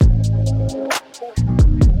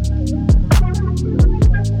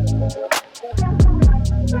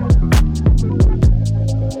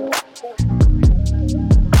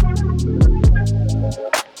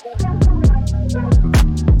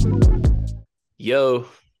Yo,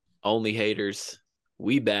 only haters,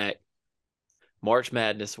 we back. March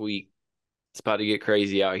Madness week. It's about to get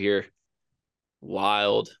crazy out here.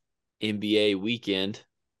 Wild NBA weekend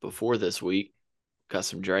before this week. Got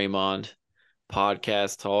some Draymond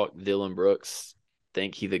podcast talk. Dillon Brooks,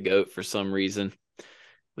 think he the GOAT for some reason.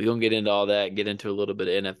 We're going to get into all that, get into a little bit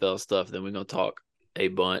of NFL stuff. Then we're going to talk a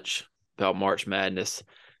bunch about March Madness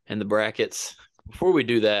and the brackets. Before we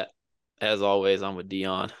do that, as always, I'm with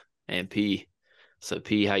Dion and P. So,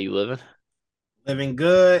 P, how you living? Living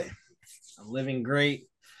good. I'm living great.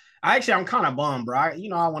 I'm kind of bummed, bro. I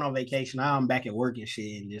went on vacation. Now I'm back at work and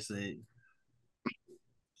shit, and just a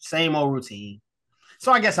same old routine.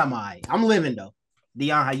 So I guess I'm all right. I'm living though.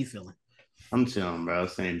 Dion, how you feeling? I'm chilling, bro.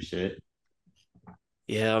 Same shit.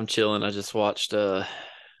 Yeah, I'm chilling. I just watched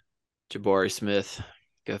Jabari Smith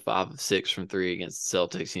go 5 of 6 from three against the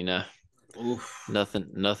Celtics. Oof.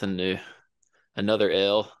 Nothing new. Another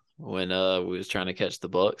L when we was trying to catch the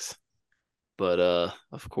Bucks. But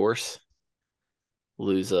of course,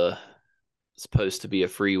 lose a supposed to be a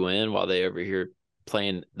free win while they over here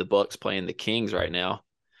playing the Bucks playing the Kings right now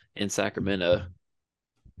in Sacramento,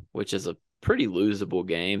 which is a pretty losable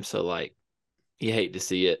game. So like you hate to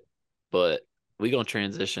see it, but we gonna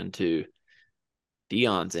transition to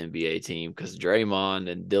Dion's NBA team because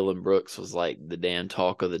Draymond and Dillon Brooks was like the damn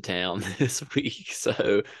talk of the town this week.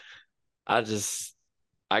 So I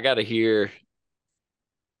I gotta hear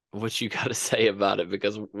what you gotta say about it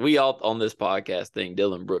because we all on this podcast think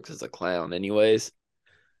Dillon Brooks is a clown anyways.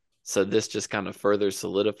 So this just kind of further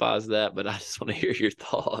solidifies that, but I just want to hear your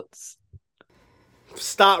thoughts.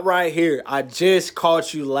 Stop right here. I just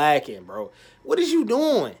caught you lacking, bro. What is you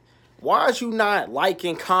doing? Why are you not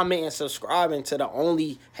liking, commenting, and subscribing to the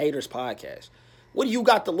Only Haters podcast? What do you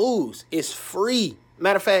got to lose? It's free.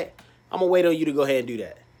 Matter of fact, I'm going to wait on you to go ahead and do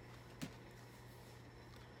that.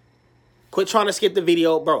 Quit trying to skip the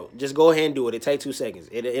video. Bro, just go ahead and do it. It takes 2 seconds.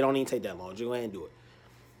 It don't even take that long. Just go ahead and do it.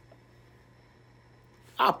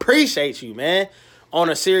 I appreciate you, man. On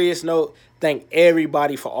a serious note, thank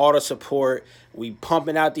everybody for all the support. We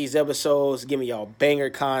pumping out these episodes, giving y'all banger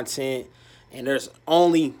content, and there's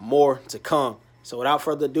only more to come. So without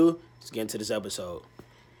further ado, let's get into this episode.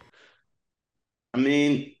 I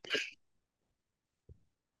mean,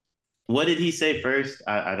 what did he say first?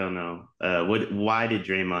 I don't know. Why did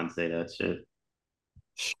Draymond say that shit?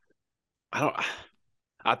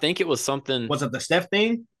 I think it was something. Was it the Steph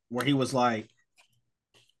thing where he was like,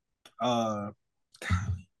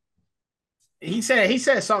 he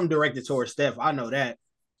said something directed towards Steph. I know that.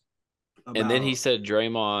 And then he said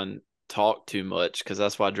Draymond talked too much because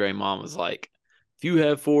that's why Draymond was like, if you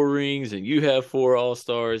have 4 rings and you have 4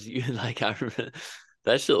 All-Stars, you like I remember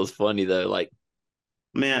that shit was funny though. Like,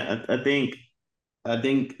 man, I think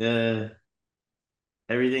everything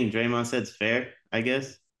Draymond said's fair, I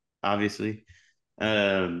guess. Obviously.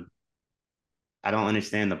 I don't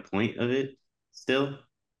understand the point of it still.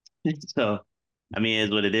 So I mean, it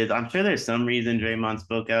is what it is. I'm sure there's some reason Draymond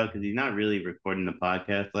spoke out because he's not really recording the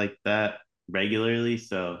podcast like that regularly.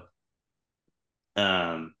 So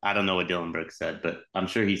I don't know what Dillon Brooks said, but I'm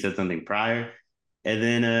sure he said something prior. And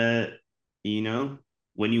then you know,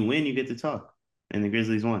 when you win, you get to talk. And the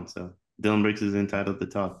Grizzlies won. So Dillon Brooks is entitled to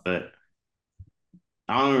talk. But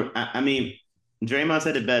I mean, Draymond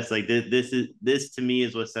said it best. Like this to me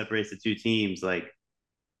is what separates the two teams. Like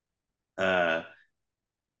uh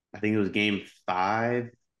I think it was game 5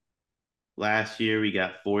 last year. We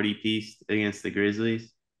got 40 piece against the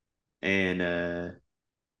Grizzlies, and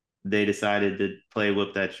they decided to play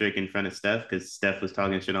whoop that trick in front of Steph because Steph was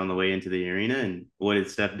talking shit on the way into the arena. And what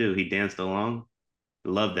did Steph do? He danced along.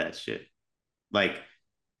 Love that shit. Like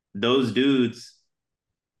those dudes,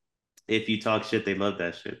 if you talk shit, they love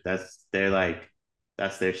that shit. That's their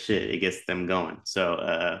shit. It gets them going.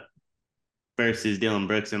 So versus Dillon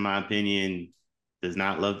Brooks, in my opinion, does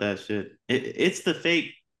not love that shit. It's the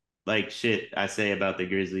fake like shit I say about the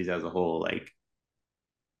Grizzlies as a whole. Like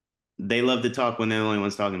they love to talk when they're the only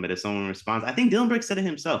ones talking, but if someone responds, I think Dillon Brooks said it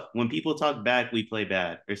himself. When people talk back, we play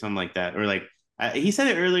bad, or something like that. Or like he said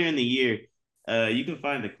it earlier in the year. You can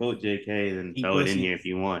find the quote, JK, and throw it in here if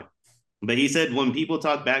you want. But he said when people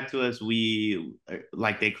talk back to us, we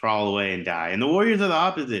like they crawl away and die. And the Warriors are the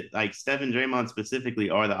opposite. Like Steph and Draymond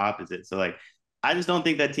specifically are the opposite. So like I just don't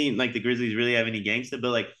think that team, like the Grizzlies, really have any gangster. But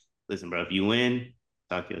like, listen, bro, if you win,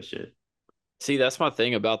 talk your shit. see, that's my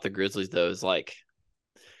thing about the Grizzlies though, is like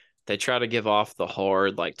they try to give off the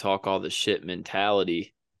hard, like talk all the shit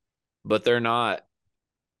mentality, but they're not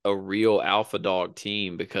a real alpha dog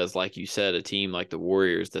team because, like you said, a team like the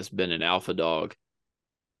Warriors that's been an alpha dog,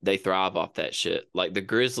 they thrive off that shit. Like the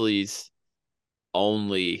Grizzlies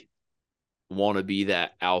only want to be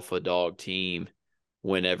that alpha dog team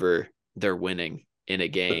whenever they're winning in a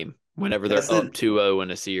game, whenever they're up 2-0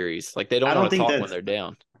 in a series. Like, they I don't don't want to think talk that's when they're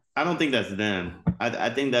down. I don't think that's them. I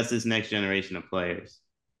think that's this next generation of players.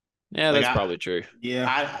 Yeah, Like that's probably true.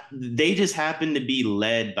 Yeah. they just happen to be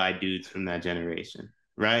led by dudes from that generation,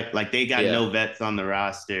 right? Like they got Yeah. no vets on the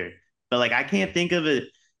roster, but like I can't think of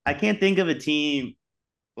a team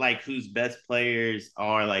like whose best players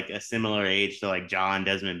are like a similar age to like John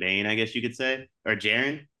Desmond Bain, I guess you could say, or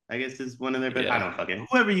Jaron, I guess is one of their best. Yeah. I don't fucking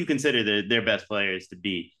whoever you consider their best players to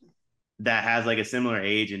be that has like a similar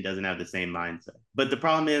age and doesn't have the same mindset. But the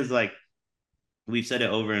problem is like we've said it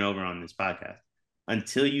over and over on this podcast.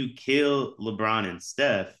 Until you kill LeBron and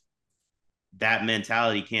Steph, that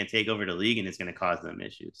mentality can't take over the league and it's going to cause them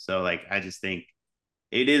issues. So like I just think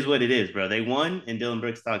it is what it is, bro. They won and Dillon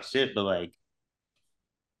Brooks talks shit, but like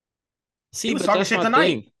See, He was but talking that's shit my tonight.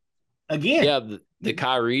 thing. Again. Yeah, the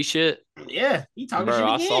Kyrie shit. Yeah, he talking Bro, shit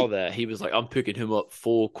I again. saw that. He was like, I'm picking him up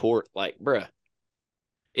full court. Like, bro,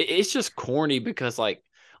 it's just corny because, like,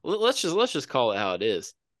 let's just call it how it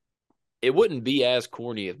is. It wouldn't be as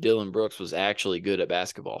corny if Dillon Brooks was actually good at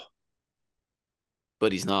basketball,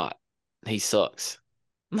 but he's not. He sucks.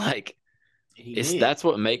 Like, that's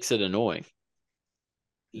what makes it annoying.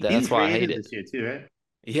 That's why I hate it. this year too, right?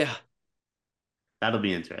 Yeah. That'll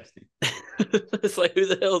be interesting. It's like, who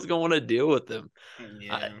the hell is going to deal with them?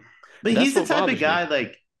 Yeah. But he's the type of guy,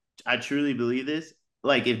 like, I truly believe this.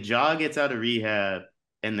 Like, if Ja gets out of rehab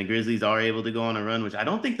and the Grizzlies are able to go on a run, which I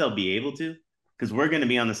don't think they'll be able to, because we're going to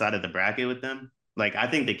be on the side of the bracket with them. Like, I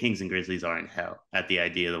think the Kings and Grizzlies are in hell at the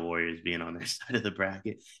idea of the Warriors being on their side of the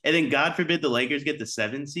bracket. And then, God forbid, the Lakers get the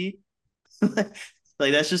 7 seed.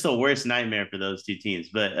 Like, that's just a worst nightmare for those two teams.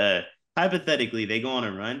 But hypothetically, they go on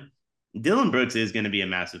a run. Dillon Brooks is going to be a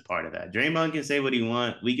massive part of that. Draymond can say what he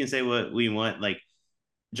wants. We can say what we want. Like,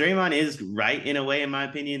 Draymond is right in a way, in my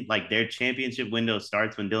opinion. Like, their championship window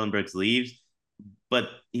starts when Dillon Brooks leaves. But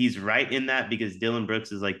he's right in that because Dillon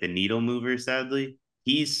Brooks is like the needle mover, sadly.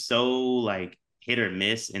 He's so, like, hit or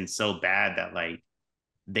miss and so bad that, like,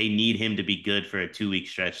 they need him to be good for a 2-week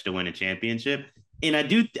stretch to win a championship. And I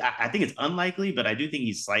think it's unlikely, but I do think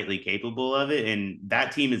he's slightly capable of it. And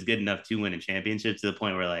that team is good enough to win a championship to the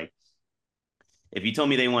point where, like, if you told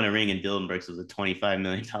me they won a ring and Dillon Brooks was a $25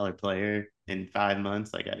 million player in 5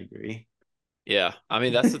 months, like, I'd agree. Yeah. I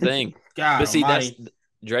mean, that's the thing. God, but see,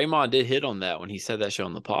 Draymond did hit on that when he said that shit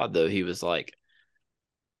on the pod, though. He was like,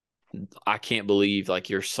 I can't believe, like,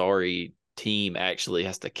 your sorry team actually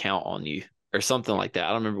has to count on you or something like that. I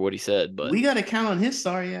don't remember what he said, but we got to count on his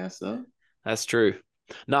sorry ass, though. That's true.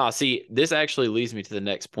 Nah, see, this actually leads me to the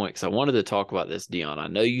next point because I wanted to talk about this, Dion. I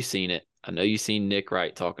know you've seen it. I know you've seen Nick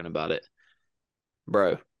Wright talking about it.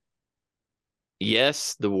 Bro,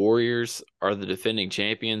 yes, the Warriors are the defending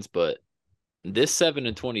champions, but this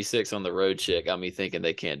 7-26 on the road shit got me thinking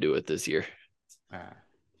they can't do it this year.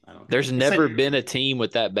 There's never been a team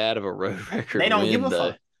with that bad of a road record. They don't give a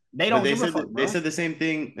fuck. They don't give a fuck. They said the same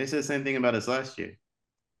thing. They said the same thing about us last year.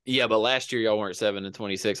 Yeah, but last year y'all weren't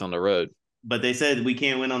 7-26 on the road. But they said we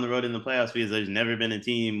can't win on the road in the playoffs because there's never been a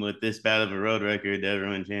team with this bad of a road record to ever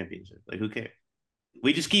win championships. Like, who cares?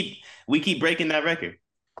 We keep breaking that record.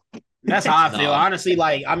 That's how I feel. Honestly,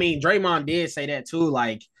 like, I mean, Draymond did say that too.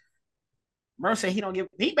 Like, bro said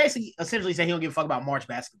he basically essentially said he don't give a fuck about March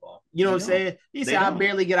basketball. You know what I'm saying? He said, I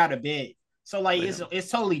barely get out of bed. So, like, it's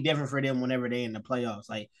totally different for them whenever they're in the playoffs.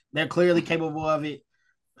 Like, they're clearly capable of it.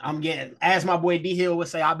 As my boy D Hill would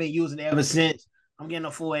say, I've been using it ever since. I'm getting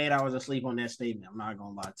a full 8 hours of sleep on that statement. I'm not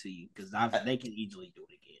gonna lie to you because they can easily do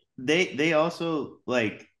it again. They also,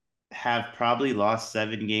 like, have probably lost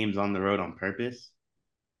 7 games on the road on purpose.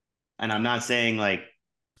 And I'm not saying, like,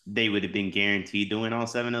 they would have been guaranteed to win all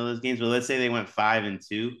 7 of those games, but let's say they went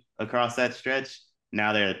 5-2 across that stretch.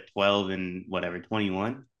 Now they're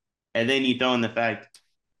 21. And then you throw in the fact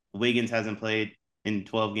Wiggins hasn't played in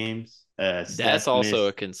 12 games. That's also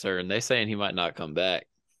a concern. They're saying he might not come back.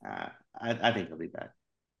 I think he'll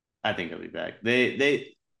be back.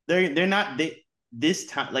 They're not this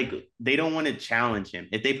time, like, they don't want to challenge him.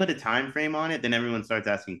 If they put a time frame on it, then everyone starts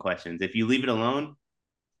asking questions. If you leave it alone,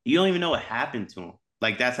 you don't even know what happened to him.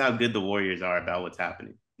 Like, that's how good the Warriors are about what's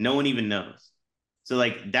happening. No one even knows. So,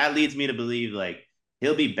 like, that leads me to believe, like,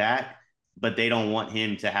 he'll be back, but they don't want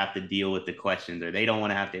him to have to deal with the questions, or they don't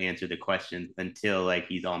want to have to answer the questions until, like,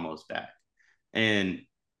 he's almost back. And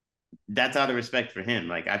that's out of respect for him.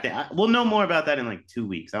 Like, I think we'll know more about that in like 2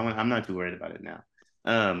 weeks. I'm not too worried about it now.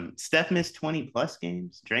 Steph missed 20+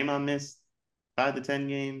 games. Draymond missed 5 to 10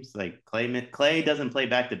 games. Like, Clay doesn't play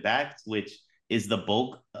back to back, which is the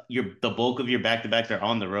bulk of your back to backs are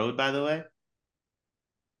on the road, by the way.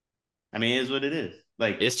 I mean, it is what it is.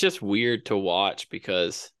 Like, It's just weird to watch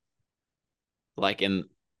because, like,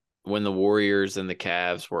 when the Warriors and the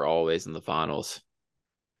Cavs were always in the finals,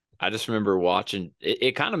 I just remember watching.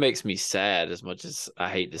 It kind of makes me sad, as much as I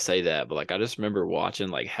hate to say that, but like I just remember watching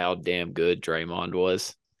like how damn good Draymond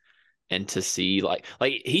was, and to see like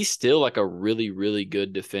he's still like a really really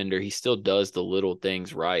good defender. He still does the little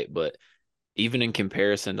things right, but even in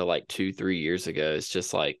comparison to like 2-3 years ago, it's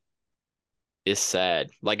just like it's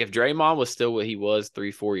sad. Like if Draymond was still what he was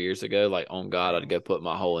 3-4 years ago, like on God, I'd go put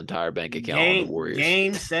my whole entire bank account on the Warriors.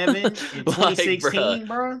 Game 7 in Like, 2016,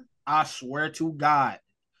 bro. I swear to God,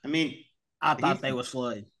 I mean, I thought they was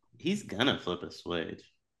flooding. he's gonna flip a switch.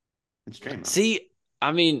 It's Draymond. See,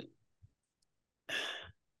 I mean,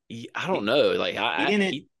 I don't know. Like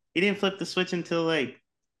He didn't flip the switch until like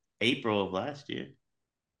April of last year.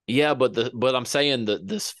 yeah, but I'm saying that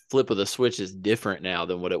this flip of the switch is different now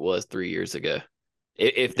than what it was 3 years ago.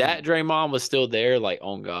 If that Draymond was still there, like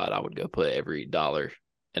on God, I would go put every dollar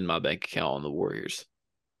in my bank account on the Warriors.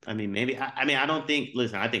 I mean, maybe. I mean, I don't think.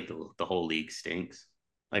 Listen, I think the whole league stinks.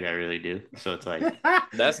 Like I really do. So it's like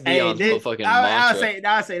that's Dion's fucking mantra.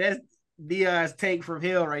 I'll say that's Dion's take from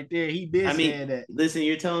hell right there. He did say that. Listen,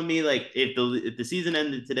 you're telling me like if the season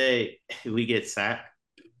ended today, we get sacked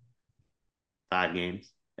 5 games,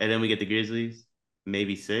 and then we get the Grizzlies,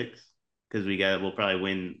 maybe 6, because we'll probably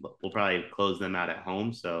win. We'll probably close them out at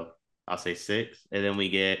home. So I'll say 6, and then we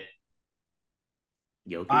get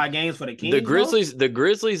Jokic. 5 games for the Kings. The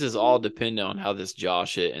Grizzlies is all dependent on how this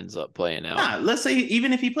Josh shit ends up playing out. Nah, let's say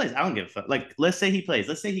even if he plays, I don't give a fuck. Like, let's say he plays.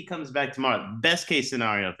 Let's say he comes back tomorrow. Best case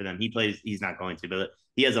scenario for them, he plays. He's not going to, but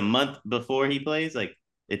he has a month before he plays. Like,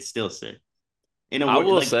 it's still sick. I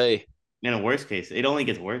will say, in a worst case, it only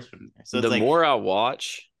gets worse from there. So the more I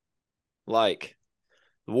watch, like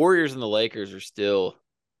the Warriors and the Lakers are still.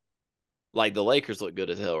 Like the Lakers look good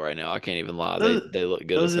as hell right now. I can't even lie. They look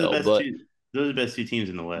good as hell. But those are the best 2 teams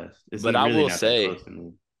in the West. But I will say,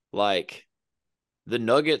 like, the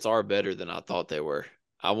Nuggets are better than I thought they were.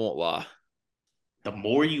 I won't lie. The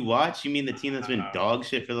more you watch, you mean the team that's been dog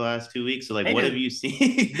shit for the last 2 weeks? So, like, what have you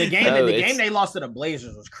seen? The game they lost to the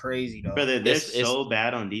Blazers was crazy, though. Brother, they're so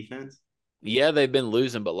bad on defense. Yeah, they've been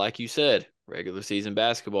losing, but like you said, regular season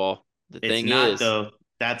basketball. It's thing not, though.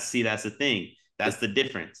 That's the thing. That's the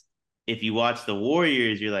difference. If you watch the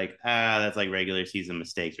Warriors, you're like, that's like regular season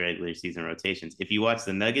mistakes, regular season rotations. If you watch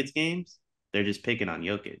the Nuggets games, they're just picking on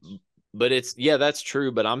Jokic. But that's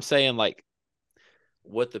true. But I'm saying like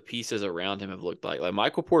what the pieces around him have looked like. Like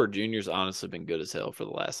Michael Porter Jr.'s honestly been good as hell for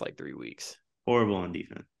the last like 3 weeks. Horrible on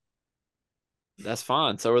defense. That's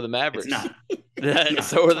fine. So are the Mavericks. It's not.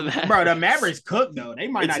 So are the Mavericks. Bro, the Mavericks cooked though. They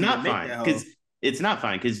might not even make that because it's not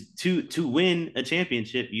fine because to win a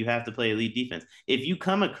championship, you have to play elite defense. If you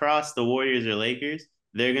come across the Warriors or Lakers,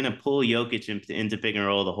 they're going to pull Jokic into pick and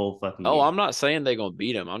roll the whole fucking game. I'm not saying they're going to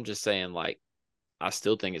beat him. I'm just saying, like, I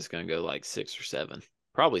still think it's going to go like 6 or 7.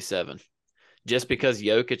 Probably 7. Just because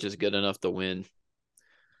Jokic is good enough to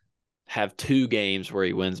have 2 games where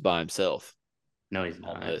he wins by himself. No, he's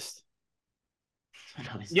not. Almost.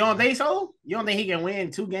 You don't think so? You don't think he can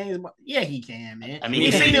win 2 games? Yeah, he can, man. I mean,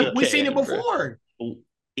 we've seen it before.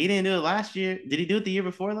 He didn't do it last year. Did he do it the year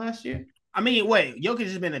before last year? I mean, wait, Jokic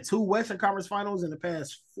has been to 2 Western Conference Finals in the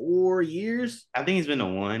past 4 years. I think he's been to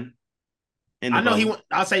 1. I know he went.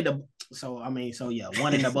 I'll say 1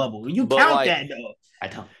 in the bubble. You count like, that though. I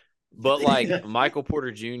don't. But like Michael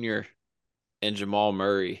Porter Jr. and Jamal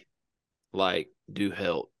Murray, like, do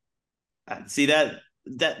help. See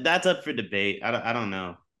that's up for debate. I don't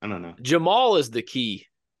know. Jamal is the key.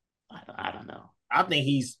 I don't know. I think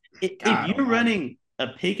he's. If you're running a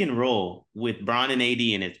pick and roll with Bron and AD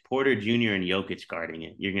and it's Porter Jr. and Jokic guarding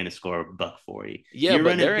it, you're gonna score $140. Yeah, you're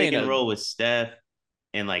but running pick and roll with Steph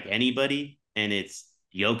and like anybody, and it's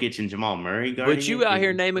Jokic and Jamal Murray guarding. But you out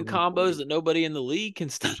here naming combos that nobody in the league can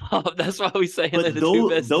stop. That's why we say that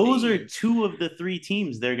those are 2 of the 3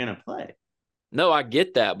 teams they're gonna play. No, I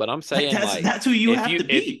get that, but I'm saying that's who you have to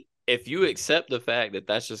beat. If you accept the fact that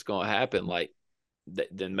that's just going to happen, like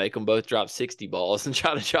then make them both drop 60 balls and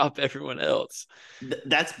try to drop everyone else.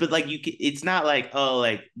 But like it's not like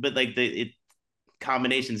but like the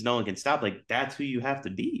combinations no one can stop. Like that's who you have to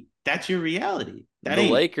beat. That's your reality. The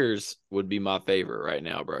Lakers would be my favorite right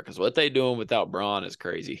now, bro, because what they doing without Bron is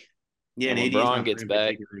crazy. Yeah, and when Bron gets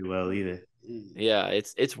back, well either. Yeah,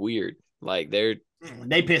 it's weird. Like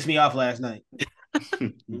they pissed me off last night.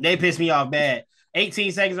 They pissed me off bad.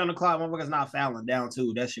 18 seconds on the clock, motherfuckers not fouling down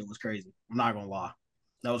 2. That shit was crazy. I'm not gonna lie.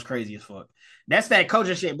 That was crazy as fuck. That's that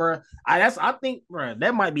coaching shit, bro. I think, bro,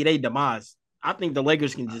 that might be their demise. I think the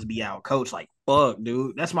Lakers can just be out coached like fuck,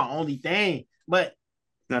 dude. That's my only thing. But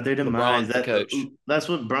Not their demise. LeBron's the coach. That's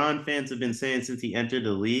what Bron fans have been saying since he entered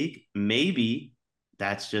the league. Maybe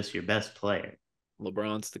that's just your best player.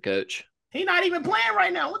 LeBron's the coach. He's not even playing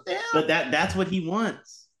right now. What the hell? But that's what he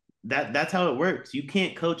wants. That's how it works. You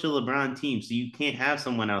can't coach a LeBron team, so you can't have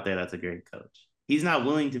someone out there that's a great coach. He's not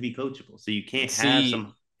willing to be coachable, so you can't have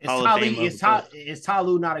some. Is Ty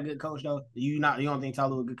Lue not a good coach though? You don't think Ty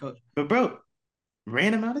Lue a good coach? But bro,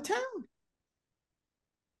 ran him out of town.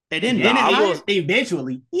 They didn't.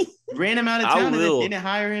 Eventually ran him out of town and didn't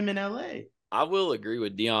hire him in LA. I will agree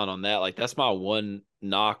with Dion on that. Like, that's my one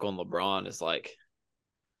knock on LeBron is like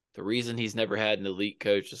the reason he's never had an elite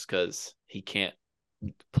coach is because he can't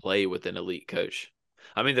play with an elite coach.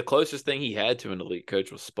 I mean, the closest thing he had to an elite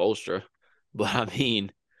coach was Spoelstra, but I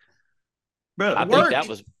mean, bro, I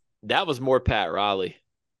think that was more Pat Riley.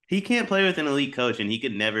 He can't play with an elite coach, and he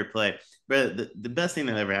could never play. Bro, the best thing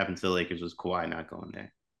that ever happened to the Lakers was Kawhi not going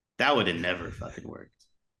there. That would have never fucking worked.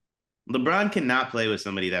 LeBron cannot play with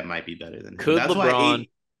somebody that might be better than him. Could That's LeBron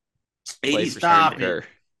play for Steve Kerr?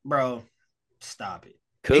 Bro, stop it.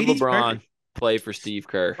 Could LeBron play for Steve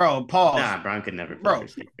Kerr? Bro, pause. Nah, Bron could never play for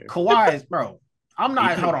Steve Kerr. Kawhi is, bro. I'm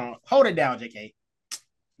not. Hold on. Hold it down, JK.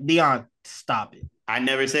 Dion, stop it. I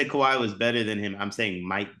never said Kawhi was better than him. I'm saying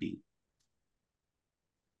might be.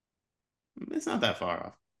 It's not that far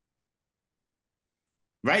off.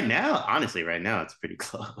 Right now, honestly, it's pretty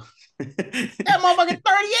close. That motherfucker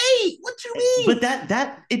 38. What you mean? But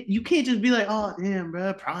you can't just be like, oh damn,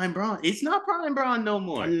 bro, prime Bron. It's not prime Bron no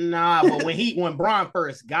more. Nah, but when Bron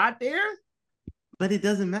first got there, but it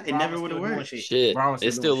doesn't matter. It never would have worked. Shit,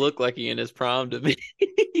 it still looked like he in his prime to me.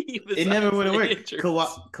 It never would have worked.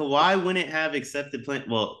 Kawhi wouldn't have accepted playing.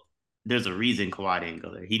 Well, there's a reason Kawhi didn't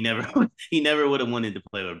go there. He never would have wanted to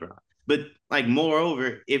play with Bron. But like,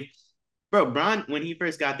 moreover, Bron, when he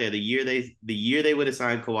first got there, the year they would have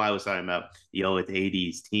signed Kawhi was talking about, yo, it's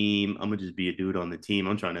AD's team. I'm gonna just be a dude on the team.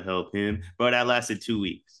 I'm trying to help him. Bro, that lasted 2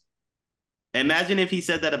 weeks. Imagine if he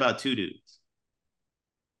said that about two dudes.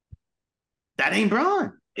 That ain't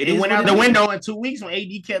Bron. It went out the window in 2 weeks when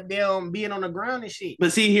AD kept down being on the ground and shit.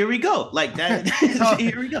 But see, here we go. Like that.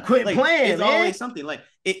 Here we go. Quit playing. It's always something. Like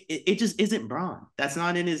it just isn't Bron. That's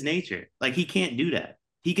not in his nature. Like, he can't do that.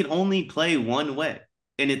 He can only play one way.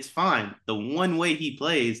 And it's fine. The one way he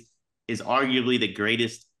plays is arguably the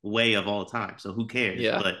greatest way of all time. So who cares?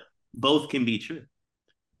 Yeah. But both can be true.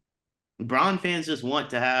 Bron fans just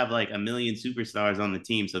want to have like a million superstars on the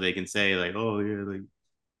team so they can say like, oh yeah, like,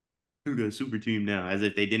 who got a super team now? As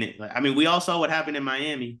if they didn't. Like, I mean, we all saw what happened in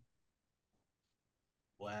Miami.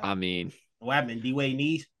 Wow. I mean, what happened? D-Wade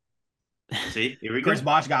knees. See, here we go. Chris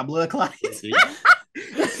Bosh got blood clots.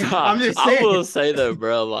 I'm just saying. I will say though,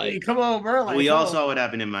 bro, like, hey, come on, bro. Like, we all saw what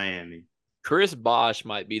happened in Miami. Chris Bosh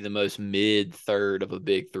might be the most mid third of a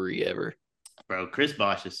big three ever. Bro, Chris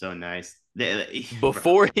Bosh is so nice.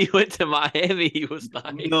 Before he went to Miami, he was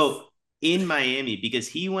nice. No, in Miami, because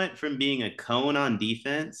he went from being a cone on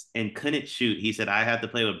defense and couldn't shoot. He said, I have to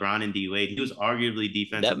play with Bron and D-Wade. He was arguably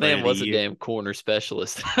defensive That man player was of the a year. damn corner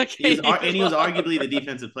specialist. He was arguably the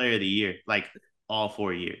defensive player of the year, like all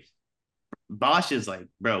 4 years. Bosh is like,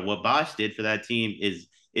 bro, what Bosh did for that team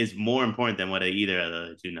is more important than what either of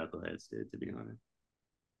the two knuckleheads did, to be honest.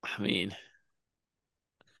 I mean,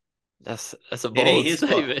 that's a bold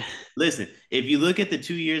statement. Listen, if you look at the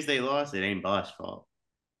 2 years they lost, it ain't Bosh's fault.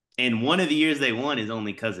 And one of the years they won is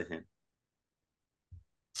only because of him.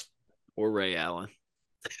 Or Ray Allen.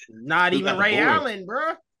 Not even Ray Allen,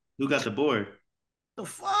 bro. Who got the board? The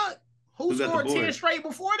fuck? Who scored 10 straight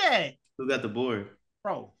before that? Who got the board?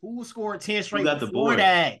 Bro, who scored 10 straight before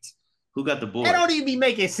that? Who got the board? That don't even be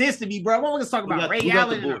making sense to me, bro. We're going to talk about Ray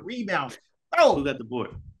Allen and a rebound. Bro, who got the board?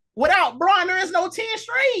 Without Bron, there is no 10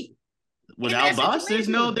 straight. Without Bosh, there's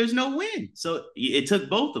no win. So it took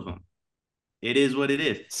both of them. It is what it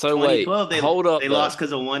is. So wait, hold up. They lost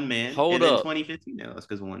because of one man. Hold up. 2015, they lost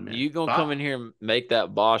because of one man. You gonna come in here and make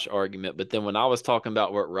that Bosh argument, but then when I was talking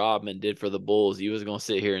about what Rodman did for the Bulls, you was gonna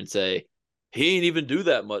sit here and say he ain't even do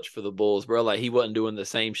that much for the Bulls, bro. Like, he wasn't doing the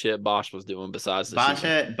same shit Bosh was doing besides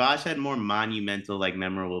the Bosh had more monumental, like,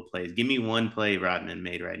 memorable plays. Give me one play Rodman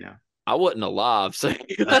made right now. I wasn't alive, so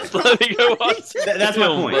let's let me go watch. That's my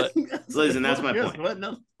point. Listen, that's my point.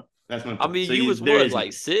 That's my point. I mean, so you was what,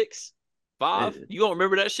 like 6, 5? You don't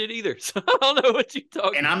remember that shit either. So I don't know what you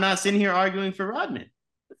talking. And I'm not sitting here arguing for Rodman.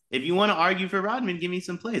 If you want to argue for Rodman, give me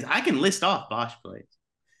some plays. I can list off Bosh plays.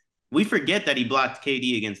 We forget that he blocked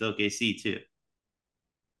KD against OKC too.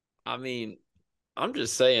 I mean, I'm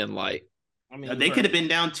just saying, like, they could have been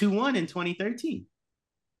down 2-1 in 2013.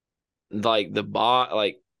 Like the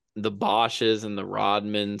Bosches and the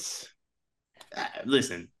Rodmans.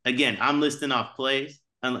 Listen, again, I'm listing off plays.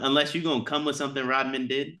 unless you're gonna come with something Rodman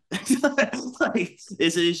did. Like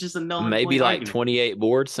it's just a null Maybe point like argument. 28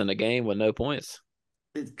 boards in a game with no points.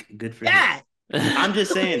 It's good for him. Yeah. I'm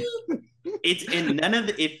just saying it's in none of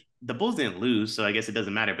the if the Bulls didn't lose, so I guess it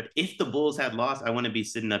doesn't matter. But if the Bulls had lost, I wouldn't be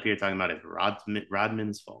sitting up here talking about it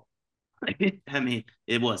Rodman's fault. I mean,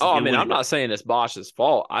 it wasn't. Oh, I It mean, I'm wouldn't. not saying it's Bosch's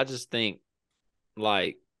fault. I just think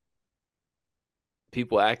like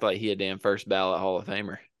people act like he a damn first ballot Hall of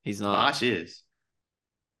Famer. He's not. Bosch is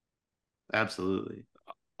absolutely.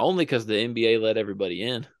 Only because the NBA let everybody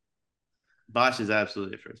in. Bosch is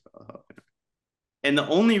absolutely first ballot Hall of Famer. And the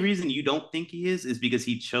only reason you don't think he is because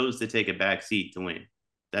he chose to take a back seat to win.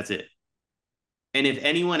 That's it. And if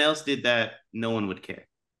anyone else did that, no one would care.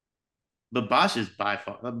 But Bosch is by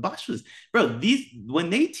far. Bosch was, bro. These when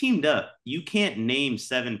they teamed up, you can't name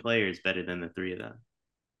 7 players better than the 3 of them.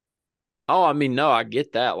 Oh, I mean, no, I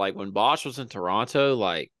get that. Like when Bosch was in Toronto,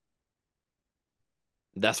 like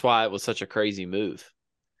that's why it was such a crazy move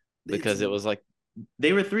because it was like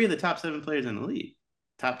they were 3 of the top 7 players in the league,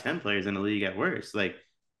 top 10 players in the league at worst. Like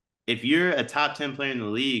if you're a top 10 player in the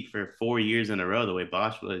league for 4 years in a row, the way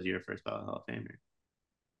Bosch was, you're a first ballot Hall of Famer.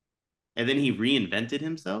 And then he reinvented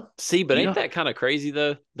himself. See, but ain't that kind of crazy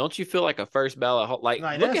though? Don't you feel like a first ballot? Like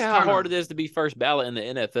look at how hard it is to be first ballot in the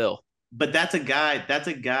NFL. But that's a guy.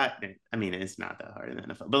 I mean, it's not that hard in the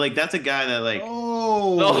NFL. But like, that's a guy that like.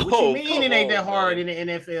 What you mean it ain't that hard in the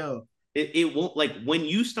NFL? It won't like when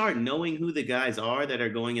you start knowing who the guys are that are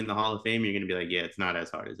going in the Hall of Fame, you're gonna be like, yeah, it's not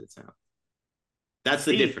as hard as it sounds. That's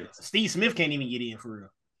the difference. Steve Smith can't even get in for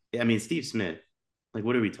real. I mean, Steve Smith. Like,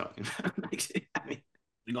 what are we talking about?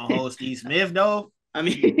 You gonna hold Steve Smith though? I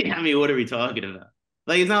mean, what are we talking about?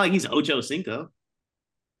 Like, it's not like he's Ocho Cinco.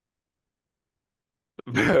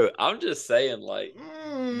 Bro, I'm just saying, like,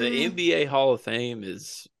 the NBA Hall of Fame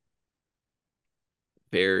is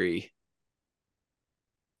very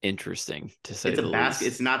interesting to say the least.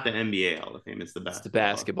 It's not the NBA Hall of Fame. It's the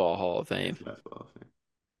basketball Hall of Fame. Basketball Hall of Fame.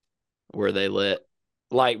 Where they let,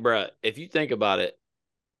 like, bro, if you think about it,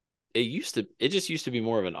 it just used to be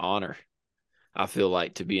more of an honor, I feel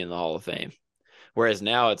like, to be in the Hall of Fame. Whereas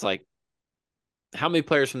now it's like, how many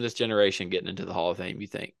players from this generation getting into the Hall of Fame, you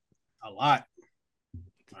think? A lot.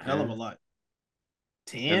 A hell of a lot.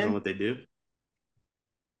 10? Depends on what they do.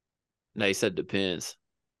 No, he said depends.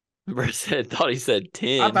 Bro thought he said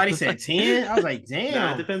 10. I thought he said 10. I was like, damn.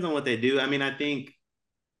 Nah, it depends on what they do. I mean,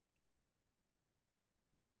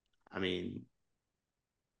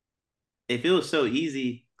 if it was so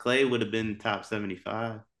easy, Clay would have been top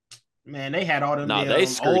 75. Man, they had all them. Nah, they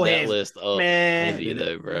screwed that list up. Man, heavy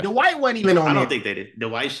though, bro. Dwight wasn't even on. I don't think they did.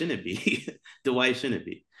 Dwight shouldn't be. Dwight shouldn't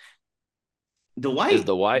be. Dwight is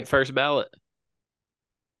Dwight first ballot?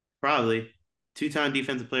 Probably 2-time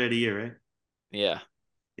defensive player of the year, right? Yeah.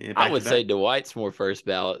 I would say Dwight's more first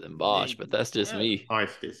ballot than Bosch, but that's just me.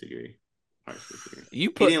 Harsh disagree.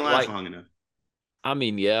 You put he didn't last long enough. I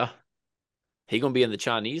mean, yeah. He gonna be in the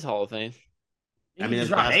Chinese Hall of Fame. I mean,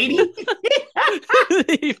 that's 80.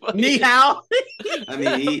 Ni hao. I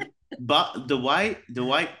mean,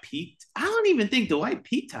 Dwight peaked. I don't even think Dwight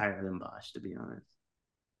peaked higher than Bosch, to be honest.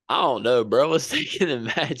 I don't know, bro. Was taking the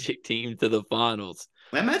Magic team to the finals.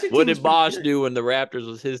 What did Bosch do when the Raptors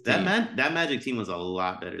was his team? That Magic team was a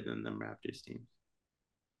lot better than the Raptors team.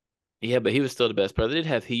 Yeah, but he was still the best player. They did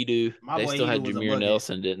have Hedo. They still had Jameer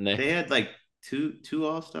Nelson, didn't they? They had like two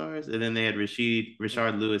All-Stars, and then they had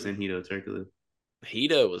Rashard Lewis and Hedo Turkoglu.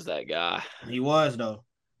 Hedo was that guy. He was, though.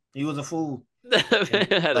 He was a fool.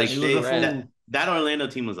 That Orlando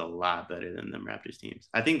team was a lot better than them Raptors teams.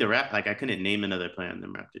 I think I couldn't name another player on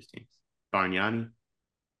them Raptors teams. Bargnani.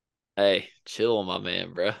 Hey, chill, my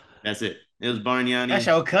man, bro. That's it. It was Bargnani. That's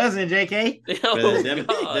your cousin, JK. Them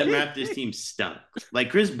Raptors team stunk. Like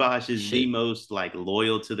Chris Bosh is the most like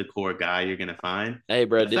loyal to the core guy you're gonna find. Hey,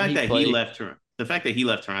 bro, the fact that he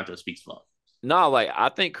left Toronto speaks volumes. No, like I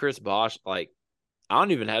think Chris Bosh, like I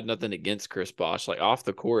don't even have nothing against Chris Bosh. Like off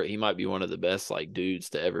the court, he might be one of the best like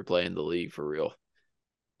dudes to ever play in the league for real.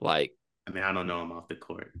 Like, I mean, I don't know him off the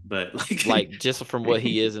court, but like just from what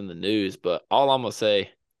he is in the news. But all I'm gonna say,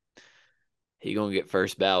 he gonna get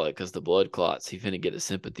first ballot because the blood clots. He finna get a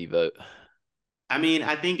sympathy vote. I mean,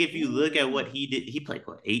 I think if you look at what he did, he played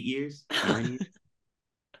 8 years, 9 years,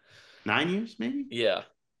 9 years, maybe. Yeah.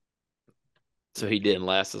 So he didn't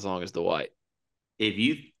last as long as Dwight. If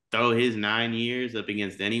you throw his 9 years up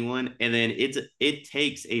against anyone, and then it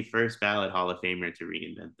takes a first ballot Hall of Famer to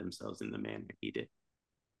reinvent themselves in the manner he did.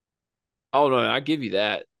 Oh no, I give you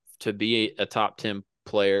that, to be a top 10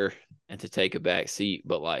 player and to take a back seat,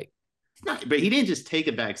 but like. But he didn't just take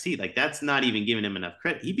a back seat. Like that's not even giving him enough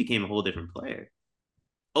credit. He became a whole different player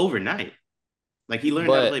overnight. Like he learned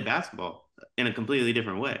how to But play basketball in a completely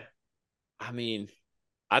different way. I mean,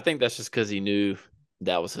 I think that's just because he knew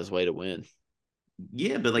that was his way to win.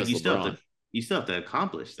 Yeah, but like Was LeBron? you still have to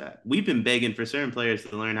accomplish that. We've been begging for certain players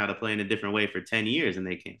to learn how to play in a different way for 10 years and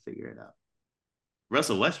they can't figure it out.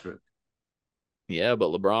 Russell Westbrook. Yeah, but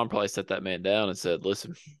LeBron probably set that man down and said,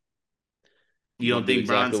 "Listen, you're You gonna don't do think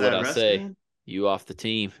Bron exactly what sat I Russ say. down? You off the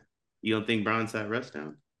team." You don't think Bron sat Russ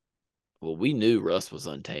down? Well, we knew Russ was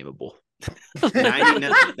untamable.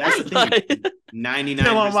 99 that's the thing. 99%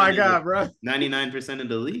 Oh my of God, bro. 99% of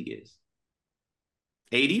the league is.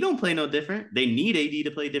 AD don't play no different. They need AD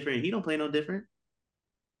to play different. He don't play no different.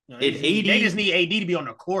 No, If they just AD need AD to be on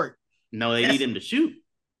the court. no, they need him to shoot.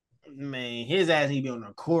 Man, his ass need to be on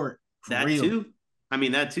the court for That real. too. I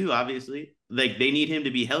mean, that too, obviously. Like they need him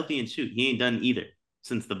to be healthy and shoot. He ain't done either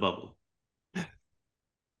since the bubble.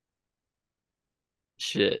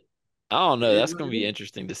 Shit. I don't It know. is That's what going it to be is.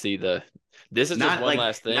 interesting to see, though. This is just Not one like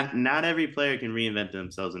last thing. not every player can reinvent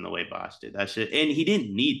themselves in the way Bosch did. That shit, and he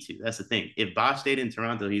didn't need to. That's the thing. If Bosch stayed in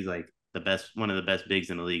Toronto, he's like the best, one of the best bigs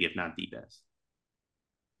in the league, if not the best.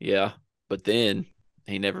 Yeah. But then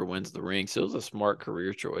he never wins the ring. So it was a smart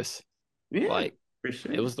career choice. Yeah, Like, for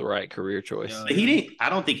sure. it was the right career choice. But he didn't. I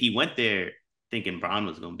don't think he went there thinking Braun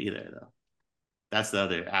was going to be there though. That's the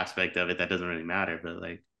other aspect of it that doesn't really matter. But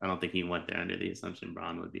like, I don't think he went there under the assumption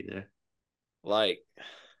Braun would be there. Like,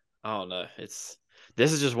 I don't know. This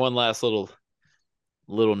is just one last little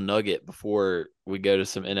nugget before we go to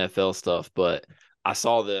some NFL stuff. But I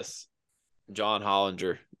saw this John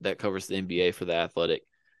Hollinger that covers the NBA for The Athletic.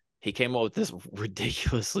 He came up with this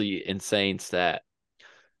ridiculously insane stat.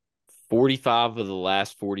 45 of the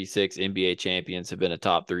last 46 NBA champions have been a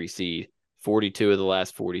top 3 seed. 42 of the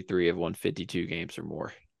last 43 have won 52 games or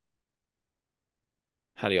more.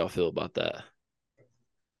 How do y'all feel about that?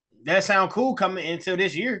 That sound cool coming into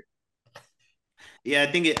this year. Yeah,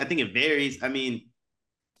 I think it varies. I mean,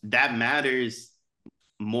 that matters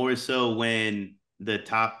more so when the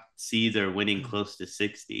top seeds are winning close to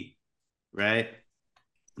 60, right?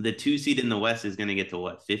 The 2 seed in the West is going to get to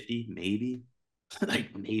what, 50, maybe?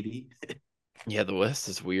 Like maybe. Yeah, the West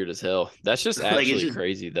is weird as hell. That's just Like actually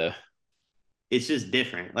crazy though. It's just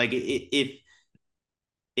different. Like if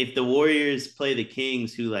the Warriors play the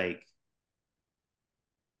Kings, who like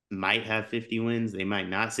might have 50 wins, they might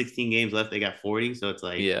not. 16 games left, they got 40. So it's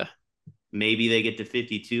like, yeah, maybe they get to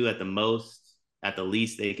 52 at the most. At the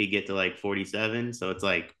least, they could get to like 47. So it's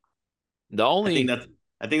like, the only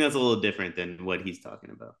I think that's a little different than what he's talking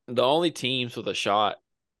about. the only teams with a shot,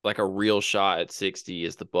 like a real shot at 60,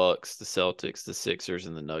 is the Bucks, the Celtics, the Sixers,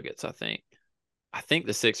 and the Nuggets. I think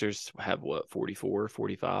the Sixers have what, 44,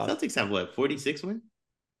 45? Celtics have what, 46 wins?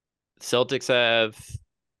 Celtics have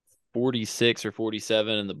 46 or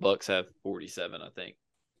 47, and the Bucks have 47, I think.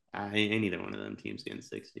 Ain't either one of them teams getting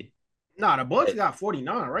 60. Nah, the Bucks got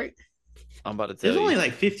 49, right? I'm about to tell There's you. only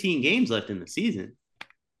like 15 games left in the season.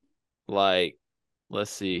 Like,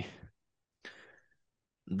 let's see.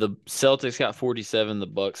 The Celtics got 47, the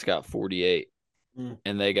Bucks got 48.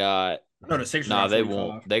 And they got no, the Sixers. Nah, they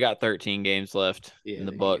won't. They got 13 games left, and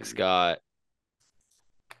the Bucks got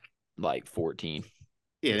like 14.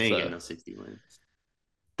 Yeah, they ain't getting no 60 wins.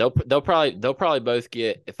 They'll probably both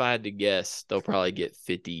get. If I had to guess, they'll probably get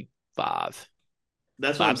 55.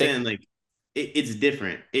 That's what I'm saying. Like, it's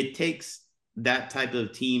different. It takes that type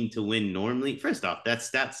of team to win normally. First off, that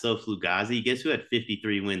stat's so fugazi. Guess who had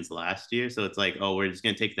 53 wins last year? So it's like, oh, we're just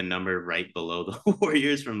gonna take the number right below the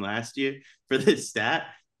Warriors from last year for this stat.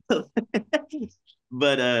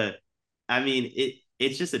 But I mean,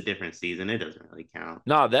 it's just a different season. It doesn't really count.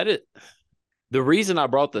 No, the reason I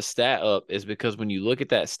brought the stat up is because when you look at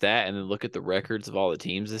that stat and then look at the records of all the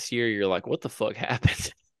teams this year, you're like, what the fuck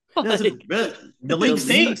happened? The league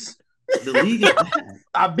stinks. The league is bad.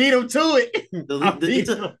 I beat them to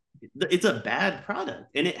it. It's a bad product,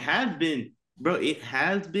 and it has been, bro. It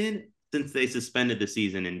has been since they suspended the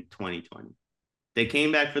season in 2020. They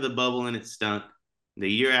came back for the bubble and it stunk. The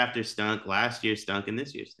year after stunk. Last year stunk, and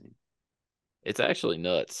this year stunk. It's actually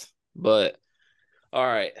nuts. But all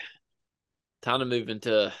right, time to move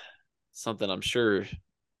into something I'm sure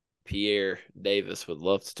Pierre Davis would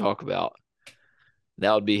love to talk about.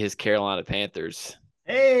 That would be his Carolina Panthers.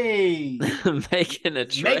 Hey, making a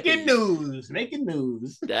trade. Making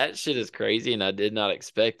news. That shit is crazy, and I did not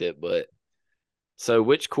expect it. But so,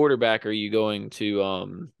 which quarterback are you going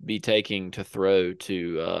to be taking to throw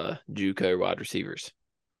to JUCO wide receivers?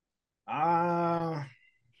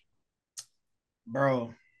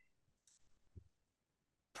 Bro,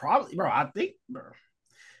 probably, bro. I think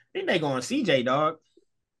they going CJ, dog.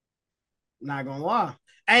 Not gonna lie.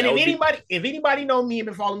 And if anybody know me and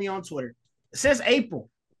been following me on Twitter, since April,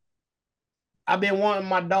 I've been wanting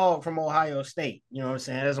my dog from Ohio State. You know what I'm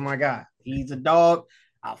saying? That's my guy. He's a dog.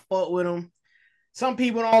 I fuck with him. Some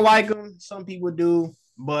people don't like him. Some people do.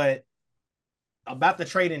 But about the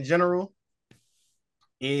trade in general,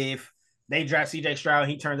 if they draft CJ Stroud,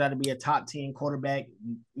 he turns out to be a top 10 quarterback.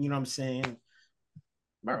 You know what I'm saying?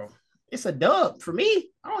 Bro, it's a dub for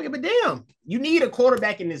me. I don't give a damn. You need a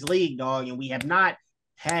quarterback in this league, dog, and we have not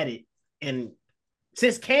had it in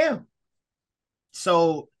since Cam.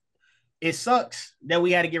 So it sucks that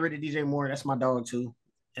we had to get rid of DJ Moore. That's my dog too.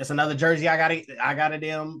 That's another jersey I gotta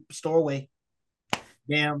damn store away.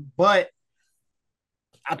 Damn. But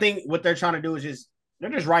I think what they're trying to do is they're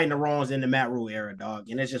just righting the wrongs in the Matt Rule era, dog.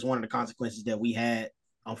 And it's just one of the consequences that we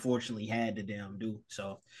unfortunately had to damn do.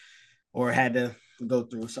 So, or had to go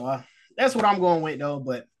through. So that's what I'm going with though.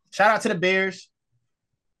 But shout out to the Bears.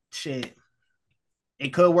 Shit. It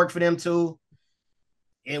could work for them too.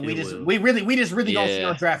 And we just really don't see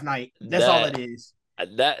on draft night. That's all it is.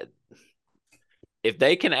 That if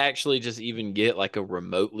they can actually just even get like a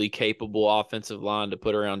remotely capable offensive line to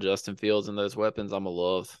put around Justin Fields and those weapons, I'm gonna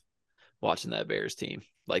love watching that Bears team.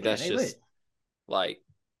 Like that's just lit. Like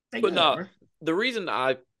but no, the reason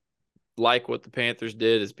I like what the Panthers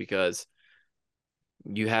did is because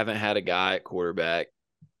you haven't had a guy at quarterback.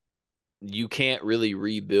 You can't really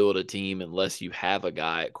rebuild a team unless you have a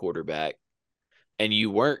guy at quarterback. And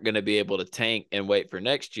you weren't going to be able to tank and wait for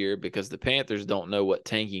next year because the Panthers don't know what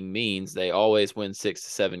tanking means. They always win 6 to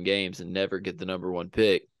 7 games and never get the number 1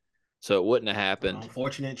 pick. So it wouldn't have happened.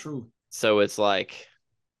 Unfortunate truth. So it's like,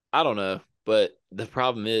 I don't know. But the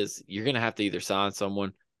problem is you're going to have to either sign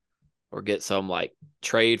someone or get some like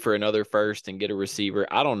trade for another first and get a receiver.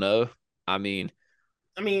 I don't know. I mean,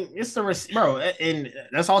 it's the bro, and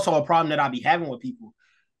that's also a problem that I be having with people.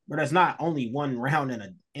 But there's not only one round in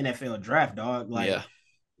an NFL draft, dog. Like,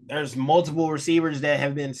 there's multiple receivers that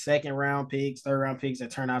have been second round picks, third round picks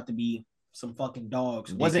that turn out to be some fucking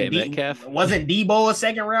dogs. Wasn't Debo a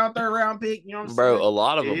second round, third round pick? You know what I'm saying? Bro, a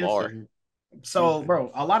lot of them are. So,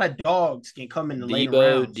 bro, a lot of dogs can come in the later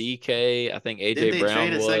rounds. DK, I think AJ Did they Brown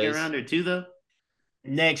trade a second rounder too, though?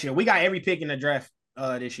 Next year, we got every pick in the draft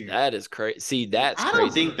this year. That is crazy. See, that's crazy. I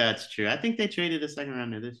don't think that's true. I think they traded a second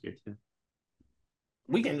rounder this year too.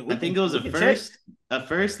 I think it was a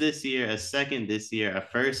first this year, a second this year, a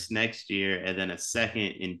first next year, and then a second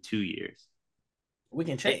in 2 years. We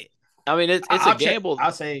can check. I mean, it's a gamble.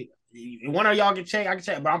 I'll say one of y'all can check. I can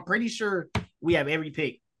check, but I'm pretty sure we have every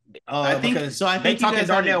pick. I think so. I think talking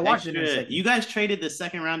Darnell Washington. You guys traded the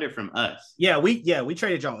second rounder from us. Yeah, we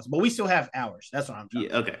traded y'all's, but we still have ours. That's what I'm trying.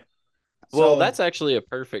 Yeah, okay. Well, that's actually a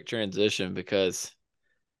perfect transition because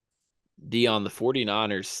Dillon, the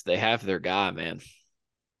 49ers, they have their guy, man.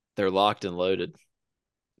 They're locked and loaded.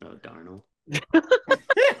 Oh, Darnold.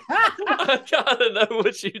 I gotta know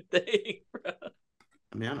what you think, bro.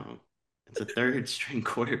 I mean, I don't know. It's a third string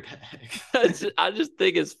quarterback. I just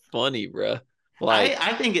think it's funny, bro. Like,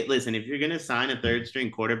 I think listen, if you're gonna sign a third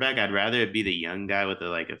string quarterback, I'd rather it be the young guy with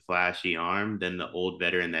a flashy arm than the old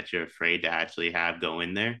veteran that you're afraid to actually have go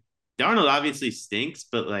in there. Darnold obviously stinks,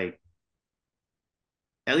 but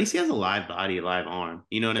at least he has a live body, a live arm.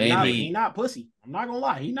 You know what I mean? He's not pussy. I'm not gonna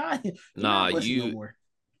lie. He's not pussy no more.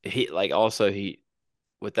 He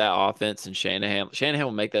with that offense and Shanahan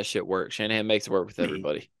will make that shit work. Shanahan makes it work with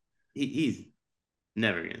everybody. He's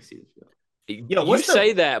never gonna see the field. You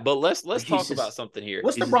say that, but let's talk about something here.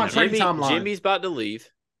 What's the Brock Purdy timeline? Jimmy's about to leave,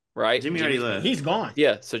 right? Jimmy already left. He's gone.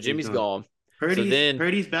 Yeah, so Jimmy's gone.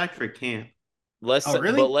 Purdy's back for camp. Let's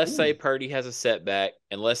say Purdy has a setback,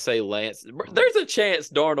 and let's say Lance. There's a chance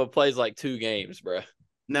Darnold plays like 2 games, bro.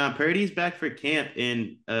 Nah, Purdy's back for camp,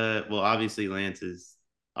 and obviously Lance is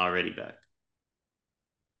already back.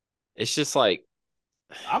 It's just like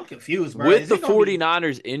I'm confused, bro. With the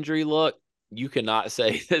 49ers injury luck, you cannot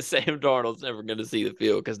say that Sam Darnold's never going to see the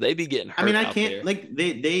field because they be getting hurt. I mean, I can't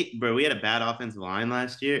bro. We had a bad offensive line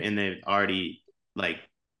last year, and they've already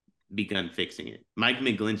begun fixing it. Mike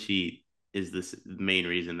McGlinchey is the main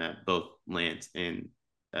reason that both Lance and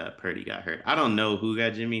Purdy got hurt. I don't know who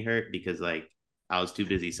got Jimmy hurt because I was too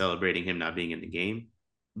busy celebrating him not being in the game.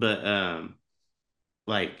 But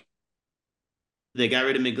they got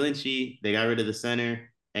rid of McGlinchey, they got rid of the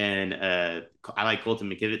center, and I like Colton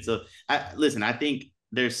McKivitz. So I think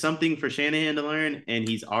there's something for Shanahan to learn, and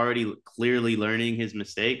he's already clearly learning his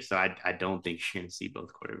mistakes. So I don't think you're going to see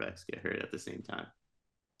both quarterbacks get hurt at the same time.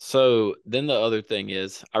 So then the other thing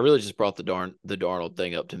is, I really just brought the Darnold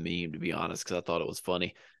thing up to meme, to be honest, because I thought it was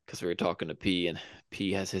funny because we were talking to P, and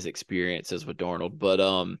P has his experiences with Darnold. But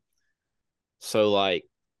so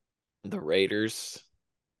the Raiders,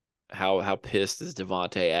 how pissed is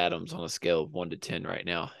Devontae Adams on a scale of 1 to 10 right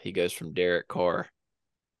now? He goes from Derek Carr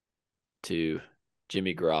to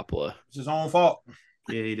Jimmy Garoppolo. It's his own fault.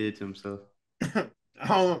 Yeah, he did to himself.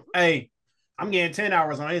 Hey, I'm getting 10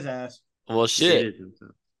 hours on his ass. Well, Yeah, he shit. did to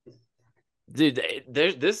himself. Dude,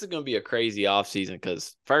 this is going to be a crazy offseason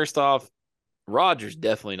because, first off, Rodgers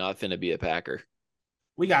definitely not finna be a Packer.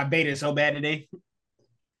 We got baited so bad today.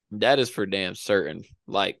 That is for damn certain.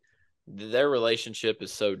 Like, their relationship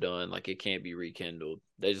is so done. Like, it can't be rekindled.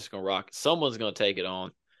 They're just going to rock. Someone's going to take it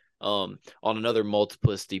on. On another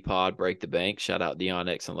multiplicity pod, Break the Bank, shout out Dion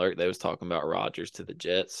X and Lurk. They was talking about Rodgers to the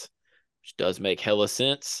Jets, which does make hella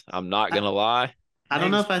sense. I'm not going to lie. I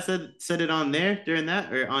don't know if I said it on there during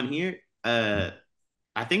that or on here. I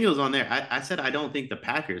think it was on there. I said I don't think the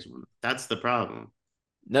Packers won. That's the problem.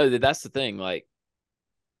 No, that's the thing. Like,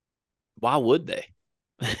 why would they?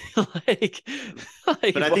 like,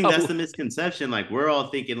 But I think that's the would... misconception. Like, we're all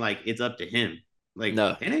thinking like it's up to him. Like,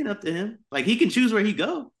 no, it ain't up to him. Like, he can choose where he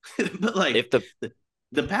go. But like, if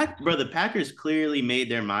the Packers clearly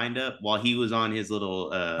made their mind up while he was on his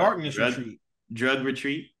little drug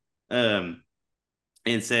retreat.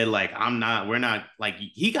 And said like, we're not, like,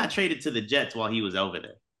 he got traded to the Jets while he was over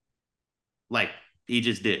there. Like, he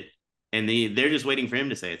just did. And they're just waiting for him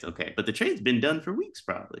to say it's okay. But the trade's been done for weeks,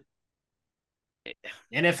 probably.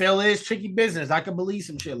 NFL is tricky business. I could believe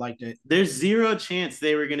some shit like that. There's zero chance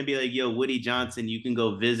they were going to be like, yo, Woody Johnson, you can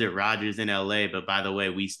go visit Rodgers in LA, but by the way,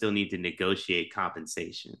 we still need to negotiate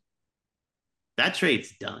compensation. That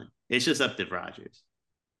trade's done. It's just up to Rodgers.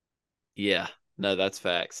 Yeah, no, that's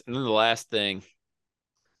facts. And then the last thing,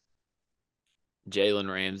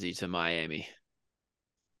 Jalen Ramsey to Miami.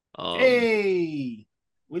 Hey,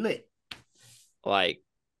 we lit. Like,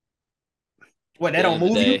 what, that don't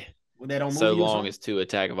move you? That don't move so you long as Tua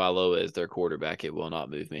Tagovailoa is their quarterback, it will not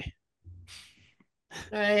move me.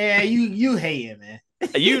 Yeah, you hating, man. I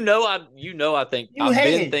think I've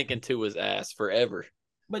been thinking Tua's ass forever.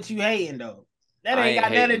 But you hating though. That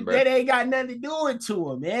ain't got nothing to do with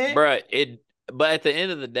Tua, man. But at the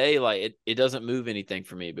end of the day, like it doesn't move anything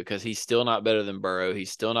for me because he's still not better than Burrow.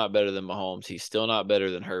 He's still not better than Mahomes. He's still not better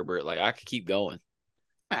than Herbert. Like, I could keep going.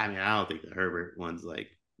 I mean, I don't think the Herbert one's like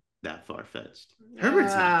that far fetched.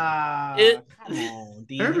 Herbert's come on,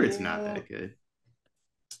 Herbert's not that good.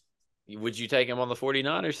 Would you take him on the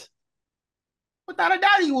 49ers? Without a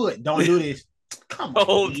doubt, he would. Don't do this. Come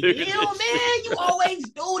on, dude. Man, you always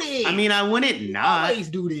do this. I mean, I wouldn't not always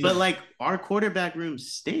do this, but like our quarterback room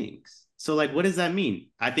stinks. So like, what does that mean?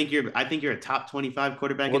 I think you're a top 25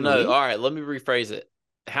 quarterback. Well, no. All right, let me rephrase it.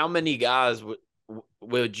 How many guys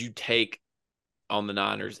would you take on the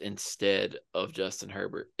Niners instead of Justin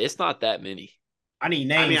Herbert? It's not that many. I need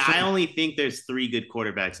names. I mean, I only think there's 3 good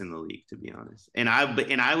quarterbacks in the league, to be honest. And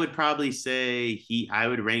I would probably say I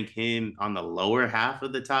would rank him on the lower half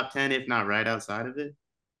of the top 10, if not right outside of it.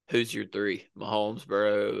 Who's your 3? Mahomes,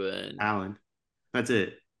 Burrow, and Allen. That's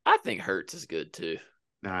it. I think Hurts is good too.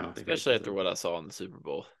 No, I don't think. Especially after what I saw in the Super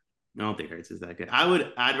Bowl. I don't think Hurts is that good.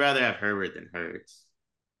 I'd rather have Herbert than Hurts.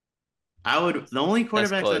 The only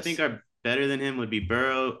quarterbacks I think are better than him would be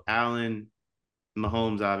Burrow, Allen,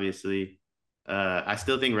 Mahomes, obviously. I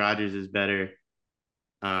still think Rodgers is better.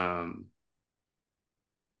 I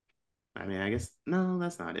mean, I guess no,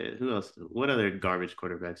 that's not it. Who else? What other garbage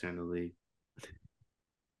quarterbacks are in the league?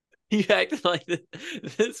 You acting like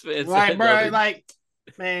this man. Right, bro. Like,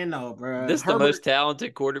 man, no, bro. This is the most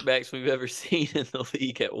talented quarterbacks we've ever seen in the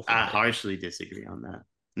league at one. I harshly disagree on that.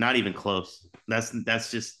 Not even close. That's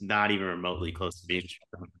just not even remotely close to being true,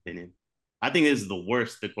 in my opinion. I think this is the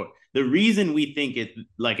worst. The reason we think it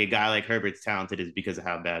like a guy like Herbert's talented is because of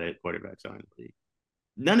how bad quarterbacks are in the league.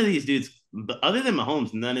 None of these dudes, other than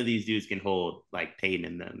Mahomes, none of these dudes can hold like Peyton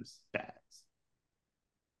and them's bats.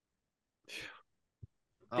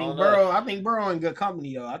 I think Burrow in good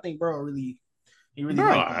company though. I think Burrow really all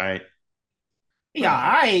right. He all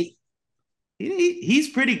right. He's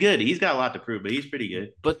pretty good. He's got a lot to prove, but he's pretty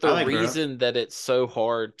good. But the reason that it's so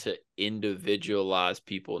hard to individualize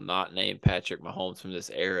people not named Patrick Mahomes from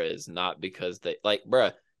this era is not because they like,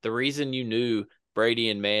 bruh, the reason you knew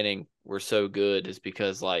Brady and Manning were so good is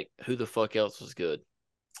because like who the fuck else was good?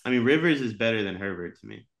 I mean, Rivers is better than Herbert to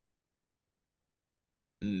me.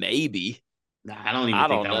 Maybe. Nah, I don't even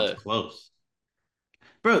think that one's close.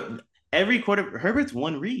 Bro, Herbert's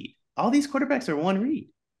one read. All these quarterbacks are one read.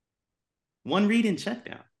 One read and check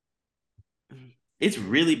down. It's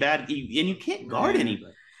really bad. And you can't guard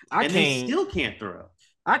anybody. They still can't throw.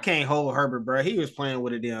 I can't hold Herbert, bro. He was playing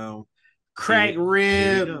with a damn Crack Here we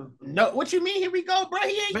rib. go. No, what you mean? Here we go, bro.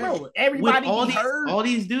 He ain't, bro. With Everybody all be these hurt. all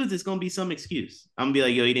these dudes, it's gonna be some excuse. I'm gonna be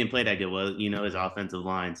like, yo, he didn't play that good. Well, his offensive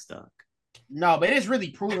line stuck. No, but it's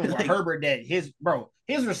really proven with Like- Herbert that his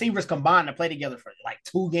receivers combined to play together for like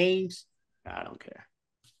 2 games. I don't care.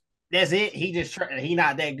 That's it. He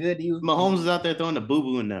not that good to you. Mahomes is out there throwing the boo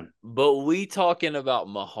boo in them. But we talking about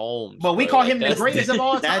Mahomes. But we bro. call Like, him the that's- greatest of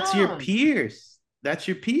all time. That's your peers. That's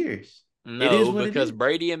your peers. It is No, what it because is.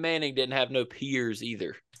 Brady and Manning didn't have no peers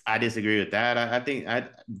either. I disagree with that. I think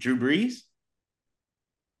Drew Brees.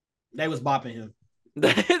 They was bopping him.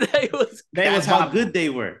 They was They That's was how bopping. good they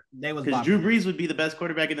were. They was Because bopping. Drew Brees would be the best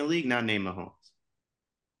quarterback in the league, not named Mahomes.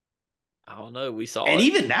 I don't know. We saw And it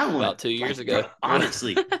even that one, about 2 years ago. bro,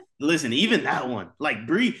 honestly, listen, even that one, like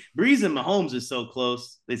Brees and Mahomes is so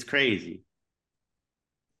close, it's crazy.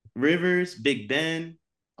 Rivers, Big Ben,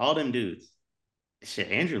 all them dudes. Shit,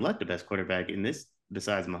 Andrew Luck, the best quarterback in this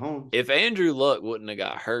besides Mahomes. If Andrew Luck wouldn't have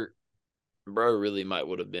got hurt, bro, really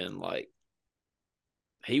would have been like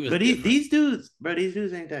he was. But different. these dudes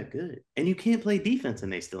ain't that good, and you can't play defense,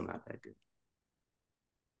 and they still not that good.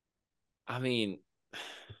 I mean,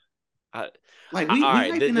 Like all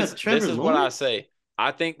right. hyping This up Trevor is what I Lawrence. say.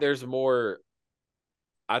 I think there's more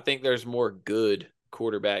good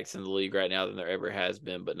quarterbacks in the league right now than there ever has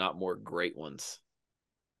been, but not more great ones.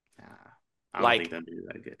 Nah, I don't Like- think that'd be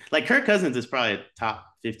that good. Like Kirk Cousins is probably top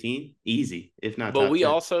 15, easy, if not. But top we 10.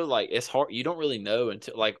 also like it's hard. You don't really know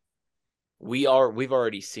until like we've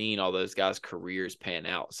already seen all those guys' careers pan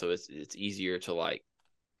out, so it's easier to like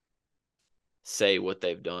say what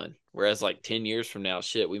they've done. Whereas like 10 years from now,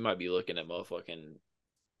 shit, we might be looking at motherfucking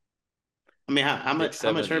I mean, how much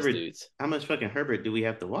Herbert? dudes. How much fucking Herbert do we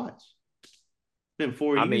have to watch? It's been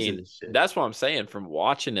 4 I years mean, of this shit. that's what I'm saying. From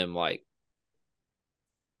watching him, like,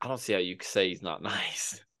 I don't see how you could say he's not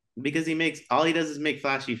nice. Because all he does is make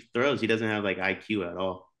flashy throws. He doesn't have like IQ at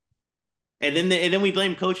all. And then we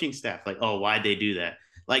blame coaching staff, like, oh, why'd they do that?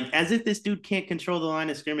 Like, as if this dude can't control the line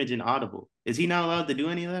of scrimmage and audible. Is he not allowed to do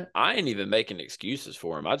any of that? I ain't even making excuses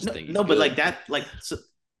for him. I just think he's but good. like that, like, so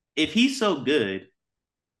if he's so good,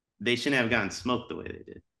 they shouldn't have gotten smoked the way they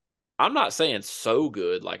did. I'm not saying so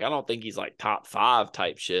good. Like, I don't think he's like top 5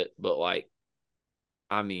 type shit, but like,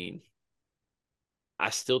 I mean, I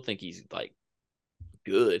still think he's like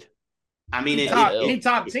good. I mean, He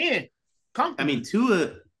top 10. I mean,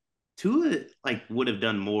 Tua like would have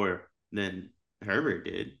done more than Herbert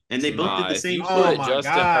did, and they both did the If same. you Oh put my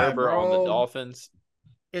Justin God, Herbert on the bro. Dolphins,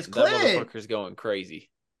 It's that clear. motherfucker's going crazy.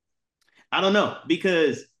 I don't know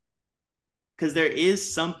because there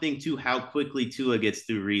is something to how quickly Tua gets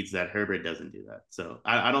through reads that Herbert doesn't do that. So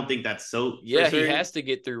I don't think that's so. Yeah, he certain. has to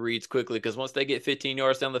get through reads quickly because once they get 15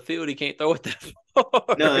 yards down the field, he can't throw it that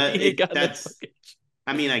far. No, He ain't got no that's. fucking-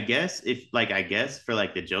 I mean, I guess for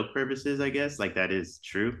like the joke purposes, I guess like that is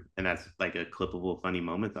true, and that's like a clippable, funny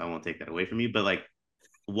moment. So I won't take that away from you. But like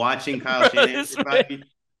watching Kyle Shanahan for 5 years,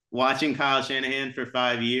 watching Kyle Shanahan for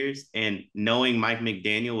 5 years, and knowing Mike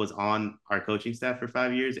McDaniel was on our coaching staff for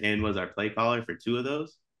 5 years and was our play caller for 2 of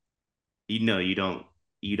those, you don't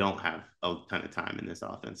have a ton of time in this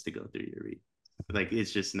offense to go through your read. Like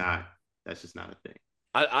it's just not. That's just not a thing.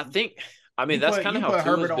 I think. I mean, that's kind of how Tua's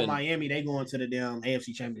Tua's on been. Miami. They going to the damn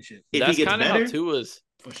AFC Championship If That's he gets kind of how better, Tua's.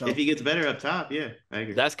 for sure. if he gets better up top, yeah, I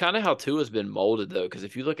agree. That's kind of how Tua's been molded though, because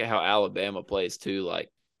if you look at how Alabama plays too, like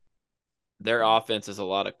their offense is a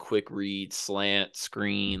lot of quick read, slant,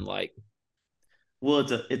 screen. Like, Well,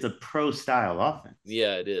 it's a pro style offense.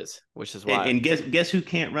 yeah, it is. Which is why. And guess who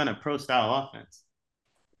can't run a pro style offense?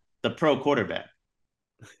 The pro quarterback.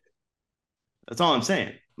 That's all I'm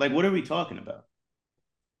saying. Like, what are we talking about?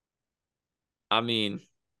 I mean,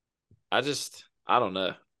 I don't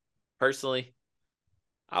know. Personally,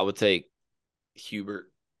 I would take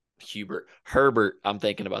Herbert. I'm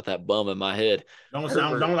thinking about that bum in my head. Don't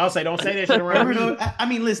Herbert. I'll say don't say that shit around Herbert, me. I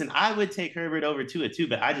mean, listen, I would take Herbert over Tua too,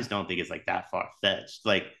 but I just don't think it's like that far fetched.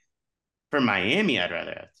 Like for Miami, I'd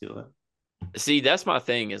rather have Tua. See, that's my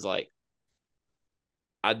thing is like,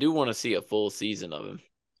 I do want to see a full season of him.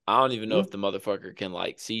 I don't even know if the motherfucker can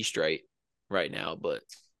like see straight right now, but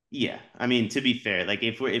Yeah, I mean, to be fair, like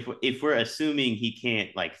if we're assuming he can't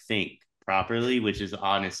like think properly, which is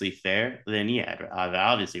honestly fair, then yeah, I'd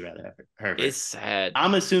obviously rather have Herbert. it's sad.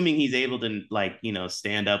 I'm assuming he's able to like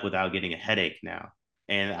stand up without getting a headache now,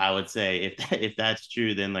 and I would say if that's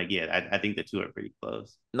true, then like yeah, I think the 2 are pretty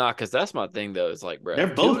close. Nah, because that's my thing though. Is like, bro, They're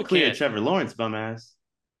if both Tua clear. can't- Trevor Lawrence, bum ass.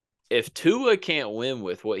 If Tua can't win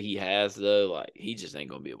with what he has though, like he just ain't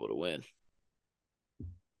gonna be able to win.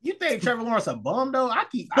 You think Trevor Lawrence a bum though?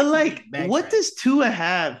 But like, what backtracking. does Tua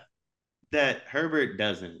have that Herbert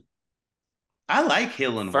doesn't? I like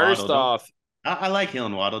Hill and First Waddle. off, I like Hill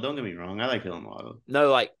and Waddle. Don't get me wrong. I like Hill and Waddle. no,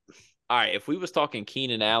 like, all right, if we was talking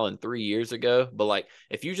Keenan Allen 3 years ago, but like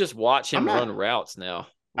if you just watch him run routes now,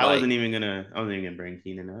 I like, wasn't even gonna bring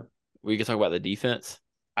Keenan up. We can talk about the defense.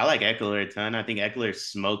 I like Eckler a ton. I think Eckler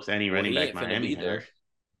smokes any running back Miami has.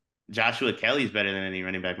 Joshua Kelly's better than any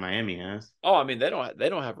running back Miami has. Oh, I mean they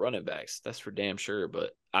don't have running backs. That's for damn sure.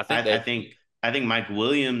 But I think Mike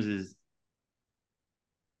Williams is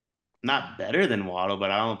not better than Waddle, but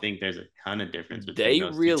I don't think there's a ton of difference between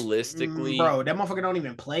those realistically, bro, that motherfucker don't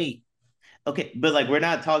even play. Okay, but like we're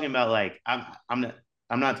not talking about like I'm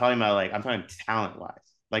not talking about like I'm talking talent wise.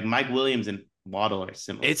 Like Mike Williams and Waddle are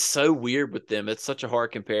similar. It's so weird with them. It's such a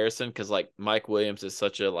hard comparison because like Mike Williams is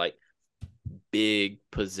such a like big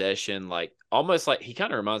possession, like almost like he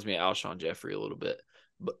kind of reminds me of Alshon Jeffrey a little bit.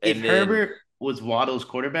 If Herbert was Waddle's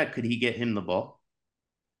quarterback, could he get him the ball?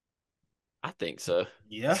 I think so.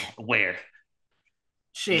 Yeah. Where?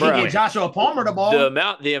 Shit, he get Joshua Palmer the ball.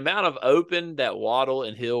 The amount of open that Waddle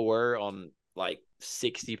and Hill were on like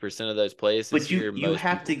 60% of those plays. But you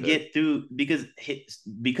have to get through because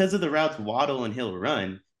of the routes Waddle and Hill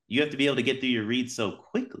run. You have to be able to get through your reads so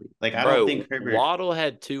quickly. Like I don't think Herbert. Waddle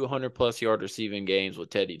had 200+ yard receiving games with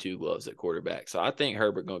Teddy Two Gloves at quarterback, so I think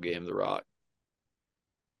Herbert gonna get him the rock.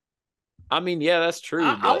 I mean, yeah, that's true.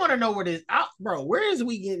 I want to know where this, bro. Where is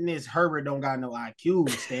we getting this Herbert don't got no IQ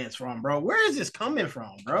stance from, bro? Where is this coming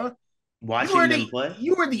from, bro? Watching them play.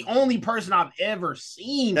 You were the only person I've ever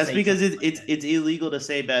seen. That's because it's illegal to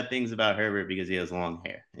say bad things about Herbert because he has long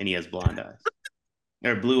hair and he has blonde eyes,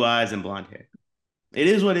 or blue eyes and blonde hair. It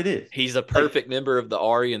is what it is. He's a perfect member of the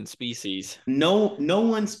Aryan species. No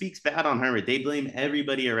one speaks bad on Herbert. They blame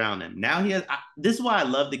everybody around him. Now he has. This is why I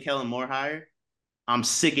love the Kellen Moore hire. I'm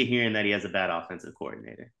sick of hearing that he has a bad offensive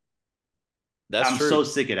coordinator. I'm so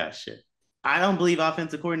sick of that shit. I don't believe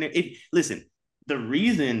offensive coordinator. Listen, the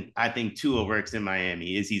reason I think Tua works in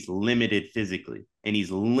Miami is he's limited physically and he's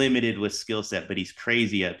limited with skill set, but he's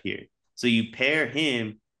crazy up here. So you pair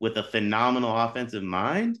him with a phenomenal offensive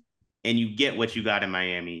mind, and you get what you got in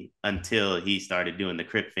Miami until he started doing the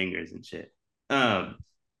crip fingers and shit.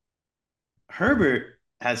 Herbert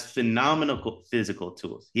has phenomenal physical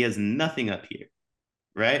tools. He has nothing up here,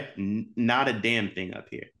 right? Not a damn thing up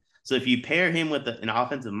here. So if you pair him with an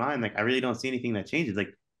offensive mind, like I really don't see anything that changes. Like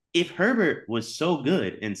if Herbert was so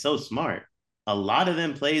good and so smart, a lot of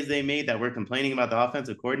them plays they made that we're complaining about the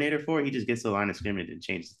offensive coordinator for, he just gets to the line of scrimmage and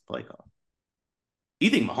changes the play call. You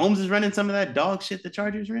think Mahomes is running some of that dog shit the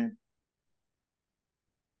Chargers ran?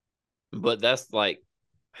 But that's like,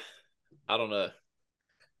 I don't know.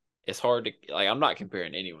 It's hard to, like, I'm not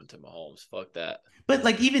comparing anyone to Mahomes. Fuck that. But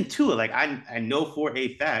like even Tua, like I know for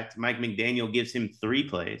a fact Mike McDaniel gives him 3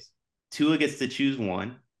 plays. Tua gets to choose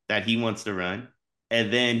one that he wants to run,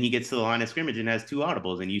 and then he gets to the line of scrimmage and has 2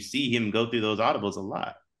 audibles, and you see him go through those audibles a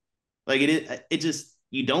lot. Like it just,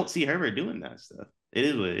 you don't see Herbert doing that stuff. It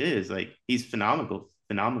is what it is. Like he's phenomenal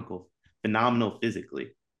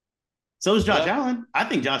physically. So is Josh Allen. I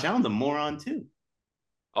think Josh Allen's a moron too.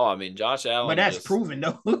 Oh, I mean, Josh Allen. But that's proven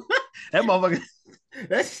though. That motherfucker.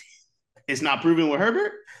 It's not proven with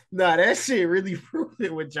Herbert. Nah, that shit really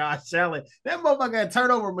proven with Josh Allen. That motherfucker a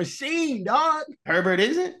turnover machine, dog. Herbert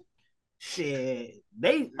isn't. Shit,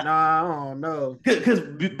 I don't know.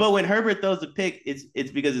 But when Herbert throws a pick,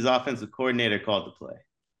 it's because his offensive coordinator called the play,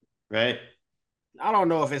 right? I don't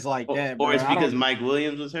know if it's like that, or it's because Mike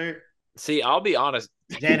Williams was hurt. See, I'll be honest.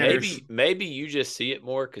 Maybe you just see it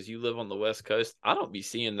more because you live on the West Coast. I don't be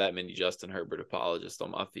seeing that many Justin Herbert apologists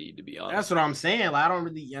on my feed, to be honest. That's what I'm saying. Like, I don't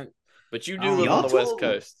really. But you do live on the West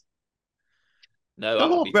Coast. No, I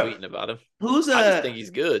don't be tweeting about him. I just think he's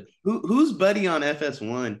good. Who's buddy on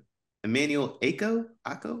FS1? Emmanuel Ako?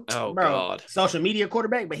 Oh, bro, God. Social media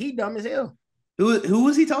quarterback, but he dumb as hell. Who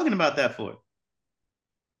was he talking about that for?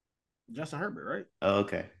 Justin Herbert, right? Oh,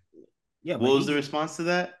 okay. Yeah. What was the response to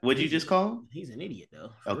that? What'd you just call him? He's an idiot,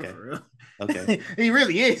 though. Okay. For real. Okay. He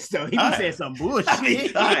really is, though. He be saying some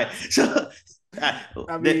bullshit. All right. So,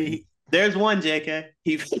 I mean, there's one, JK.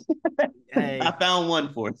 I found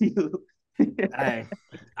one for you. Hey,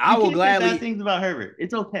 I will gladly say bad things about Herbert.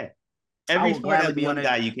 It's okay. Every sport has one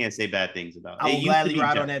guy you can't say bad things about. I will gladly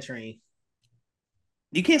ride on that train.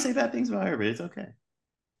 You can't say bad things about Herbert. It's okay.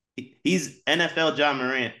 He's NFL John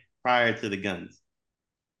Morant prior to the guns.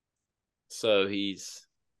 So he's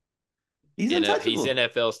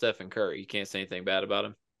NFL Stephen Curry. You can't say anything bad about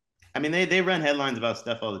him. I mean, they run headlines about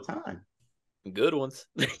Steph all the time. Good ones.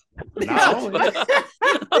 Not always.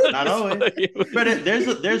 Not always. But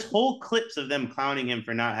there's whole clips of them clowning him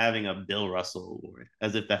for not having a Bill Russell award,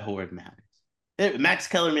 as if that award matters. Max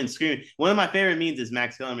Kellerman screaming. One of my favorite memes is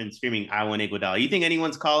Max Kellerman screaming, "I want Iguodala." You think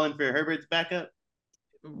anyone's calling for Herbert's backup?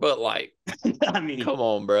 But like, I mean, come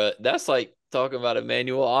on, bro. That's like talking about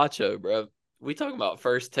Emmanuel Acho, bro. We talking about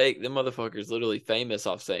first take. Them motherfuckers literally famous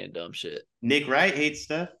off saying dumb shit. Nick Wright hates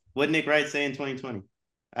stuff. What did Nick Wright say in 2020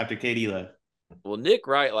 after KD left? Well, Nick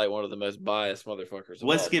Wright, like one of the most biased motherfuckers of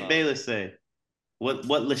What all Skip time. Bayless say? What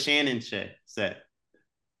LeShannon said?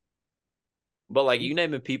 But like, you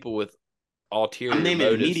naming people with ulterior I'm naming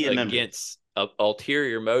motives media members. against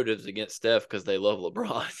ulterior motives against Steph because they love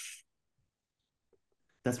LeBron.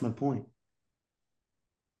 That's my point.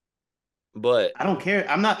 But I don't care.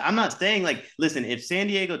 I'm not saying like, listen, if San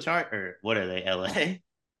Diego or what are they, LA?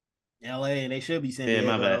 LA, they should be San Yeah,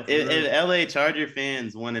 Diego. my bad. If LA Charger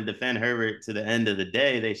fans want to defend Herbert to the end of the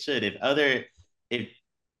day, they should. If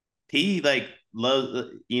he like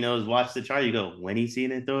loves, has watched the Charger, you go, when he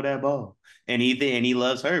seen it throw that ball, and he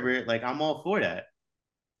loves Herbert, like I'm all for that.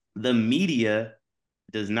 The media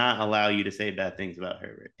does not allow you to say bad things about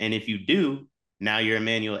Herbert, and if you do, now you're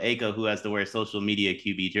Emmanuel Aiko who has to wear social media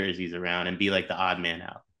QB jerseys around and be like the odd man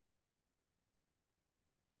out.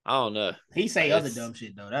 I don't know. He say other dumb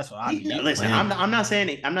shit though. That's what I be. Listen, I'm not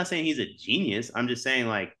saying he's a genius. I'm just saying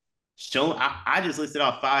like I just listed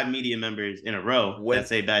off 5 media members in a row that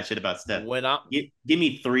say bad shit about Steph. Give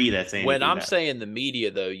me 3 that say when I'm bad. saying the media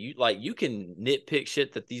though, you can nitpick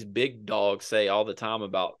shit that these big dogs say all the time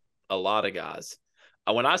about a lot of guys.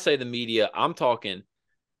 When I say the media, I'm talking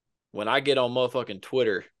when I get on motherfucking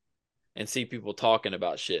Twitter and see people talking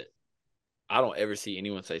about shit. I don't ever see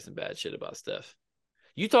anyone say some bad shit about Steph.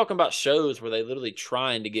 You talking about shows where they literally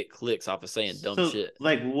trying to get clicks off of saying dumb shit.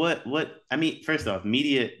 Like what I mean, first off,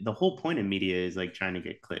 media, the whole point of media is like trying to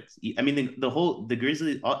get clicks. I mean, the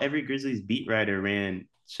Grizzlies, every Grizzlies beat writer ran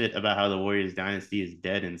shit about how the Warriors dynasty is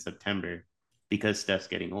dead in September because Steph's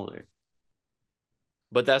getting older.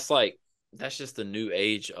 But that's just the new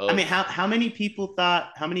age of. I mean, how many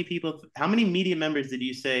media members did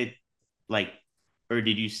you say like, or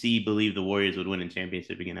did you believe the Warriors would win a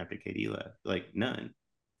championship again after KD left? Like none.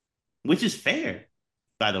 Which is fair,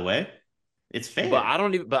 by the way. It's fair. But I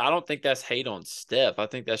don't think that's hate on Steph. I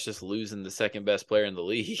think that's just losing the second best player in the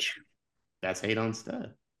league. That's hate on Steph.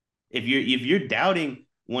 If you're doubting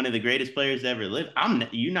one of the greatest players to ever live,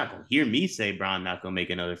 you're not gonna hear me say Bron not gonna make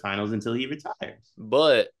another finals until he retires.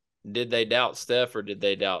 But did they doubt Steph or did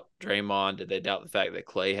they doubt Draymond? Did they doubt the fact that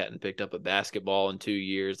Clay hadn't picked up a basketball in 2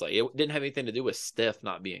 years? Like it didn't have anything to do with Steph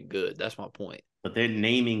not being good. That's my point. But they're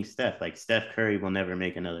naming Steph like Steph Curry will never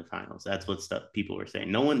make another finals. That's what people were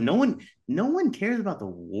saying. No one cares about the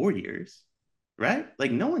Warriors, right?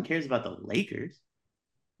 Like no one cares about the Lakers.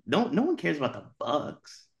 No one cares about the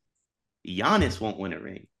Bucks. Giannis won't win a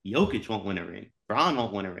ring. Jokic won't win a ring. Bron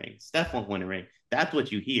won't win a ring. Steph won't win a ring. That's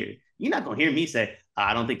what you hear. You're not gonna hear me say,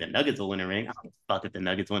 I don't think the Nuggets will win a ring. I don't fuck if the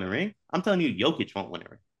Nuggets win a ring. I'm telling you, Jokic won't win a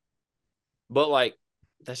ring. But like,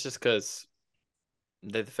 that's just because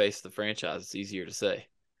they're the face of the franchise. It's easier to say.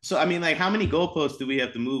 So I mean, like, how many goalposts do we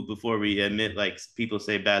have to move before we admit like people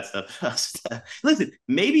say bad stuff about Steph? Listen,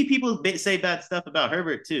 maybe people say bad stuff about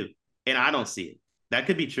Herbert too, and I don't see it. That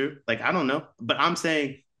could be true. Like I don't know, but I'm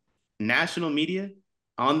saying national media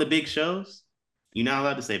on the big shows, you're not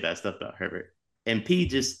allowed to say bad stuff about Herbert. And P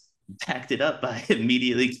just backed it up by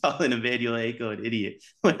immediately calling Emmanuel Aiko an idiot.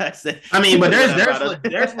 When I said, I mean, but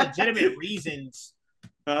there's legitimate reasons.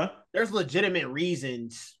 Huh? There's legitimate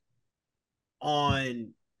reasons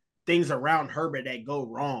on things around Herbert that go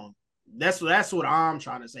wrong. That's what I'm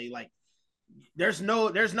trying to say. Like, there's no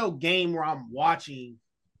game where I'm watching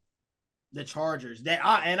the Chargers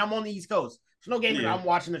and I'm on the East Coast. There's no game that I'm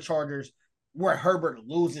watching the Chargers where Herbert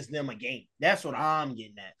loses them a game. That's what I'm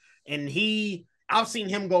getting at. And I've seen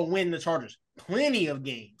him go win the Chargers plenty of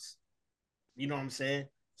games. You know what I'm saying?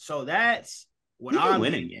 So that's what I'm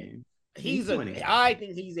winning game. I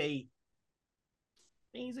think he's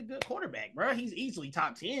a good quarterback, bro. He's easily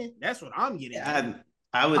top 10. That's what I'm getting at.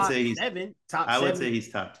 I would top say he's 7. I would say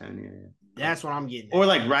he's top 10. Yeah. That's what I'm getting at. Or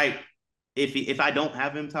like if I don't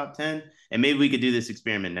have him top 10, and maybe we could do this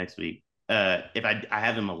experiment next week. If I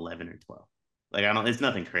have him 11 or 12. Like it's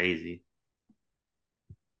nothing crazy.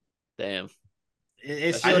 Damn.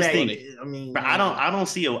 It's I just think. I mean, I don't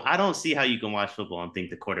see how you can watch football and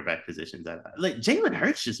think the quarterback position's that high. Like Jalen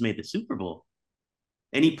Hurts just made the Super Bowl,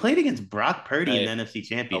 and he played against Brock Purdy in the NFC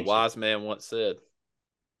Championship. A wise man once said,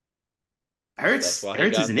 "Hurts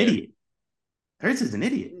is an idiot. Hurts is an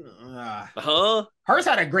idiot." Hurts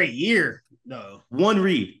had a great year though. One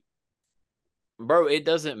read, bro. It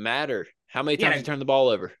doesn't matter how many times you turn the ball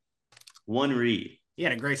over. One read. He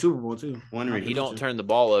had a great Super Bowl too. One read. He don't turn the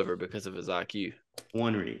ball over because of his IQ.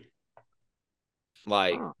 One read.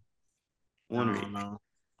 Like, I One don't read. know.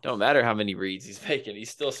 don't matter how many reads he's making. He's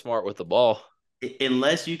still smart with the ball.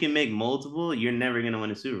 Unless you can make multiple, you're never gonna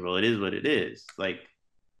win a Super Bowl. It is what it is. Like,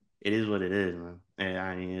 it is what it is, man.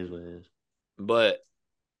 I mean, it is what it is. But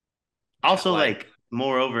Also, like, like,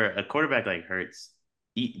 moreover, a quarterback like Hurts,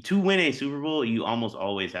 to win a Super Bowl, you almost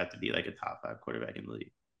always have to be like a top 5 quarterback in the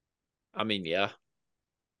league. I mean, yeah.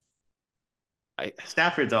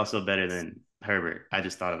 Stafford's also better than Herbert. I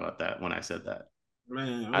just thought about that when I said that.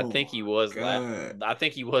 Man, I oh think he my was God. I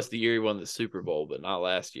think he was the year he won the Super Bowl, but not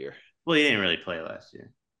last year. Well, he didn't really play last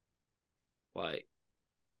year. Like,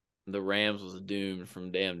 the Rams was doomed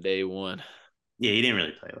from damn day one. Yeah, he didn't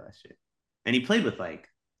really play last year, and he played with like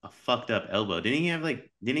a fucked up elbow. Didn't he have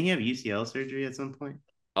UCL surgery at some point?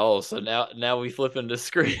 Oh, so now we flipping the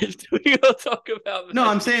script. We gonna talk about No,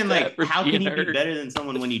 I'm Matthew saying like, Stafford how can being you be hurt. better than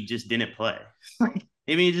someone when you just didn't play? Like,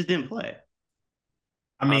 I mean, he just didn't play.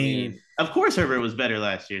 I mean, Of course, Herbert was better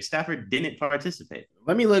last year. Stafford didn't participate.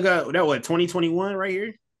 let me look up that 2021 right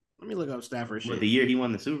here. Let me look up Stafford shit. What, the year he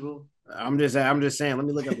won the Super Bowl? I'm just saying, let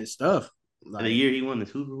me look up his stuff. Like, The year he won the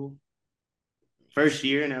Super Bowl? First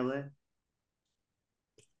year in LA?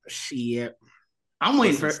 shit. I'm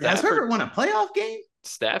waiting Listen, for. Has Herbert won a playoff game?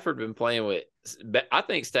 Stafford been playing with. I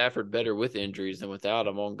think Stafford better with injuries than without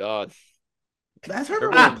them. On God, Has Herbert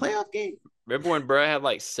Remember won a playoff game? remember when Brad had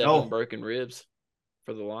like 7 No. broken ribs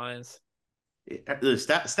for the Lions?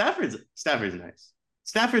 Stafford's nice.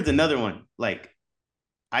 Stafford's another one. Like,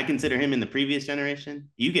 I consider him in the previous generation.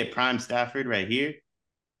 You get prime Stafford right here.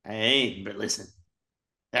 But listen,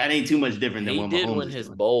 that ain't too much different than He what did Mahomes win is his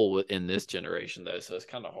doing. bowl in this generation though, so it's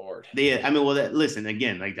kind of hard. I mean, well, listen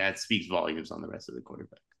again. Like, that speaks volumes on the rest of the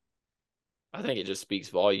quarterback. I think it just speaks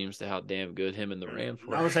volumes to how damn good him and the Rams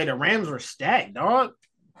were. I would say the Rams were stacked, dog.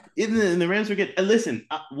 And the Rams were good. Listen,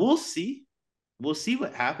 we'll see. We'll see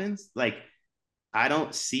what happens. Like, I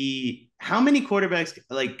don't see how many quarterbacks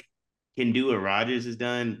like can do what Rodgers has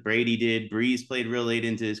done. Brady did. Breeze played real late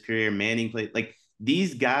into his career. Manning played. Like,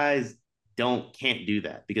 these guys can't do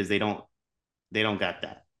that because they don't got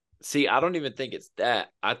that. See, I don't even think it's that.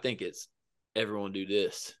 I think it's everyone do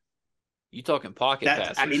this. You talking pocket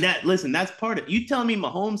passers? I mean, that's part of. You telling me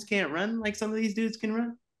Mahomes can't run like some of these dudes can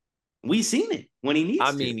run? We seen it when he needs to.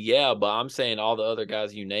 I mean, yeah, but I'm saying all the other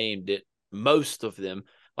guys you named, most of them,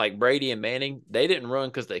 like Brady and Manning, they didn't run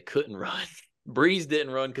because they couldn't run. Breeze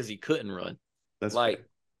didn't run because he couldn't run. That's like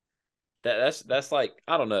fair. That's like,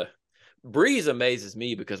 I don't know. Breeze amazes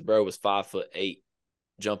me because bro was 5'8",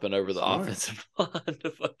 jumping over the offensive line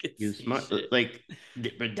to fucking. He was smart. Shit. Like,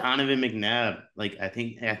 Donovan McNabb. Like, I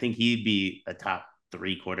think he'd be a top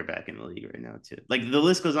 3 quarterback in the league right now too. Like, the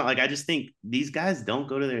list goes on. Like, I just think these guys don't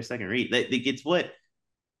go to their second read. Like,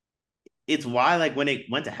 it's why, like, when they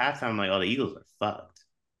went to halftime, I'm like, oh, the Eagles are fucked.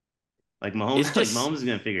 Like, Mahomes is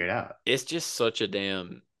gonna figure it out. It's just such a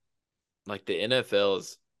damn, like, the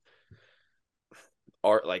NFL's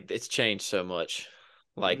art, like, it's changed so much.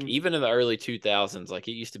 Like, even in the early 2000s, like,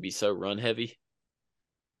 it used to be so run heavy.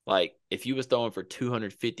 Like, if you was throwing for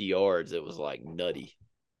 250 yards, it was like nutty.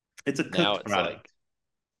 It's a cooked now it's product. like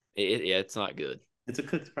it's not good. It's a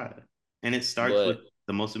cooked product, and it starts with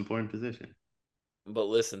the most important position. But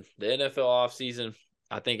listen, the NFL offseason,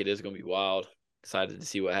 I think it is going to be wild. Excited to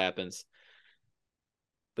see what happens.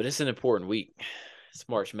 But it's an important week. It's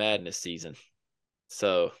March Madness season.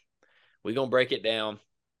 So we're going to break it down.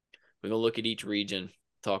 We're going to look at each region,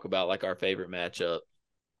 talk about like our favorite matchup,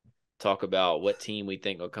 talk about what team we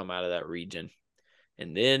think will come out of that region.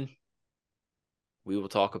 And then we will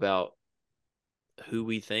talk about who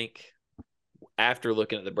we think after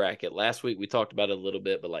looking at the bracket. Last week we talked about it a little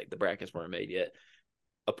bit, but like the brackets weren't made yet.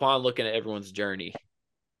 Upon looking at everyone's journey,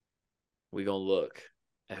 we're going to look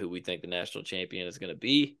at who we think the national champion is going to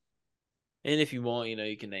be. And if you want,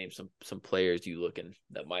 you can name some players you looking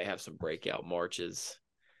that might have some breakout marches,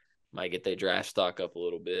 might get their draft stock up a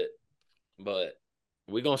little bit. But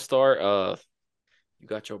we're going to start. You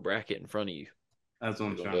got your bracket in front of you. That's what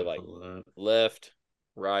I'm trying to pull up. Left,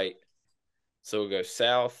 right. So we'll go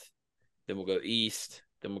south, then we'll go east,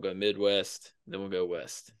 then we'll go Midwest, then we'll go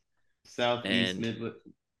west. South, east, Midwest.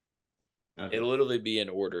 Okay. It'll literally be in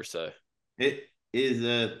order, so. It is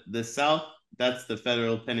the South, that's the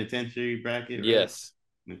federal penitentiary bracket, right? Yes.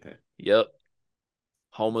 Okay. Yep.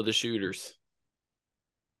 Home of the shooters.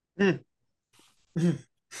 All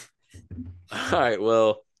right,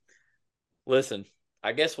 well, listen,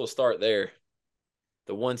 I guess we'll start there.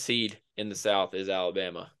 The 1 seed in the South is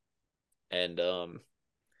Alabama. And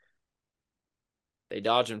they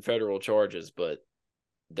dodging federal charges, but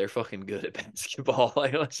they're fucking good at basketball.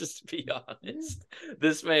 Like, let's just be honest.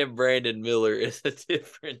 This man, Brandon Miller, is a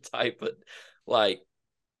different type Like,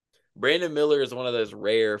 Brandon Miller is one of those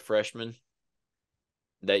rare freshmen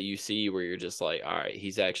that you see where you're just like, all right,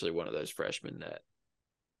 he's actually one of those freshmen that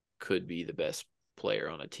could be the best player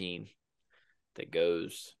on a team that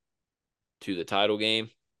goes to the title game.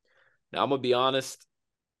 Now, I'm going to be honest.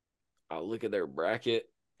 I'll look at their bracket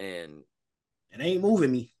and It ain't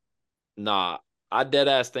moving me. nah, I dead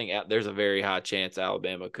ass think there's a very high chance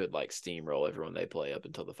Alabama could like steamroll everyone they play up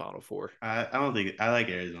until the Final Four. I don't think I like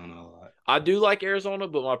Arizona a lot. I do like Arizona,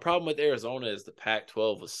 but my problem with Arizona is the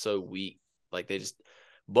Pac-12 was so weak. Like they just,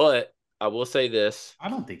 but I will say this. I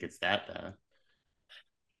don't think it's that bad.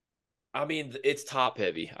 I mean, it's top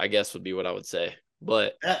heavy, I guess would be what I would say.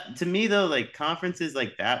 But To me, though, like conferences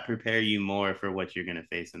like that prepare you more for what you're going to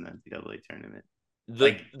face in the NCAA tournament.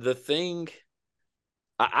 the thing,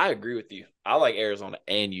 I agree with you. I like Arizona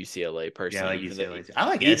and UCLA personally. Yeah, I like UCLA too. I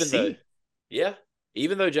like even SC. though, yeah,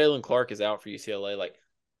 even though Jalen Clark is out for UCLA, like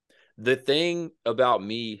the thing about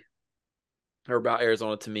me or about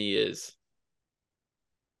Arizona to me is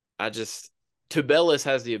Tubelis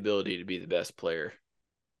has the ability to be the best player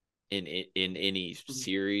in any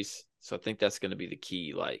series. So I think that's going to be the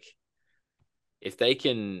key. Like, if they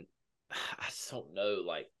can, I just don't know.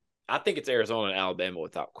 Like, I think it's Arizona and Alabama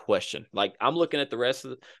without question. Like, I'm looking at the rest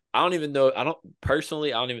of I don't even know. I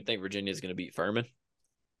don't even think Virginia is going to beat Furman.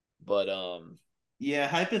 But, yeah,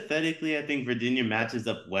 hypothetically, I think Virginia matches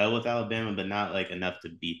up well with Alabama, but not like enough to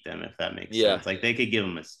beat them, if that makes sense. Like, they could give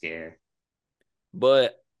them a scare.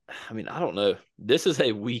 But, I mean, I don't know. This is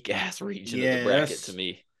a weak ass region of the bracket to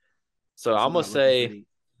me. So I'm going to say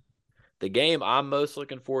the game I'm most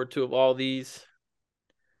looking forward to of all these,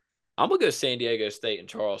 I'm going to go San Diego State and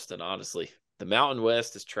Charleston, honestly. The Mountain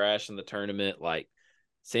West is trash in the tournament. Like,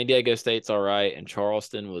 San Diego State's all right, and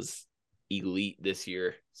Charleston was elite this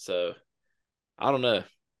year. So, I don't know.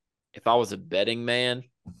 If I was a betting man,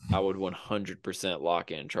 I would 100%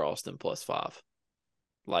 lock in Charleston +5.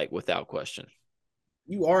 Like, without question.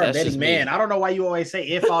 You are That's a betting just man. me. I don't know why you always say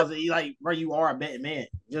if I was like, bro, you are a betting man.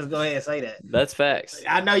 Just go ahead and say that. That's facts.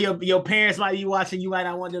 I know your parents might be watching. You might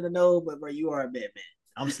not want them to know, but bro, you are a betting man.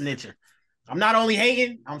 I'm snitching. I'm not only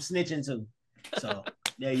hating, I'm snitching too. So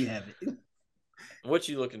there you have it. What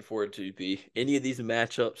you looking forward to, P? Any of these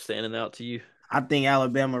matchups standing out to you? I think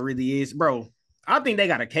Alabama really is, bro. I think they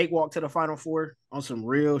got a cakewalk to the Final Four on some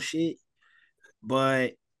real shit.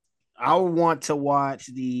 But I want to watch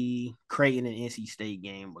the Creighton and NC State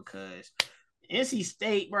game because NC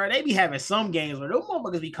State, bro, they be having some games where those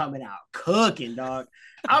motherfuckers be coming out cooking, dog.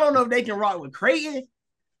 I don't know if they can rock with Creighton,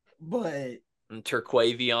 but And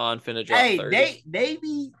Turquavion finna drop hey, 30. they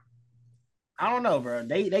be. I don't know, bro.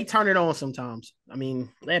 They turn it on sometimes. I mean,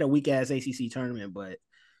 they had a weak ass ACC tournament, but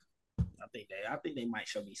I think they might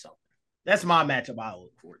show me something. That's my matchup I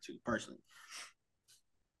look forward to personally.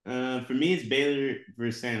 For me, it's Baylor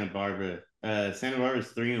versus Santa Barbara. Santa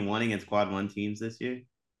Barbara's 3-1 against quad one teams this year,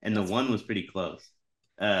 and the one was pretty close.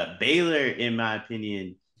 Baylor, in my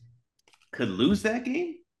opinion, could lose that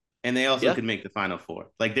game, and they also could make the Final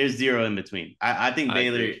Four. Like, there's zero in between. I think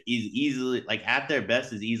Baylor is easily, like, at their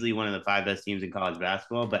best, is easily one of the 5 best teams in college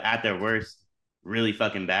basketball, but at their worst, really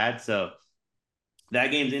fucking bad. So that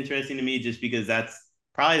game's interesting to me just because that's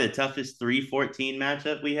probably the toughest 3-14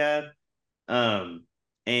 matchup we have.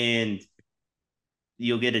 And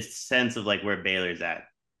you'll get a sense of like where Baylor's at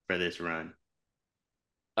for this run.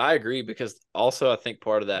 I agree because also I think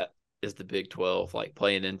part of that is the Big 12, like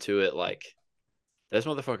playing into it. Like, those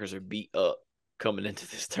motherfuckers are beat up coming into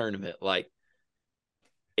this tournament. Like,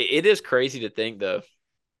 it is crazy to think though,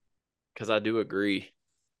 because I do agree.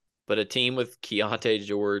 But a team with Keontae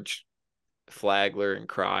George, Flagler, and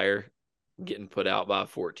Cryer getting put out by a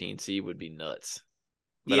 14 seed would be nuts.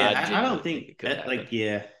 But yeah, I don't think it could happen. Like,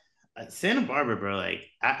 yeah, Santa Barbara, bro. Like,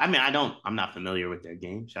 I mean, I'm not familiar with their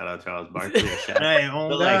game. Shout out Charles Barkley. Hey,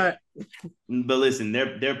 but like, but listen,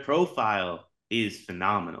 their profile is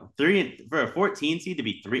phenomenal. For a 14 seed to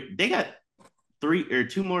be 3, they got 2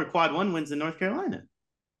 more quad one wins in North Carolina.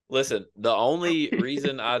 Listen, the only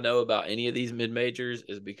reason I know about any of these mid majors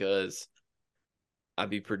is because I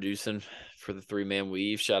be producing for the 3-man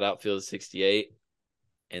weave. Shout out Field 68,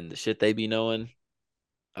 and the shit they be knowing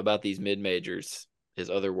about these mid majors is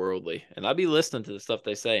otherworldly, and I be listening to the stuff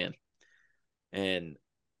they saying, and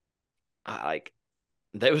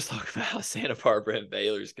they was talking about how Santa Barbara and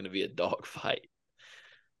Baylor is going to be a dogfight.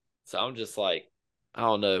 So I'm just like, I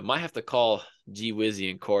don't know. Might have to call G Wizzy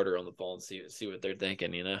and Carter on the phone and see what they're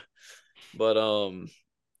thinking, you know. But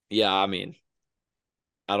yeah, I mean,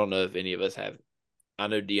 I don't know if any of us have. I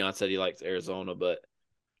know Dion said he likes Arizona, but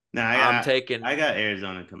no, I got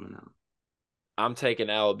Arizona coming out. I'm taking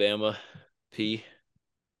Alabama. P.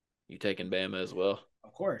 You taking Bama as well?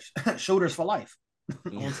 Of course. Shooters for life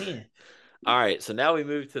on 10. All right, so now we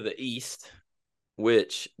move to the East,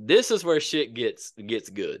 which this is where shit gets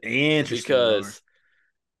good. Interesting. Because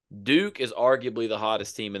Duke is arguably the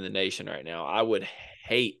hottest team in the nation right now. I would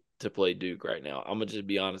hate to play Duke right now. I'm going to just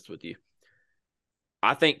be honest with you.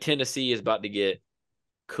 I think Tennessee is about to get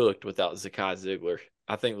cooked without Zakai Ziegler.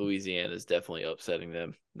 I think Louisiana is definitely upsetting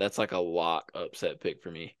them. That's like a lock upset pick for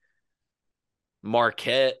me.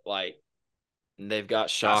 Marquette, like, they've got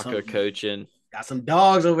Shaka coaching. Got some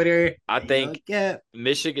dogs over there. I think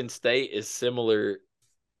Michigan State is similar,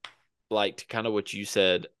 like, to kind of what you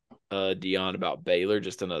said, Dion, about Baylor,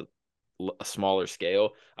 just in a smaller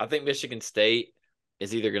scale. I think Michigan State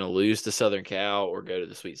is either going to lose to Southern Cal or go to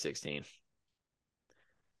the Sweet 16.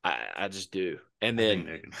 I just do. And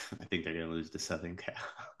then I think they're going to lose to Southern Cal.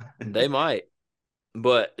 They might.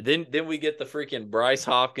 But then we get the freaking Bryce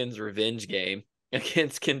Hopkins revenge game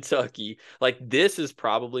against Kentucky. Like, this is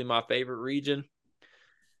probably my favorite region.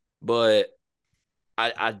 But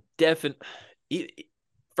I definitely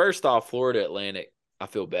 – first off, Florida Atlantic, I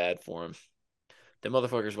feel bad for them. The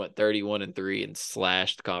motherfuckers went 31-3 and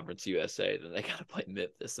slashed Conference USA. Then they got to play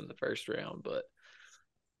Memphis in the first round. But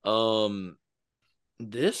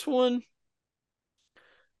this one –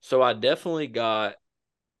 so I definitely got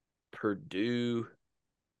Purdue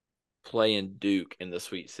playing Duke in the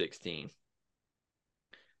Sweet 16.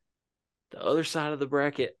 The other side of the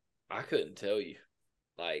bracket, I couldn't tell you.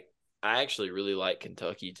 Like, I actually really like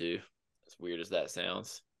Kentucky too, as weird as that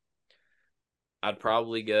sounds. I'd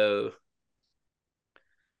probably go,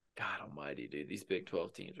 God almighty, dude, these Big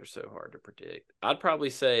 12 teams are so hard to predict. I'd probably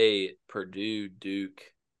say Purdue, Duke,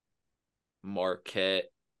 Marquette,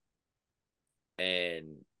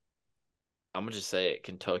 and I'm going to just say it,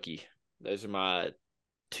 Kentucky. Those are my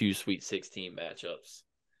 2 Sweet 16 matchups.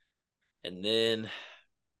 And then,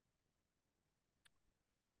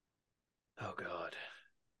 oh, God.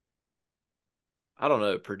 I don't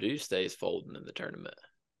know. Purdue stays folding in the tournament.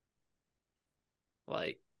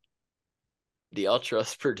 Like, do y'all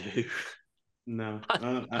trust Purdue? No.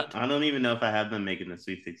 I don't even know if I have them making the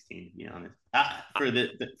Sweet 16, to be honest. For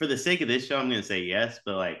the sake of this show, I'm going to say yes,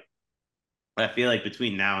 but, like, I feel like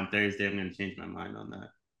between now and Thursday, I'm going to change my mind on that.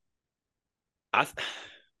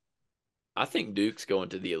 I think Duke's going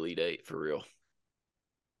to the Elite Eight for real.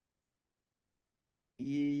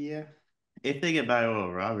 Yeah. If they get by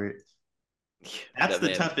Oral Roberts. That's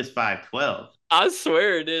the toughest 5-12. I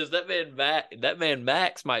swear it is. That man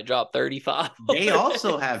Max might drop 35. They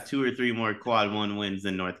also have 2 or 3 more quad 1 wins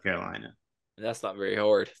than North Carolina. That's not very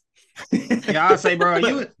hard. Yeah, I say, bro.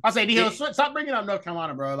 D-Hill, stop bringing up North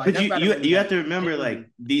Carolina, bro. Like, you have to remember, like,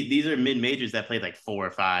 these are mid majors that played like 4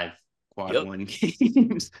 or 5 quad 1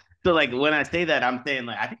 games. So, like, when I say that, I'm saying,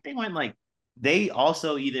 like, I think they went, like, they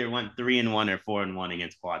also either went 3-1 or 4-1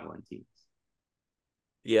 against quad 1 teams.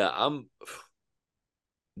 Yeah,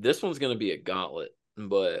 this one's going to be a gauntlet,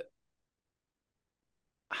 but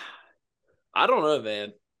I don't know,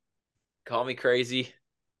 man. Call me crazy.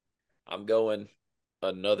 I'm going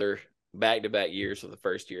another back-to-back years with the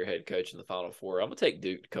first-year head coach in the Final Four. I'm going to take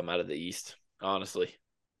Duke to come out of the East, honestly.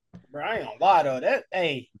 Bro, I ain't going to lie, though.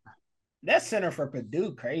 That center for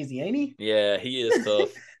Purdue crazy, ain't he? Yeah, he is tough.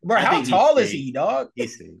 Bro, how tall is he, dog? He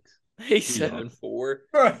stinks. He's 7'4".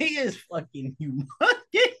 Bro, he is fucking humongous.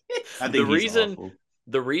 I think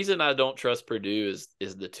the reason I don't trust Purdue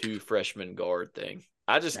is the 2 freshman guard thing.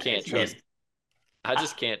 I just can't trust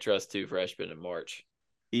 2 freshmen in March.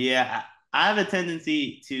 Yeah, I have a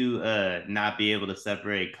tendency to not be able to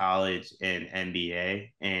separate college and NBA,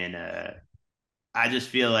 and I just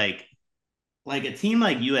feel like a team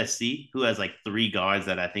like USC, who has like 3 guards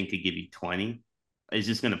that I think could give you 20, is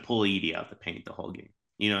just going to pull Edey out the paint the whole game.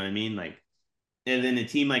 You know what I mean? Like, and then a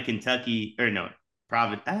team like Kentucky, or no,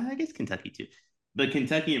 Providence, I guess Kentucky too, but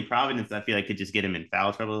Kentucky and Providence, I feel like could just get him in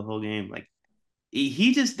foul trouble the whole game. Like,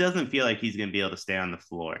 he just doesn't feel like he's going to be able to stay on the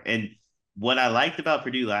floor. And what I liked about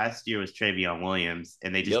Purdue last year was Travion Williams,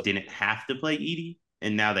 and they just didn't have to play Edey,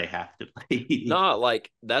 and now they have to play Edey. No,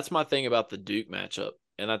 like, that's my thing about the Duke matchup,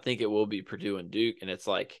 and I think it will be Purdue and Duke, and it's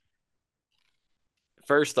like,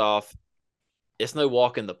 first off, it's no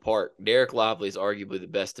walk in the park. Derek Lively is arguably the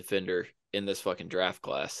best defender in this fucking draft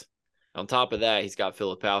class. On top of that, he's got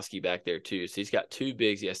Filipowski back there too, so he's got 2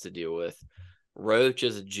 bigs he has to deal with. Roach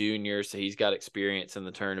is a junior, so he's got experience in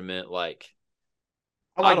the tournament. Like,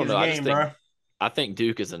 I don't know. I think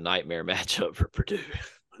Duke is a nightmare matchup for Purdue.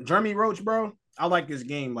 Jeremy Roach, bro. I like this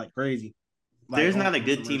game like crazy. Like, there's not a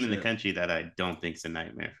good team in the country that I don't think is a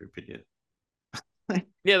nightmare for Purdue.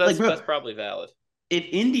 Yeah, that's probably valid. if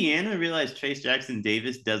Indiana realized Trace Jackson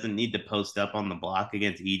Davis doesn't need to post up on the block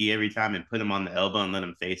against Edie every time and put him on the elbow and let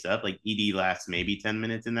him face up, like Edie lasts maybe 10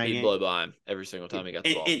 minutes in that He'd game. blow by him every single time he got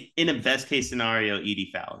the ball. In a best case scenario, Edie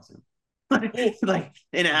fouls him. Like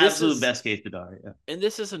in an This absolute is- best case scenario. And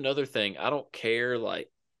this is another thing. I don't care. Like,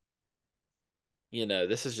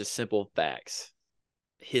 this is just simple facts,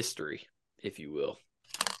 history, if you will.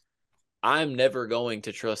 I'm never going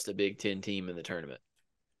to trust a Big Ten team in the tournament.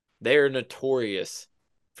 They're notorious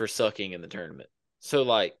for sucking in the tournament. So,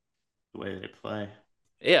 like, The way they play.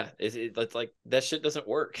 yeah, it's like that shit doesn't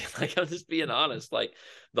work. Like, I'm just being honest. Like,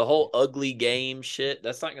 the whole ugly game shit,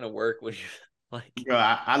 that's not going to work when you're like. Bro,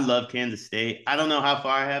 I love Kansas State. I don't know how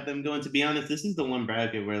far I have them going. To be honest, this is the one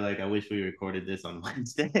bracket where, like, I wish we recorded this on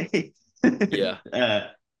Wednesday. Yeah.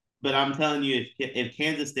 But I'm telling you, if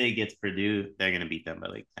Kansas State gets Purdue, they're going to beat them by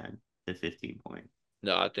like 10 to 15 points.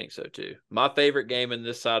 No, I think so too. My favorite game in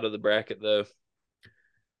this side of the bracket, though,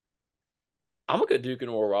 I'm going to go Duke and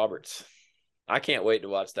Oral Roberts. I can't wait to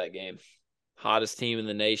watch that game. Hottest team in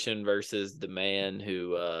the nation versus the man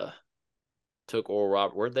who took Oral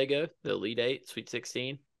Roberts. Where'd they go? The Elite Eight, Sweet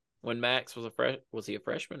 16? When Max was he a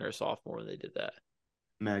freshman or a sophomore when they did that?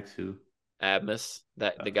 Max who? Abmas,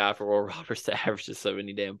 the guy for Oral Roberts that averages so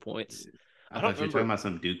many damn points. I thought you were talking about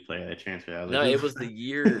some Duke player that transferred out. No, it was the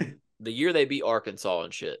year they beat Arkansas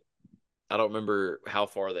and shit. I don't remember how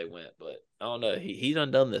far they went, but I don't know. He's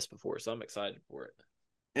done this before, so I'm excited for it.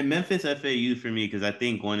 And Memphis FAU for me, because I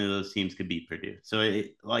think one of those teams could beat Purdue. So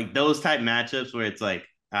like those type matchups where it's like,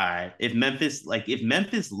 all right, if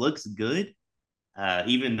Memphis looks good,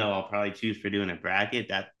 even though I'll probably choose Purdue in a bracket,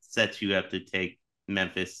 that sets you up to take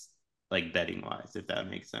Memphis like betting wise, if that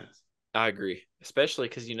makes sense. I agree, especially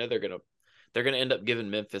because they're gonna end up giving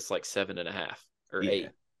Memphis like 7.5 or 8.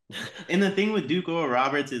 And the thing with Duke or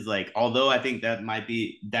Roberts is like, although I think that might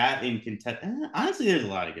be that in contest. Honestly, there's a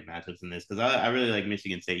lot of good matchups in this because I really like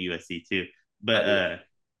Michigan State USC too. But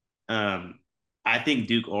I think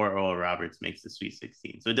Duke or Oral Roberts makes the Sweet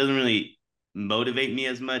 16, so it doesn't really motivate me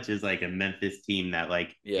as much as like a Memphis team that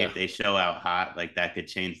like if they show out hot, like that could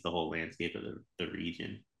change the whole landscape of the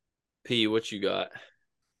region. P, what you got?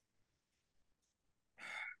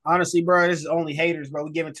 Honestly, bro, this is only haters, bro.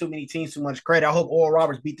 We giving too many teams too much credit. I hope Oral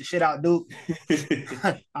Roberts beat the shit out Duke.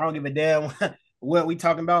 I don't give a damn what we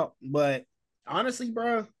talking about. But honestly,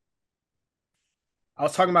 bro, I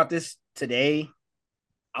was talking about this today.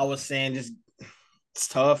 I was saying just it's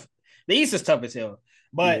tough. The East is tough as hell.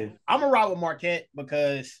 But I'm gonna ride with Marquette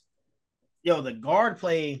because the guard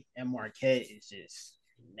play at Marquette is just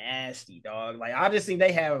nasty, dog. Like I just think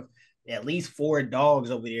they have at least 4 dogs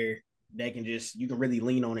over there that you can really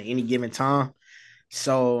lean on at any given time.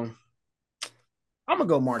 So I'm gonna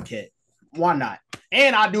go Marquette. Why not?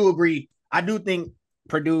 And I do agree. I do think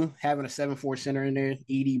Purdue having a 7'4" center in there,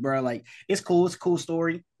 Edie, bro, like it's cool. It's a cool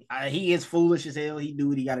story. He is foolish as hell. He do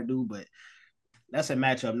what he got to do, but that's a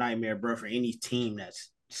matchup nightmare, bro, for any team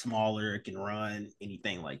that's smaller, can run,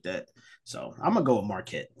 anything like that. So I'm gonna go with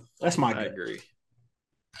Marquette. That's my gut. I agree.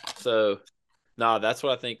 So, that's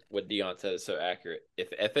what I think. What Dion said is so accurate. If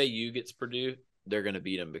FAU gets Purdue, they're gonna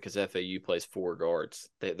beat them because FAU plays 4 guards.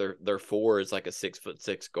 Their 4 is like a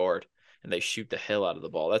 6'6" guard, and they shoot the hell out of the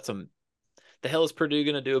ball. The hell is Purdue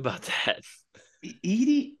gonna do about that?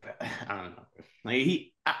 Edie, I don't know. Like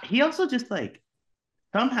he also just like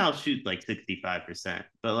somehow shoots like 65%.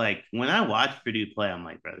 But like when I watch Purdue play, I'm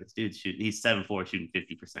like, bro, this dude he's 7'4" shooting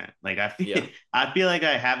 50%. Like I feel like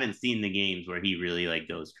I haven't seen the games where he really like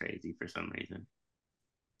goes crazy for some reason.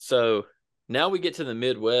 So now we get to the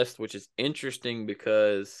Midwest, which is interesting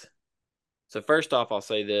because first off, I'll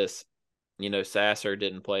say this. Sasser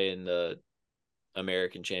didn't play in the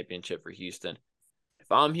American Championship for Houston.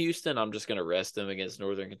 If I'm Houston, I'm just going to rest them against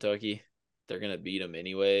Northern Kentucky. They're going to beat them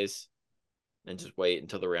anyways and just wait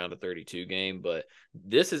until the round of 32 game. But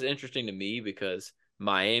this is interesting to me because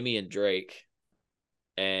Miami and Drake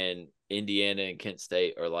and Indiana and Kent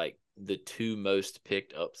State are like the 2 most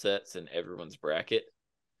picked upsets in everyone's bracket.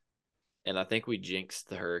 And I think we jinxed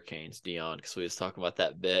the Hurricanes, Dion, because we was talking about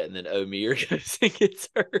that bet, and then O'Meara goes and gets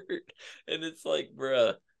hurt. And it's like,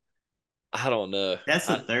 bruh, I don't know. That's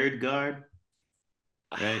the third guard,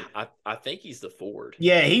 right? I think he's the forward.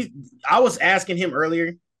 Yeah, I was asking him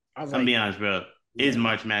earlier. I was I'm be honest, bro. Is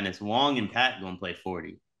March Madness Wong and Pat gonna play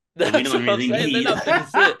 40? That's we don't what really I'm saying. Need. They're not thinking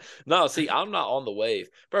shit. No, see, I'm not on the wave,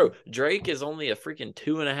 bro. Drake is only a freaking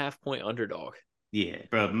 2.5 point underdog. Yeah,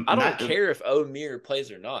 bro. I don't care if O'Meara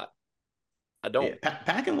plays or not. I don't. Yeah,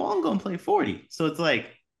 Pack and Wong gonna play 40, so it's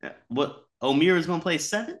like, what? O'Meara's gonna play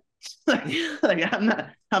 7. like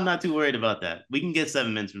I'm not too worried about that. We can get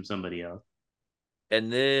 7 minutes from somebody else.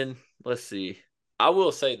 And then let's see. I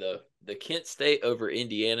will say though, the Kent State over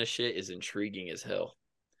Indiana shit is intriguing as hell.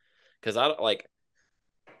 Because I don't like.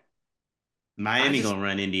 Miami gonna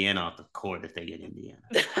run Indiana off the court if they get Indiana.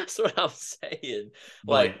 That's what I'm saying.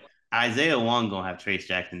 But Like Isaiah Wong gonna have Trace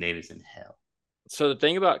Jackson Davis in hell. so the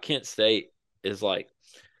thing about Kent State is like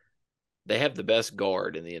they have the best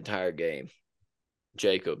guard in the entire game,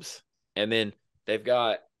 Jacobs. And then they've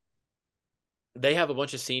got they have a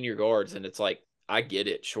bunch of senior guards, and it's like, I get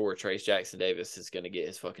it. Sure, Trace Jackson Davis is gonna get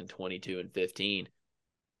his fucking 22 and 15.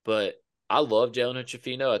 But I love Jalen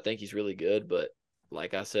Hood-Schifino. I think he's really good, but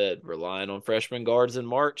like I said, relying on freshman guards in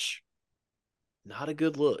March, not a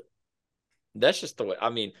good look. That's just the way. I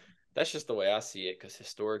mean, that's just the way I see it. Because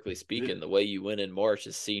historically speaking, the way you win in March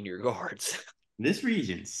is senior guards. This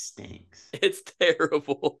region stinks. It's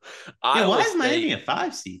terrible. Yeah, why is Miami a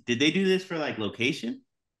 5 seed? Did they do this for like location?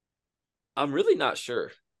 I'm really not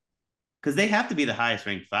sure. Because they have to be the highest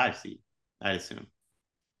ranked 5 seed, I'd assume.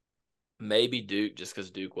 Maybe Duke, just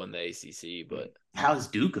because Duke won the ACC, but how's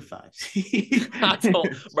Duke a 5 seed? I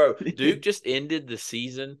don't, bro. Duke just ended the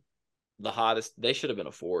season the hottest. They should have been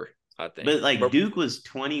a 4, I think. But like Duke was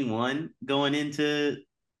 21 going into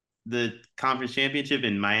the conference championship,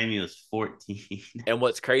 and Miami was 14. And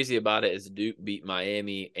what's crazy about it is Duke beat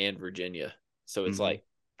Miami and Virginia, so it's like,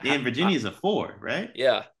 yeah, and Virginia's a 4, right?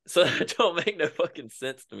 Yeah, so that don't make no fucking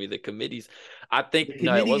sense to me. The committees, I think, the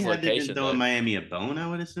committee it was had location been throwing Miami a bone, I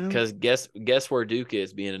would assume. Because guess where Duke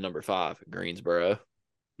is being a number 5, Greensboro.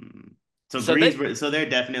 So Greensboro, so they're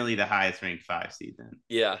definitely the highest ranked 5 seed then.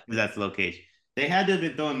 Yeah, because that's the location. They had to have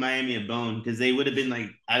been throwing Miami a bone because they would have been like,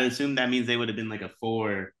 I'd assume that means they would have been like a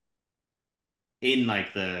 4 in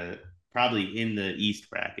like probably in the East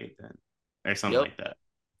bracket then, or something like that.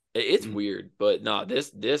 It's weird, but no,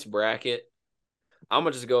 this bracket, I'm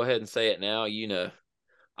gonna just go ahead and say it now. You know,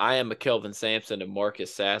 I am a Kelvin Sampson and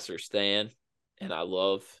Marcus Sasser stan, and I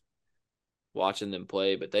love watching them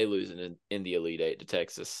play. But they losing in the Elite Eight to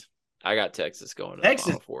Texas. I got Texas going to the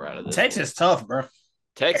Final Four out of this. Texas tough, bro.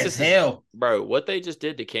 Texas hell, bro. What they just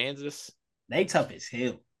did to Kansas, they tough as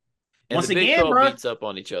hell. And once again, bro, beats up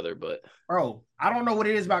on each other. But bro, I don't know what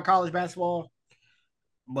it is about college basketball,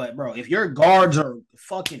 but bro, if your guards are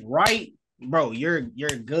fucking right, bro, you're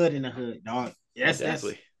good in the hood, dog.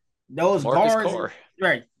 Exactly. Those Marcus guards, Carr.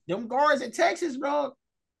 Right? Them guards at Texas, bro.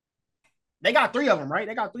 They got 3 of them, right?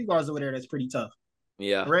 They got 3 guards over there. That's pretty tough.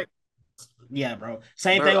 Yeah. Correct. Yeah, bro.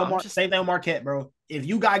 Same thing with Marquette, bro. If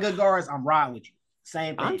you got good guards, I'm riding with you.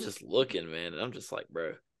 Same thing. I'm just looking, man. I'm just like,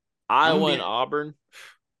 bro. Iowa and Auburn.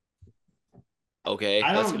 Okay,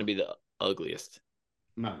 that's gonna be the ugliest.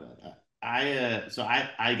 My bad.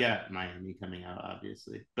 I got Miami coming out,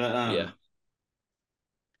 obviously, but yeah.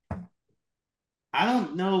 I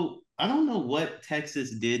don't know what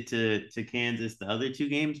Texas did to Kansas the other 2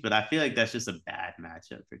 games, but I feel like that's just a bad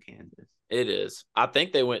matchup for Kansas. It is. I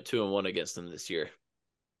think they went 2-1 against them this year.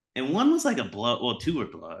 And one was like a blow. Well, 2 were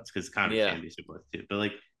blowouts because conference championship was 2. But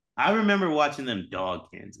like, I remember watching them dog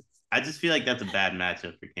Kansas. I just feel like that's a bad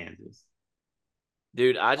matchup for Kansas.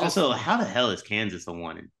 Dude, also, how the hell is Kansas a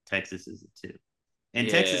 1 and Texas is a 2? And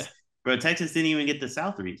Texas didn't even get the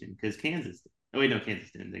South region because Kansas did. Oh wait, no, Kansas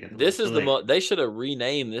didn't. They got they should have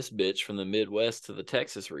renamed this bitch from the Midwest to the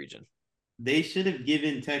Texas region. They should have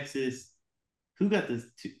given Texas. Who got this?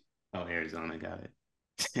 Oh, Arizona got it.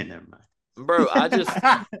 Never mind. Bro, I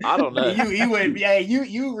don't know. You went, yeah,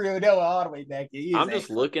 you reeled that one all the way back there. I'm just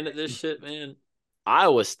looking at this shit, man.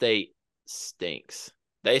 Iowa State stinks.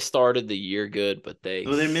 They started the year good, but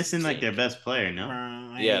they're missing like their best player,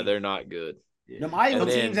 no? Yeah, they're not good. Yeah. Them Iowa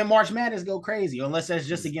teams in March Madness go crazy, unless that's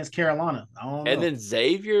just against Carolina. I don't know. And then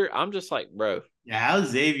Xavier, I'm just like, bro. Yeah, how's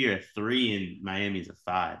Xavier a 3 and Miami's a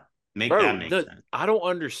 5? That make sense. I don't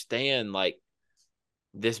understand like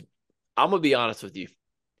this. I'm gonna be honest with you.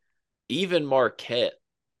 Even Marquette,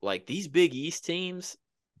 like these Big East teams,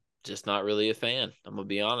 just not really a fan. I'm gonna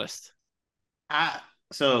be honest.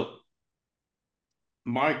 So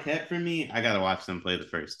Marquette for me, I gotta watch them play the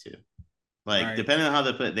first 2. Like depending on how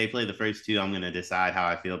they play the first 2, I'm gonna decide how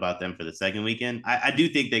I feel about them for the second weekend. I do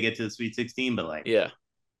think they get to the Sweet 16, but like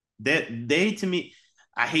they to me,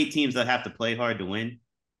 I hate teams that have to play hard to win.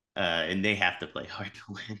 And they have to play hard to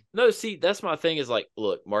win. No, see, that's my thing is like,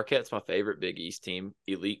 look, Marquette's my favorite Big East team.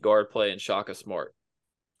 Elite guard play and Shaka Smart.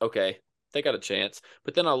 Okay, they got a chance.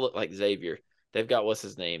 But then I look like Xavier. They've got, what's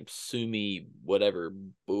his name? Sumi, whatever,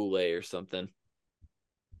 Boule or something.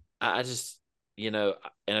 I just, and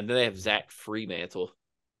then they have Zach Freemantle.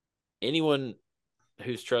 Anyone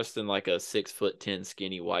who's trusting like a 6'10"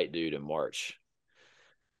 skinny white dude in March,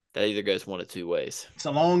 that either goes one of 2 ways. It's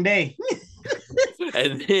a long day.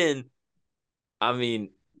 And then, I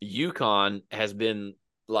mean, UConn has been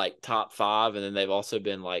like top 5, and then they've also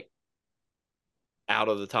been like out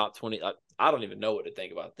of the top 20. I don't even know what to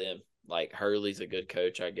think about them. Like Hurley's a good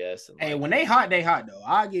coach, I guess. And Hey, like, when they hot though.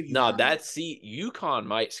 I'll give you. no, that. UConn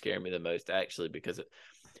might scare me the most actually, because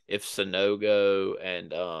if Sonogo and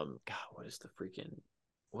God,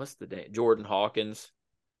 what's the name? Jordan Hawkins.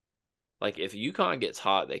 Like if UConn gets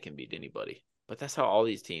hot, they can beat anybody. But that's how all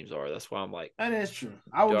these teams are. That's why I'm like, That is true.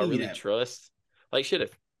 I will do I give you really that. trust? Like, shit,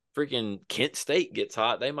 if freaking Kent State gets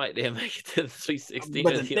hot, they might damn make it to the Sweet 16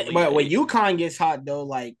 But and the Elite but when 8. UConn gets hot though,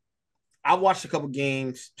 like I watched a couple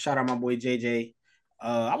games. Shout out my boy JJ.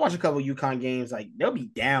 I watched a couple UConn games. Like they'll be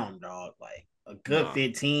down, dog. Like a good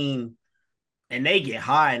 15, and they get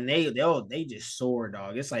high and they just soar,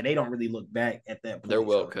 dog. It's like they don't really look back at that point. They're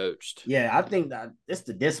well so, coached. Yeah, I think that it's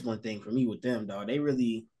the discipline thing for me with them, dog.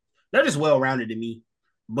 They're just well rounded to me.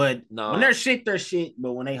 But when they're shit, they're shit.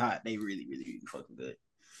 But when they hot, they really, really, really fucking good.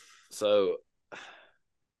 So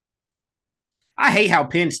I hate how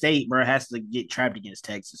Penn State, bro, has to get trapped against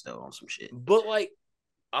Texas though on some shit. But like,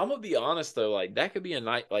 I'm gonna be honest though, like that could be a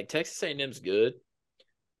night. Like Texas A&M's good,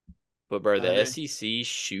 but bro, the SEC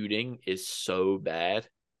shooting is so bad.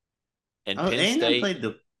 And Penn A&M State played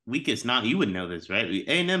the weakest you would know this, right?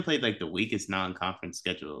 A&M played like the weakest non-conference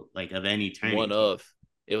schedule like of any tournament.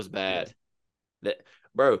 It was bad. Yeah.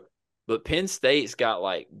 But Penn State's got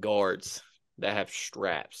like guards that have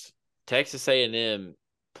straps. Texas A&M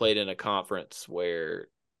played in a conference where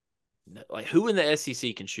like who in the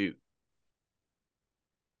SEC can shoot?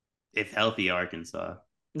 If healthy, Arkansas.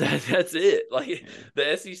 That's it. Like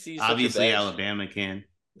the SEC, obviously Alabama can.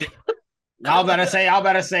 I better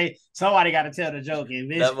say somebody got to tell the joke.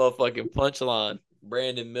 That motherfucking punchline,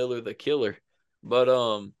 Brandon Miller, the killer. But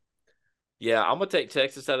yeah, I'm gonna take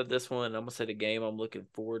Texas out of this one. I'm gonna say the game I'm looking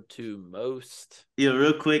forward to most. Yeah,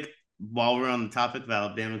 real quick while we're on the topic of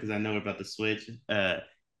Alabama, because I know we're about to switch.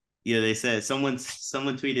 They said someone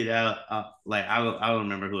tweeted out like I don't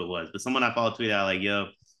remember who it was, but someone I followed tweeted out like, "Yo,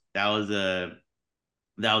 that was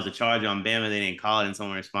a charge on Bama. They didn't call it." And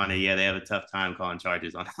someone responded, "Yeah, they have a tough time calling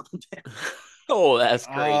charges on Alabama." Oh, that's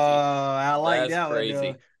crazy. I like that crazy.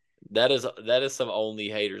 One, that is some only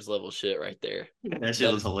haters level shit right there. That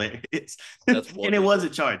shit was hilarious. That's and it was a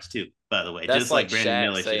charge too, by the way. That's just like Brandon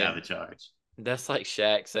Miller should have a charge. That's like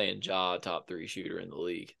Shaq saying Ja top 3 shooter in the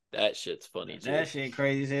league. That shit's funny too. That shit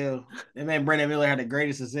crazy as hell. That man Brandon Miller had the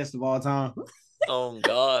greatest assist of all time. Oh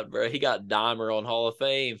God, bro. He got Dimer on Hall of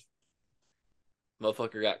Fame.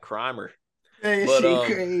 Motherfucker got Crimer. That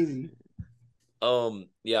shit crazy.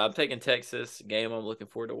 Yeah, I'm taking Texas. Game I'm looking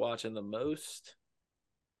forward to watching the most.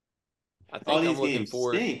 I think all these games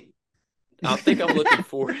stink. I think I'm looking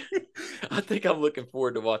forward. I think I'm looking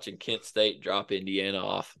forward to watching Kent State drop Indiana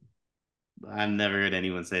off. I've never heard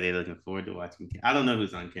anyone say they're looking forward to watching. I don't know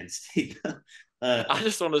who's on Kent State. I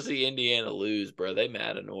just want to see Indiana lose, bro. They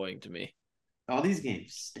mad annoying to me. All these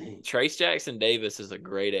games stink. Trace Jackson Davis is a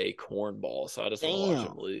grade A cornball, so I just want to watch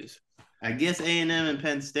him lose. I guess A&M and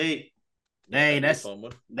Penn State. Hey, that's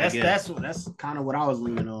kind of what I was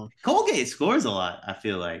leaning on. Colgate scores a lot, I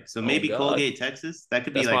feel like. So maybe Colgate, Texas. That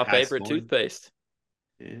could be like my favorite toothpaste.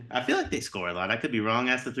 Yeah, I feel like they score a lot. I could be wrong.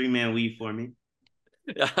 Ask the 3-man weave for me.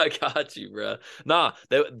 I got you, bro. Nah,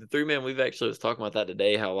 the 3-man weave actually was talking about that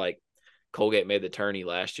today. How like Colgate made the tourney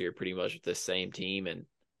last year, pretty much with the same team, and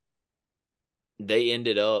they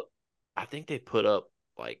ended up. I think they put up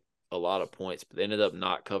like a lot of points, but they ended up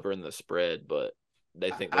not covering the spread. But they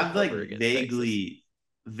think I've like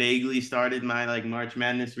vaguely started my like March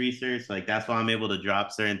Madness research. Like that's why I'm able to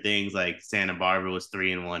drop certain things. Like Santa Barbara was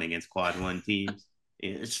 3-1 against Quad 1 teams.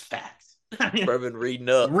 It's facts. I've been reading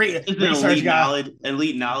up.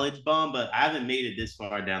 Elite knowledge bomb, but I haven't made it this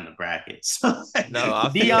far down the bracket. So no,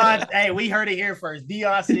 Dion. Hey, we heard it here first.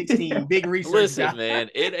 Dion 16, big research. Listen, man,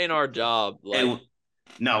 it ain't our job. Like,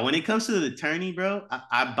 no, when it comes to the tourney, bro,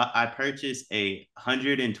 I purchased a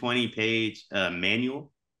 120-page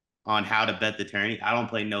manual on how to bet the tourney. I don't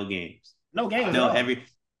play no games. No games.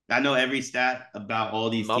 I know every stat about all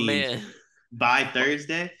these teams. Man. By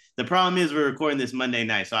Thursday. The problem is we're recording this Monday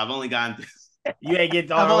night, so I've only gotten. You ain't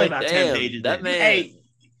get. I've only about 10 pages. That man. Hey,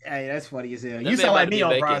 that's funny as hell. You sound like me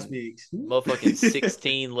on Prospects. Motherfucking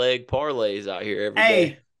 16-leg parlays out here every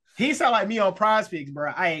day. He sound like me on Prospects,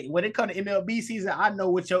 bro. When it comes to MLB season, I know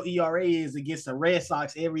what your ERA is against the Red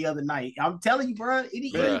Sox every other night. I'm telling you, bro.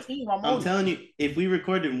 Any team, I'm telling you, if we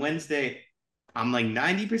recorded Wednesday, I'm like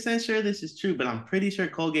 90% sure this is true, but I'm pretty sure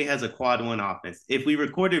Colgate has a quad 1 offense. If we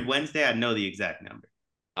recorded Wednesday, I'd know the exact number.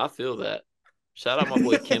 I feel that. Shout out my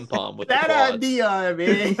boy Kim Pom with that the quads. Dion,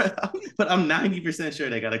 man. But I'm 90% sure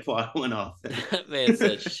they got a quad 1 offense. That man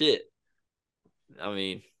said shit. I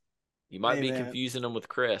mean, You might Hey, be man. confusing them with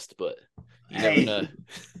Crest, but you Hey. never know.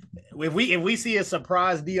 If we see a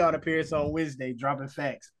surprise Dion appearance on Wednesday, dropping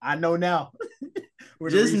facts, I know now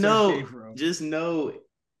where the research came from. Just know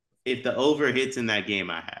if the over hits in that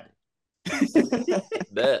game, I had it.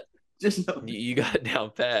 Bet. Just know. You got it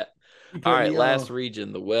down pat. You All put right, me last on.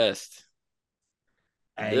 region, the West.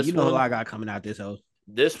 Hey, This you know who one, I got coming out this hoe.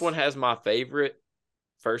 this one has my favorite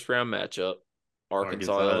first round matchup,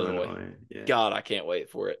 Arkansas, Illinois. Yeah. God, I can't wait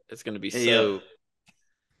for it. It's going to be Hey, so. yo.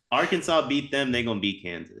 Arkansas beat them, they're gonna beat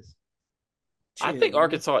Kansas. I think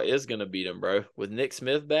Arkansas is going to beat them, bro. With Nick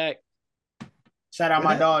Smith back. Shout out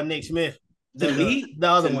my dog Nick Smith. The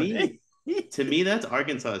other one. To me, that's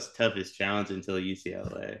Arkansas's toughest challenge until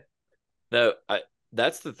UCLA. No,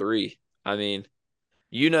 that's the 3. I mean,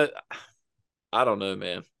 I don't know,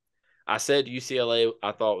 man. I said UCLA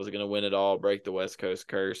I thought was going to win it all, break the West Coast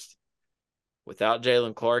curse. Without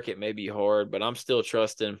Jalen Clark, it may be hard, but I'm still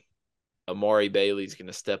trusting Amari Bailey's going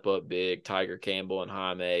to step up big. Tiger Campbell and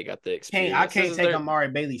Jaime got the experience. I can't take Amari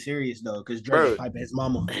Bailey serious, though, because Drake is piping his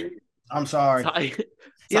mama. I'm sorry.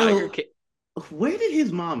 Where did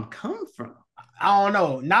his mom come from? I don't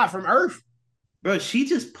know. Not from Earth. Bro, she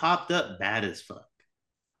just popped up bad as fuck.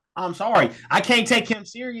 I'm sorry. I can't take him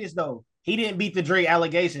serious, though. He didn't beat the Drake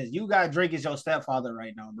allegations. You got Drake as your stepfather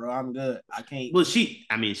right now, bro. I'm good. I can't. Well, she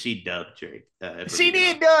dubbed Drake. She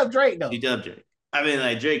did dub Drake, though. She dubbed Drake. I mean,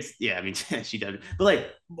 like, Drake's, yeah, I mean, she dubbed it. But, like,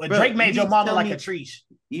 bro, Drake made your mama like a tree.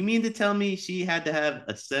 You mean to tell me she had to have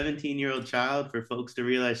a 17-year-old child for folks to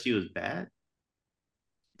realize she was bad?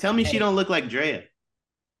 Tell me she don't look like Drea.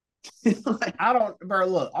 Like, I don't, bro.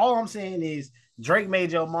 Look, all I'm saying is Drake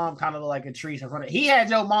made your mom kind of look like a tree in front of. He had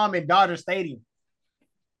your mom in Dodger Stadium.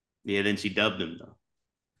 Yeah, then she dubbed him though.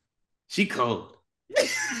 She cold.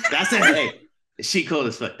 That's that. Hey, she cold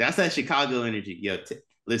as fuck. That's that Chicago energy. Yo,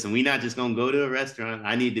 listen, we not just gonna go to a restaurant.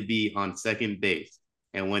 I need to be on second base,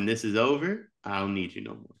 and when this is over, I don't need you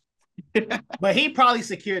no more. But he probably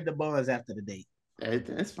secured the buns after the date.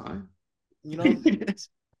 That's fine. You know.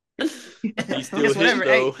 He's still whatever.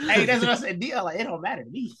 Hey, that's what I said. Like, it don't matter to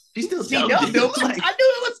me. She dubbed him. Like, I knew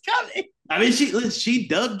it was coming. I mean, she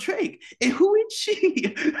dubbed Drake, and who is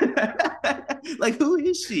she? Like, who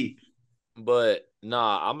is she? But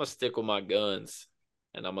nah, I'm gonna stick with my guns,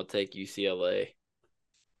 and I'm gonna take UCLA.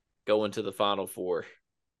 Going to the Final Four.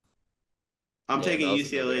 I'm taking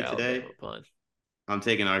UCLA today. I'm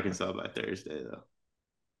taking Arkansas by Thursday, though.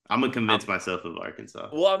 I'm gonna convince myself of Arkansas.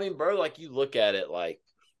 Well, I mean, bro, like, you look at it, like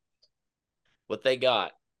what they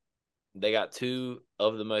got 2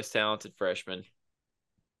 of the most talented freshmen.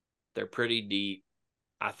 They're pretty deep.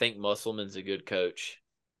 I think Musselman's a good coach.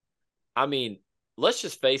 I mean, let's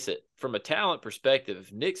just face it. From a talent perspective,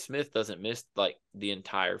 if Nick Smith doesn't miss like the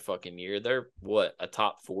entire fucking year, they're what, a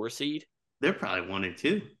top 4 seed? They're probably 1 or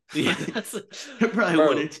 2. Yeah, they're probably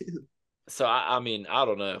 1 or 2. So I mean, I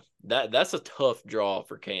don't know. That's a tough draw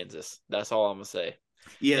for Kansas. That's all I'm gonna say.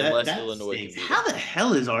 Yeah, unless Illinois. How the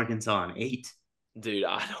hell is Arkansas on 8? Dude,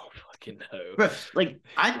 I don't fucking know. Bro, like,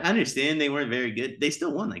 I understand they weren't very good. They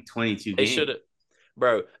still won like 22 games. They should have,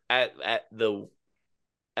 bro. I don't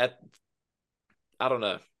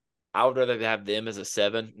know. I would rather have them as a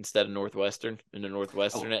 7 instead of Northwestern, and the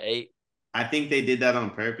Northwestern at 8. I think they did that on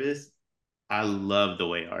purpose. I love the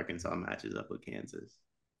way Arkansas matches up with Kansas.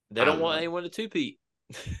 They don't want anyone to two-peat.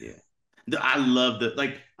 Yeah. I love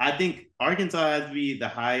I think Arkansas has to be the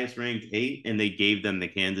highest ranked 8, and they gave them the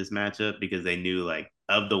Kansas matchup because they knew, like,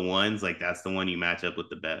 of the ones, like, that's the one you match up with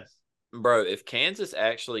the best. Bro, if Kansas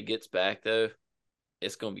actually gets back, though,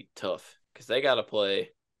 it's going to be tough because they got to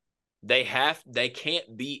play. They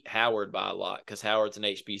can't beat Howard by a lot because Howard's an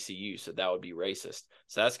HBCU, so that would be racist.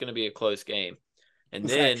 So that's going to be a close game. And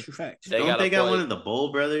then facts. they got one of the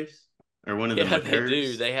Bull brothers or one of the McCurs? They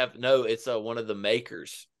do. They have it's one of the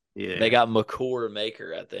makers. Yeah, they got McCord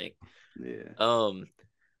Maker, I think. Yeah.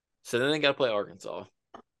 So then they got to play Arkansas.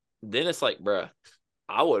 Then it's like, bruh,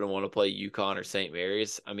 I wouldn't want to play UConn or St.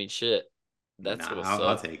 Mary's. I mean, shit. That's what's up.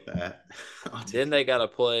 I'll take that. Then they got to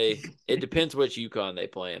play. It depends which UConn they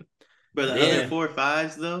playing. But the other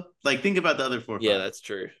 4-5s, though, like, think about the other 4-5. Yeah, that's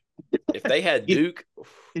true. If they had Duke,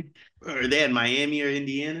 or they had Miami or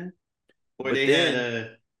Indiana, or they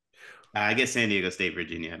had I guess San Diego State,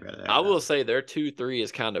 Virginia. I will say their 2-3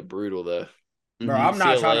 is kind of brutal, though. Bro, I'm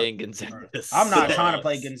not trying to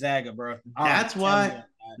play Gonzaga, bro.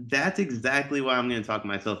 That's exactly why I'm going to talk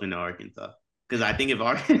myself into Arkansas. Because I think if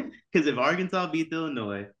Arkansas beat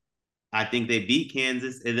Illinois, I think they beat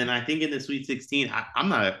Kansas, and then I think in the Sweet 16, I'm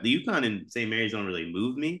not the UConn and St. Mary's don't really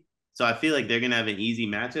move me, so I feel like they're gonna have an easy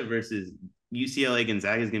matchup versus UCLA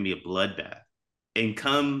Gonzaga is gonna be a bloodbath. And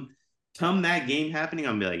come come that game happening,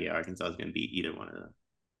 I'm gonna be like, yeah, Arkansas is gonna beat either one of them.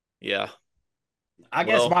 Yeah. I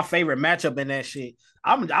guess my favorite matchup in that shit.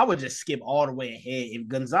 I would just skip all the way ahead. If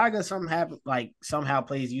Gonzaga somehow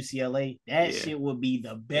plays UCLA, that shit would be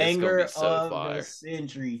the banger of the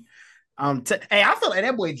century. Hey, I feel like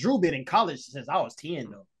that boy Drew been in college since I was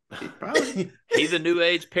 10 though. Probably. He's a new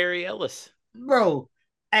age Perry Ellis. Bro.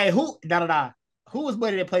 Hey, who was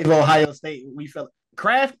buddy that played for Ohio State? We felt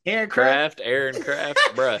Aaron Kraft,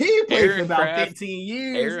 bro. He played for about 15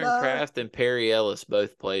 years. Aaron Kraft and Perry Ellis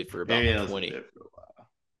both played for about 20. For a while.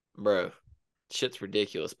 Bro, shit's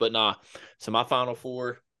ridiculous. But nah, so my Final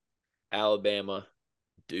Four, Alabama,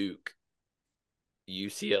 Duke,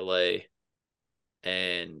 UCLA,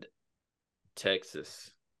 and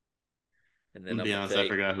Texas. And then to be honest, I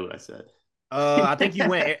forgot who I said. I think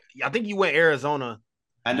you went Arizona.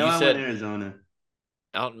 I know I went Arizona.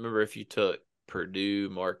 I don't remember if you took Purdue,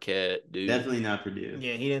 Marquette, Duke. Definitely not Purdue.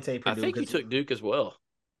 Yeah, he didn't take Purdue. I think you took Duke as well.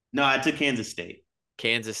 No, I took Kansas State.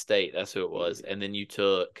 Kansas State, that's who it was. And then you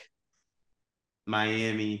took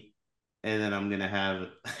Miami, and then I'm gonna have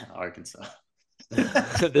Arkansas.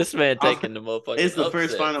 This man taking the motherfucker. It's the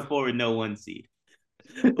first Final Four with no 1 seed.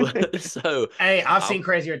 So hey, I've seen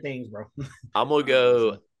crazier things, bro. I'm gonna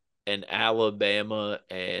go in Alabama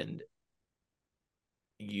and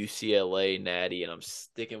UCLA natty, and I'm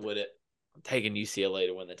sticking with it. I'm taking UCLA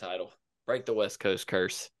to win the title. Break the West Coast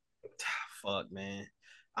curse. Fuck, man.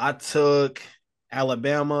 I took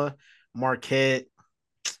Alabama, Marquette.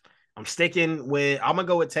 I'm gonna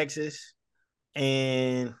go with Texas,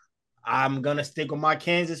 and I'm gonna stick with my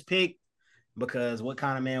Kansas pick because what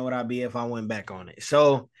kind of man would I be if I went back on it?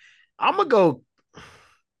 So I'm gonna go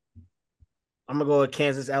with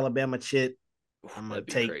Kansas, Alabama chip. I'm gonna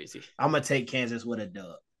take Kansas with a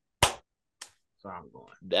dub. So I'm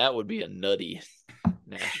going. That would be a nutty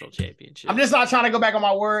national championship. I'm just not trying to go back on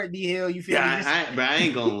my word, D Hill. You feel me? But I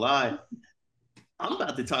ain't gonna lie. I'm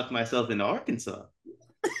about to talk myself into Arkansas.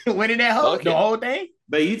 Winning that the whole thing?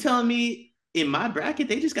 But you telling me in my bracket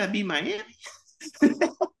they just got beat Miami?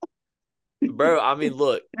 Bro, I mean,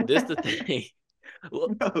 look, this the thing.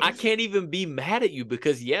 Look, I can't even be mad at you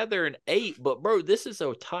because they're an 8, but bro, this is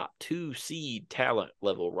a top 2 seed talent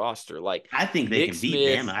level roster. Like I think they can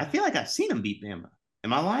beat Bama. I feel like I've seen them beat Bama.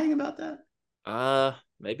 Am I lying about that?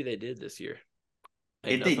 Maybe they did this year.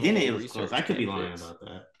 If they didn't, it was close. I could be lying about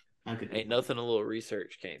that. Ain't nothing a little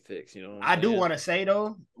research can't fix, you know. I do want to say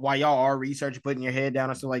though, while y'all are researching, putting your head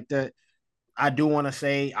down and stuff like that, I do want to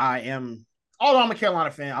say although I'm a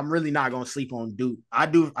Carolina fan, I'm really not gonna sleep on Duke. I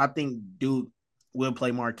think Duke will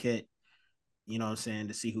play Marquette, you know what I'm saying,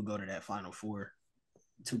 to see who go to that Final Four.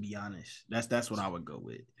 To be honest, that's what I would go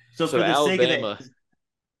with. So for the Alabama sake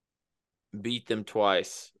of beat them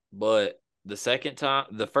twice, but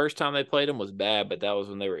the first time they played them was bad, but that was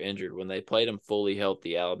when they were injured. When they played them fully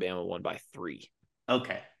healthy, Alabama won by 3.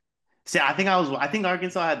 Okay. See, I think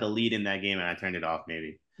Arkansas had the lead in that game, and I turned it off.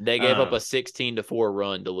 Maybe they gave up a 16-4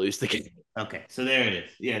 run to lose the game. Okay, so there it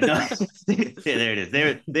is. Yeah, no, yeah, there it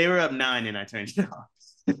is. They were up 9, and I turned it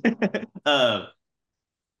off.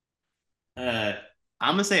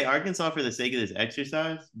 I'm gonna say Arkansas for the sake of this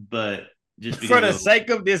exercise, but just because for the sake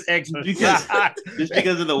of this exercise, just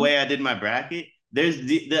because of the way I did my bracket, there is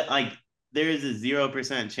a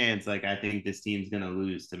 0% chance. Like I think this team's gonna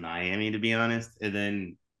lose to Miami, to be honest. And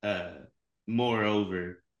then,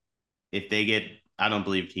 moreover, if they get, I don't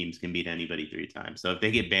believe teams can beat anybody 3 times. So if they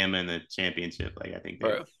get Bama in the championship, like I think.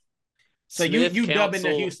 So you dubbing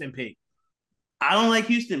the Houston pick? I don't like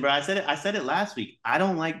Houston, bro. I said it last week. I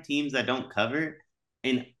don't like teams that don't cover.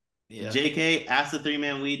 And JK asked the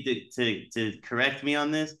 3-man weed to correct me on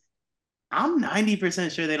this. I'm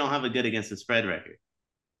 90% sure they don't have a good against the spread record.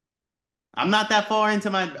 I'm not that far into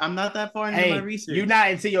my my research. You're not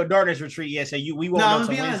into your daughter's retreat yet, so we won't know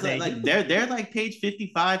until Wednesday. Like they're like page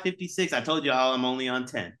 55, 56. I told y'all I'm only on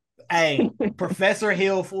 10. Hey, Professor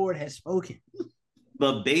Hill Ford has spoken.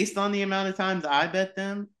 But based on the amount of times I bet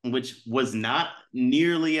them, which was not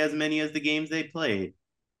nearly as many as the games they played,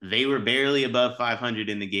 they were barely above 500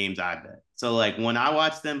 in the games I bet. So like when I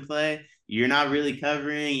watch them play, you're not really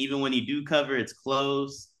covering. Even when you do cover, it's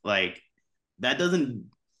close. Like that doesn't.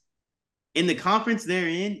 In the conference they're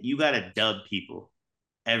in, you got to dub people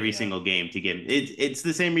every single game to get. It's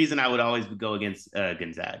the same reason I would always go against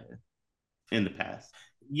Gonzaga in the past.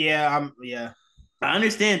 Yeah, I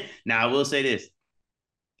understand. Now I will say this.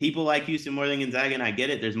 People like Houston more than Gonzaga, and I get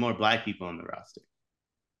it. There's more black people on the roster.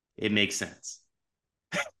 It makes sense.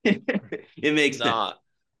 It makes sense.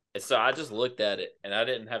 So I just looked at it, and I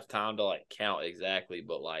didn't have time to like count exactly,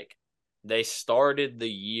 but like they started the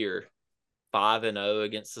year 5-0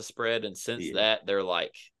 against the spread, and since that they're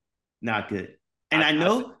like not good. And I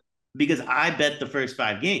know because I bet the first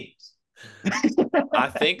 5 games. I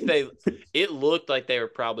think it looked like they were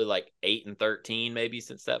probably like 8-13 maybe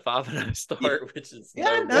since that 5-0 start, which is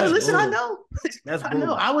no. Listen, brutal. I know. That's I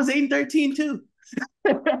know. I was 8-13 too.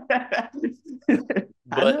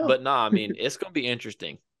 But nah, I mean, it's gonna be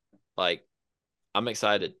interesting. Like, I'm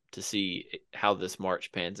excited to see how this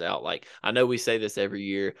March pans out. Like, I know we say this every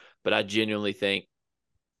year, but I genuinely think,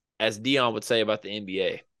 as Dion would say about the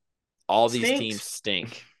NBA, all these teams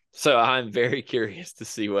stink. So I'm very curious to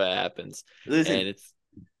see what happens. Listen, and it's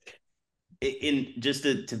in just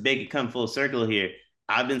to make it come full circle here,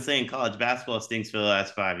 I've been saying college basketball stinks for the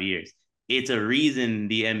last 5 years. It's a reason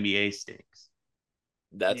the NBA stinks.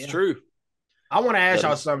 That's true. I want to ask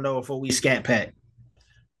y'all something though before we scat pack.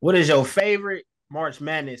 What is your favorite March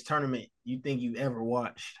Madness tournament you think you've ever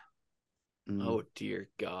watched? Oh dear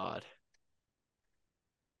God.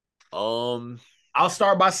 I'll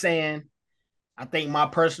start by saying I think my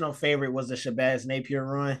personal favorite was the Shabazz Napier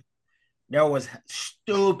run. There was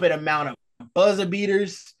stupid amount of buzzer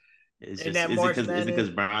beaters in that March Madness. Is it because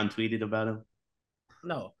Brown tweeted about him?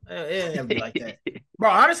 No, it didn't have to be like that. Bro,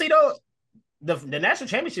 honestly though, the national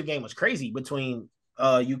championship game was crazy between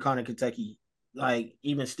UConn and Kentucky. Like,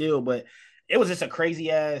 even still, but it was just a crazy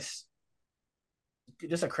ass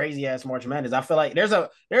March Madness. I feel like I ain't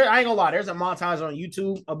gonna lie, there's a montage on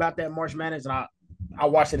YouTube about that March Madness, and I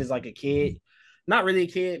watched it as like a kid. Not really a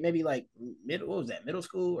kid, maybe like middle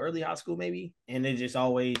school, early high school, maybe. And I just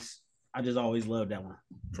always loved that one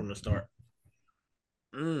from the start.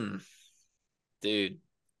 Dude,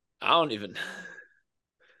 I don't even.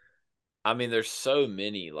 I mean, there's so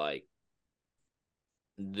many, like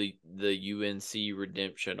the UNC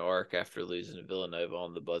redemption arc after losing to Villanova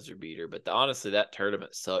on the buzzer beater. But honestly, that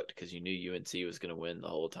tournament sucked because you knew UNC was going to win the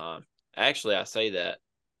whole time. Actually, I say that.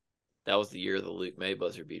 That was the year of the Luke May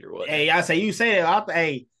buzzer beater, wasn't it? I say you say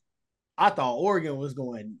that. I thought Oregon was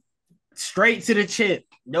going straight to the chip.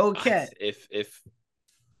 No cat.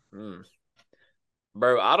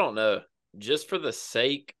 Bro, I don't know. Just for the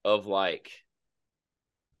sake of like,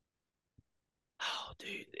 oh,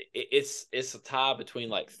 dude, it's a tie between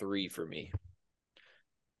like 3 for me.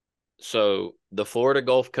 So the Florida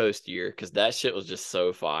Gulf Coast year, because that shit was just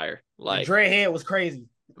so fire. Like, the Dreadhead was crazy,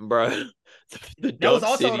 bro. The that was Dunk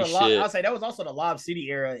also City the shit. I'll say that was also the Lob City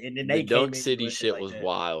era, and then the Dunk City shit was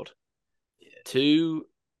wild. Yeah. 2,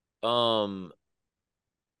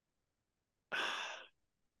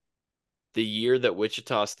 the year that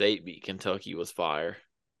Wichita State beat Kentucky was fire.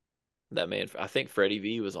 That man, I think Freddie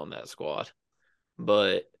V was on that squad.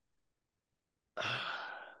 But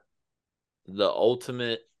the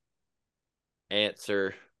ultimate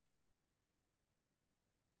answer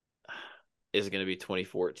is going to be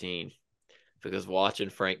 2014, because watching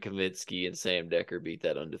Frank Kaminsky and Sam Decker beat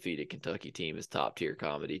that undefeated Kentucky team is top tier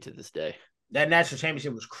comedy to this day. That national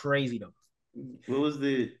championship was crazy though. What was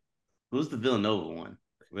the Villanova one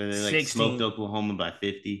where they like 16. smoked Oklahoma by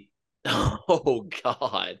 50? Oh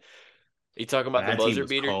God. You talking about the buzzer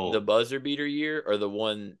beater, cold. the buzzer beater year, or the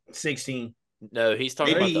one 16? No, he's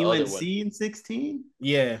talking about the UNC other one. in 16?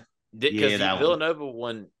 Yeah. Because Villanova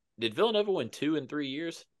won. Did Villanova win 2 in 3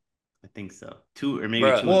 years? I think so. 2 or maybe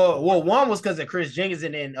Bruh. 2. Well, one was because of Chris Jenkins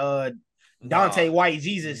and then Dante White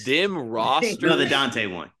Jesus. Them rosters. No, the Dante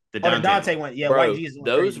one. The Dante one. Yeah, bro, White Jesus.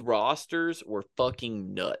 Those rosters were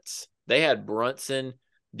fucking nuts. They had Brunson,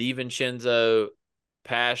 DiVincenzo,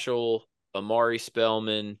 Paschal, Amari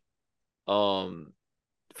Spellman, freaking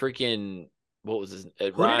what was his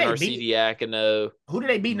Ryan Arcidiacono. Who did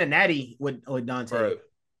they beat in the Natty with Dante? Bro.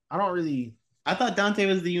 I thought Dante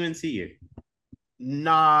was the UNC year.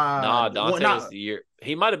 Nah, Dante was the year.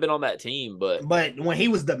 He might have been on that team, but when he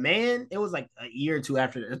was the man, it was like a year or 2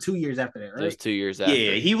 after, 2 years after that, right? It was 2 years after.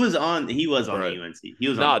 Yeah, he was on the UNC. He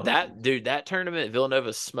was on that tournament,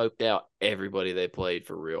 Villanova smoked out everybody they played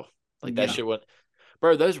for real. Like that shit went.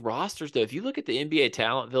 Bro, those rosters though, if you look at the NBA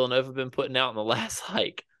talent Villanova been putting out in the last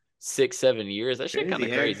like 6-7 years, that shit kind of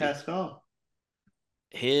crazy. Pascal.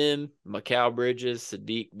 Him, Mikal Bridges,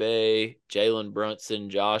 Sadiq Bey, Jalen Brunson,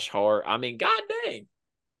 Josh Hart. I mean, god dang.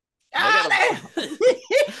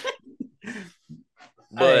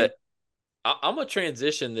 But I'm going to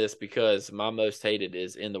transition this because my most hated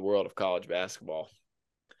is in the world of college basketball.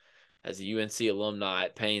 As a UNC alumni,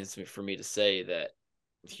 it pains me for me to say that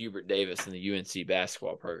Hubert Davis and the UNC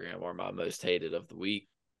basketball program are my most hated of the week.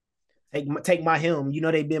 Take my helm. You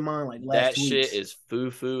know they've been mine like last 2 weeks. That shit is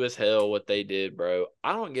foo-foo as hell what they did, bro.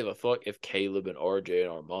 I don't give a fuck if Caleb and RJ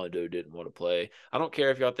and Armando didn't want to play. I don't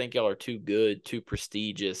care if y'all think y'all are too good, too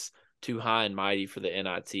prestigious, too high and mighty for the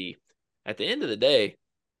NIT. At the end of the day,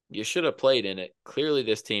 You should have played in it. Clearly,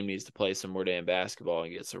 this team needs to play some more damn basketball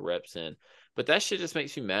and get some reps in. But that shit just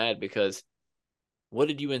makes me mad because what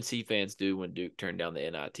did UNC fans do when Duke turned down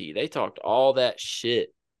the NIT? They talked all that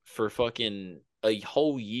shit for fucking a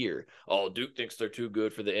whole year. Oh, Duke thinks they're too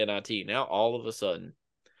good for the NIT. Now, all of a sudden,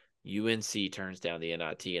 UNC turns down the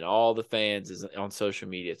NIT, and all the fans is on social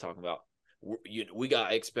media talking about we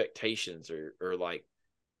got expectations or like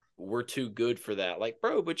we're too good for that. Like,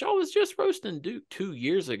 bro, but y'all was just roasting Duke 2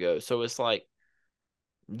 years ago. So it's like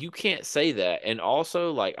you can't say that. And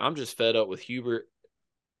also, like, I'm just fed up with Hubert.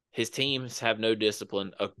 His teams have no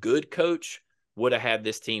discipline. A good coach would have had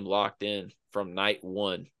this team locked in from night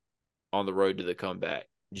one on the road to the comeback.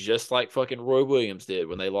 Just like fucking Roy Williams did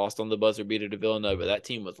when they lost on the buzzer beater to Villanova. That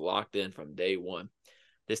team was locked in from day one.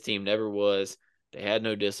 This team never was. They had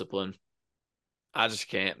no discipline. I just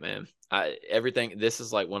can't, man. This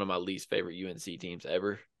is like one of my least favorite UNC teams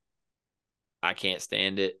ever. I can't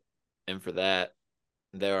stand it. And for that,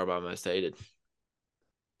 they are my most hated.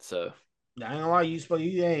 So I ain't gonna lie,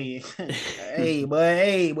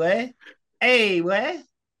 hey, boy.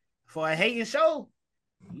 For a hating show,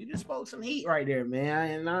 you just spoke some heat right there,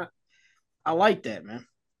 man. And I like that, man.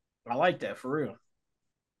 I like that for real.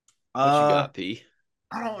 What you got, P?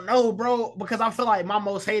 I don't know, bro, because I feel like my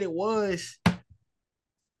most hated was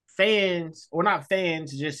fans, or not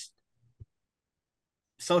fans, just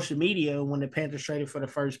social media when the Panthers traded for the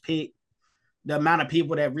first pick. The amount of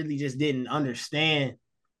people that really just didn't understand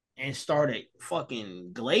and started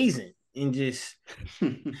fucking glazing and just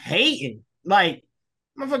hating. Like,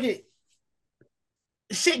 motherfucker,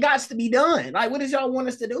 shit got to be done. Like, what did y'all want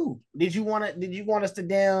us to do? Did you want us to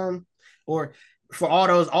damn, or for all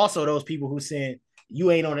those people who said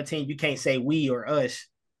you ain't on a team, you can't say we or us.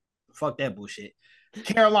 Fuck that bullshit.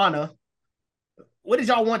 Carolina, what did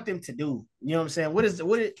y'all want them to do? You know what I'm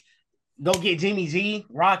saying? Go get Jimmy G,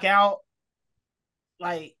 rock out?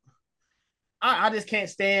 Like, I just can't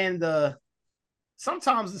stand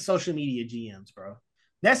sometimes the social media GMs, bro.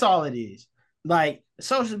 That's all it is. Like,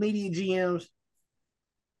 social media GMs,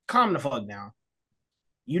 calm the fuck down.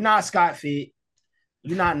 You're not Scott Fit.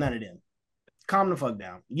 You're not none of them. Calm the fuck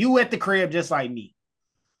down. You at the crib just like me.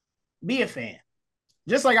 Be a fan.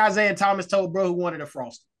 Just like Isaiah Thomas told bro who wanted a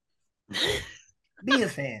Frosty. Be a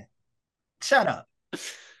fan. Shut up.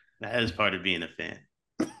 That is part of being a fan.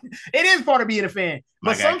 It is part of being a fan.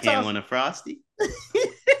 My guy can't want a Frosty.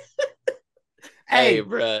 Hey,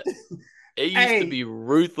 bro. It used to be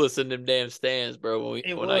ruthless in them damn stands, bro.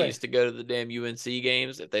 When I used to go to the damn UNC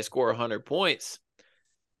games, if they score 100 points,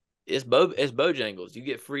 it's Bojangles. You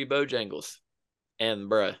get free Bojangles. And,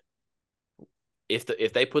 bro,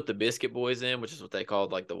 if they put the Biscuit Boys in, which is what they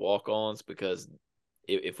called like the walk-ons, because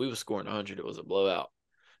if we was scoring 100, it was a blowout.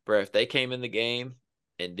 Bro, if they came in the game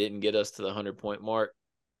and didn't get us to the 100-point mark,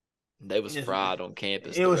 they was fried on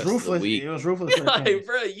campus. It was ruthless. It was ruthless. Like,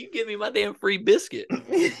 bro, you give me my damn free biscuit.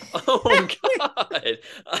 Oh God.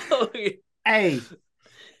 Hey,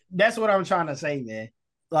 that's what I'm trying to say, man.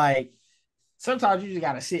 Like, sometimes you just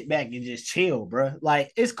gotta sit back and just chill, bro.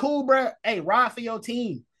 Like, it's cool, bro. Hey, ride for your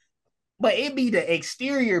team, but it be the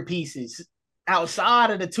exterior pieces outside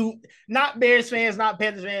of the two. Not Bears fans, not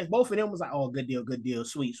Panthers fans. Both of them was like, "Oh, good deal,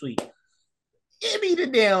 sweet." It be the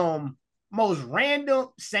damn most random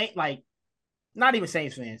not even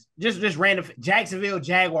Saints fans, just random Jacksonville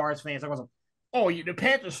Jaguars fans. Like, oh, you the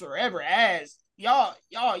Panthers forever ass. Y'all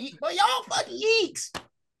fucking yeeks.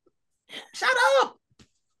 Shut up.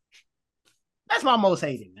 That's my most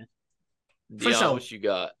hated, man. For sure. What you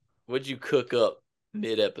got? What'd you cook up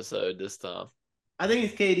mid-episode this time? I think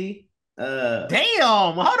it's KD.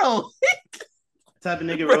 Damn, hold on. Type of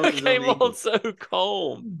nigga rolls his came own ankle. on so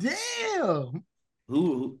calm. Damn.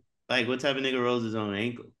 Who? Like, what type of nigga rolls his own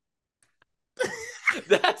ankle?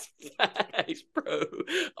 That's facts, bro.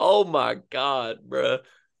 Oh my God, bro.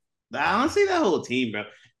 I don't see that whole team, bro.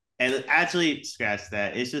 And actually, scratch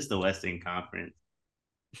that. It's just the Western Conference.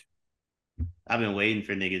 I've been waiting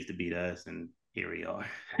for niggas to beat us, and here we are.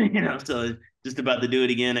 So just about to do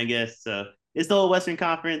it again, I guess. So it's the whole Western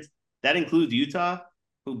Conference. That includes Utah,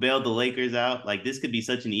 who bailed the Lakers out. Like, this could be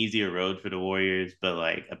such an easier road for the Warriors, but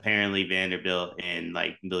like apparently Vanderbilt and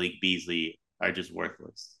like Malik Beasley are just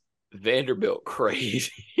worthless. Vanderbilt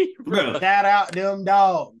crazy, bro. Shout out them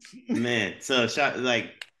dogs, man. So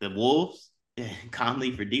like the Wolves,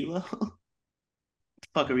 Conley for D'Lo. What the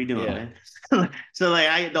fuck are we doing, man? So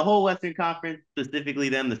like the whole Western Conference, specifically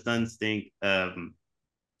them, the Suns stink. I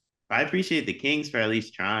appreciate the Kings for at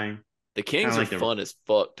least trying. The Kings are fun as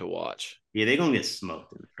fuck to watch. Yeah, they're gonna get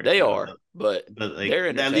smoked. They are, but like, they're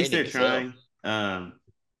at least they're trying. Shout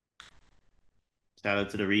out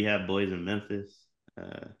to the rehab boys in Memphis.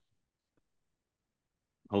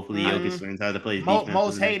 Hopefully, Jokic learns how to play defense.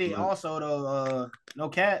 Most hated also though. No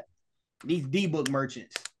cat. These D-book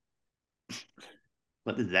merchants.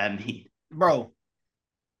 What does that mean, bro?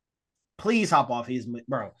 Please hop off his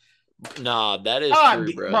bro. Nah, that is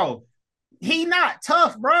true, bro. Bro, he not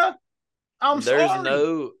tough, bro. There's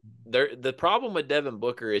sorry. The problem with Devin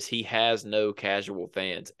Booker is he has no casual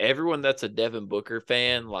fans. Everyone that's a Devin Booker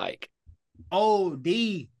fan, like,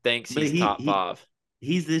 thinks he's top 5.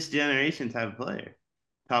 He's this generation type of player.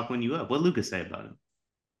 Talking you up. What Lucas say about him?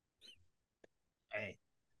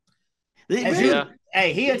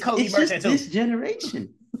 Hey, he a Kobe Bryant too. This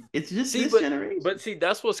generation. It's just this generation. But see,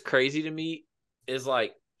 that's what's crazy to me is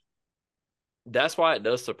like, that's why it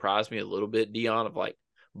does surprise me a little bit, Dion, of like,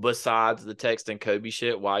 besides the text and Kobe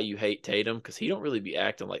shit, why you hate Tatum, because he don't really be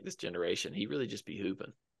acting like this generation. He really just be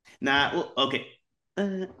hooping. Nah, well, okay.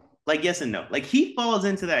 Like, yes and no. Like, he falls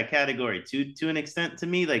into that category to an extent to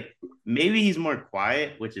me. Like, maybe he's more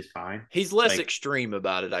quiet, which is fine. He's less extreme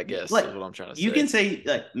about it, I guess, is what I'm trying to say. You can say,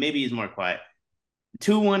 like, maybe he's more quiet.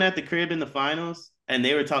 2-1 at the crib in the finals, and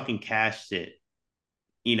they were talking cash shit,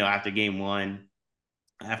 after game 1,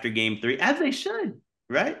 after game 3, as they should,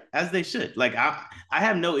 right? As they should. Like, I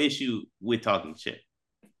have no issue with talking shit.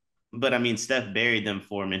 But I mean, Steph buried them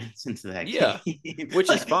 4 minutes into that game. Which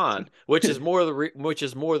is fine. Which is more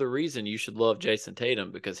the reason you should love Jason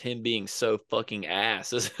Tatum, because him being so fucking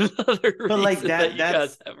ass is another reason that you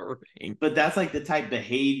guys have a ring. But that's like the type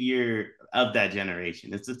behavior of that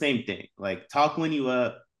generation. It's the same thing. Like, talk when you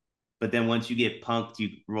up, but then once you get punked, you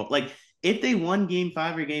roll. Like, if they won game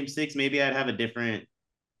 5 or game 6, maybe I'd have a different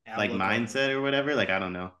mindset or whatever. Like, I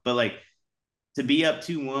don't know. But like, to be up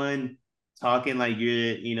 2-1. Talking like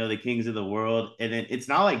you're, the kings of the world. And then it's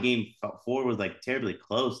not like game 4 was like terribly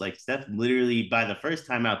close. Like, Steph literally, by the first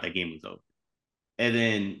time out, that game was over. And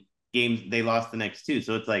then they lost the next 2.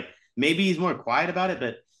 So it's like, maybe he's more quiet about it,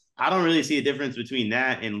 but I don't really see a difference between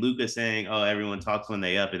that and Luka saying, oh, everyone talks when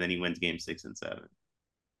they up, and then he wins game 6 and 7.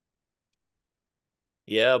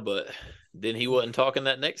 Yeah, but then he wasn't talking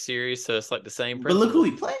that next series, so it's like the same principle. But look who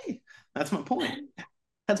he played. That's my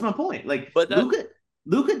point. Like, but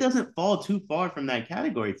Luka doesn't fall too far from that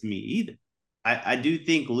category to me either. I do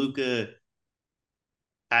think Luka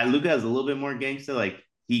has a little bit more gangster. Like,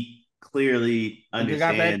 he clearly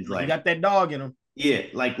understands. He got that dog in him. Yeah,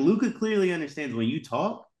 like, Luka clearly understands when you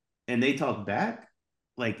talk and they talk back,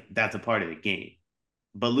 like, that's a part of the game.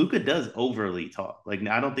 But Luka does overly talk. Like,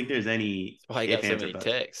 I don't think there's any. That's why he got so many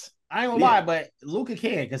texts. I ain't gonna lie, but Luka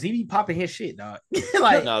can, because he be popping his shit, dog.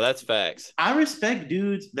 Like, no, that's facts. I respect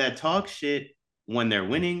dudes that talk shit when they're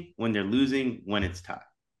winning, when they're losing, when it's tied.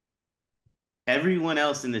 Everyone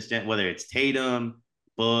else in this whether it's Tatum,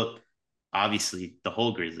 Book, obviously the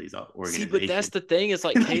whole Grizzlies organization. See, but that's the thing. It's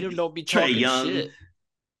like Tatum don't be talking shit.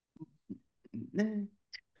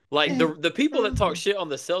 Like, the people that talk shit on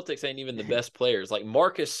the Celtics ain't even the best players. Like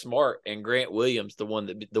Marcus Smart and Grant Williams, the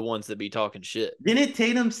ones that be talking shit. Didn't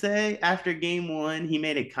Tatum say after game 1 he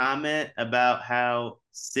made a comment about how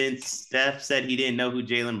since Steph said he didn't know who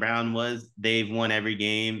Jaylen Brown was, they've won every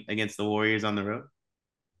game against the Warriors on the road?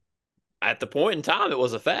 At the point in time, it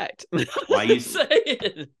was a fact. Why you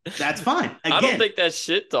saying? That's fine. Again, I don't think that's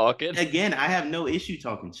shit talking. Again, I have no issue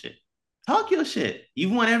talking shit. Talk your shit.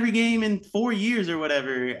 You've won every game in 4 years or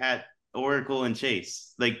whatever at Oracle and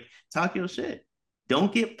Chase. Like, talk your shit.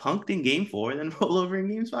 Don't get punked in game 4 and then roll over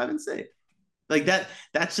in games 5 and 6. Like,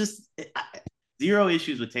 that's just zero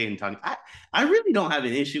issues with Tatum talking. I really don't have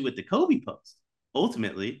an issue with the Kobe post.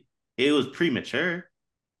 Ultimately, it was premature,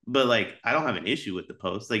 but like, I don't have an issue with the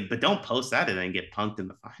post. Like, but don't post that and then get punked in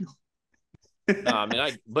the final. No, I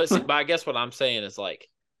mean, but I guess what I'm saying is like,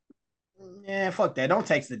 yeah, fuck that. Don't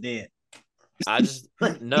text the dead. I just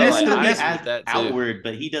no. I agree with that too. Outward,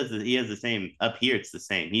 but he has the same up here. It's the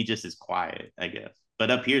same. He just is quiet, I guess.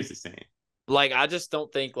 But up here it's the same. Like, I just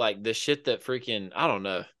don't think like the shit that freaking I don't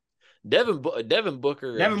know. Devin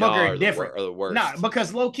Booker are different. Are the worst. Nah,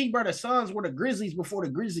 because low key, bro, the Suns were the Grizzlies before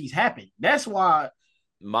the Grizzlies happened. That's why.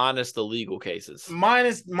 Minus the legal cases.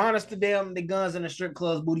 Minus the guns in the strip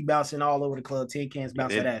clubs, booty bouncing all over the club, tin cans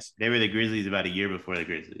bouncing that ass. They were the Grizzlies about a year before the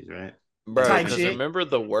Grizzlies, right? Bro, because remember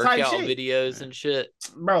the workout videos and shit?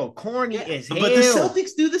 Bro, corny as hell. But the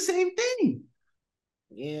Celtics do the same thing.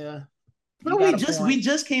 Yeah. Bro, we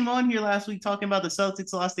just came on here last week talking about the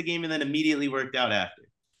Celtics lost the game and then immediately worked out after.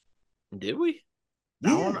 Did we?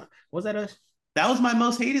 Yeah. Was that us? That was my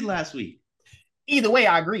most hated last week. Either way,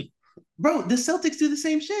 I agree. Bro, the Celtics do the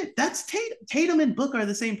same shit. That's Tatum and Book are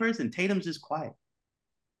the same person. Tatum's just quiet.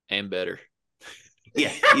 And better.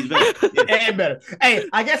 Yeah, he's better. And better. Hey,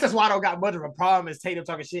 I guess that's why I don't got much of a problem as Tatum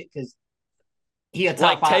talking shit, because He a top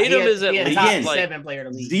Like five. Tatum is at He a least top Again, like 7 player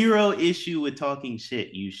of the league. Zero issue with talking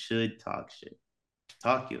shit. You should talk shit.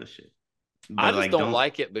 Talk your shit. But I just like, don't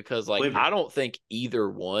like it because like quiver. I don't think either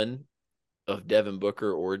one of Devin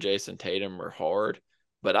Booker or Jason Tatum are hard,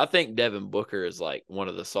 but I think Devin Booker is like one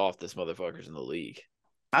of the softest motherfuckers in the league.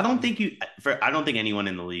 I don't think anyone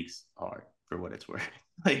in the league's hard for what it's worth.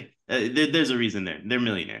 Like, there's a reason they're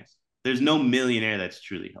millionaires. There's no millionaire that's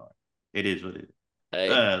truly hard. It is what it is.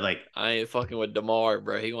 Hey, Like I ain't fucking with DeMar,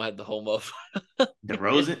 bro. He gonna have the whole motherfucker.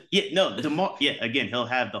 DeRozan, DeMar, again, he'll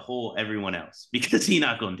have the whole everyone else because he's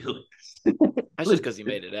not gonna do it. That's just because he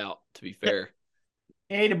made it out. To be fair,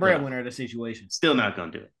 He ain't the breadwinner of the situation. Still not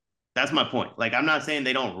gonna do it. That's my point. Like, I'm not saying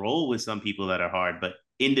they don't roll with some people that are hard, but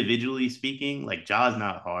individually speaking, like Ja's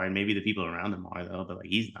not hard. Maybe the people around him are though, but like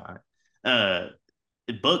he's not.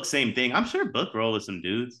 Book, same thing. I'm sure Book roll with some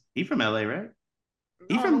dudes. He from LA, right?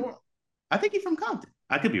 I think he's from Compton.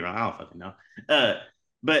 I could be wrong. I don't fucking know.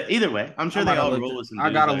 But either way, I'm sure they all roll with some dudes.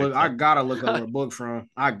 I gotta look up where Book from.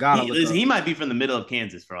 He might be from the middle of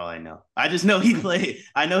Kansas for all I know. I just know he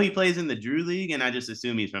plays in the Drew League, and I just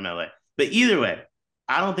assume he's from LA. But either way,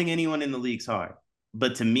 I don't think anyone in the league's hard.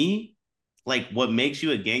 But to me, like, what makes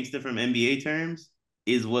you a gangster from NBA terms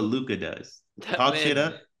is what Luka does. Talk shit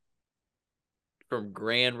up. From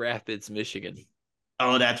Grand Rapids, Michigan.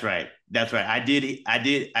 Oh, that's right. That's right. I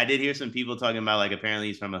did hear some people talking about, like, apparently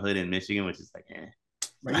he's from a hood in Michigan, which is like,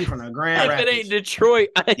 Bro, you from the Grand Rapids. If it ain't Detroit,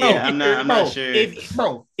 I'm not sure.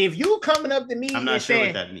 If you coming up to me I'm not and sure saying,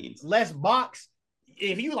 what that means. let's box,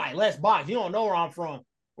 if you like, let's box, you don't know where I'm from.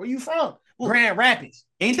 Where you from? Grand Rapids.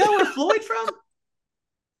 Ain't that where Floyd from?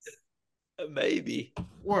 Maybe.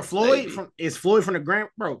 Where Floyd from? Is Floyd from the Grand?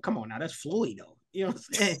 Bro, come on now. That's Floyd, though. You know what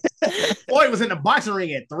I'm saying? Floyd was in the boxing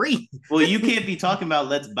ring at 3. Well, you can't be talking about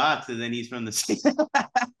let's box and then he's from the state.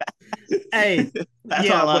 Hey, that's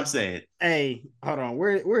all I'm saying. Hey, hold on.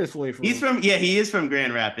 Where is Floyd from? He is from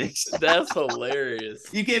Grand Rapids. That's hilarious.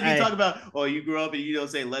 You can't be talking about, oh, you grew up and you don't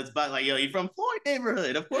say let's box. Like, yo, you from Floyd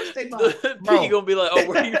neighborhood. Of course they box. Piggy gonna be like, oh,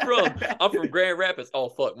 where you from? I'm from Grand Rapids. Oh,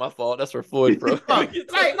 fuck, my fault. That's where Floyd from.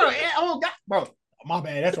 Bro, my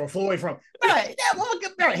bad. That's where Floyd from.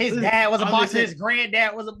 His dad was a boxer. His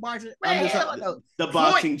granddad was a boxer. The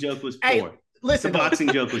boxing joke was poor. Listen, the boxing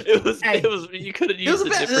joke was. It was. You could have used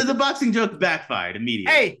the boxing joke backfired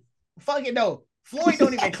immediately. Hey, fuck it though. Floyd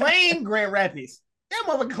don't even claim Grand Rapids. That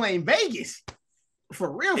motherfucker claim Vegas.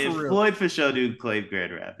 For real. Floyd for sure, dude, claimed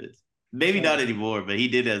Grand Rapids. Maybe not anymore, but he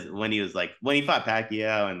did when he fought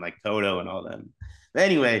Pacquiao and like Cotto and all them. But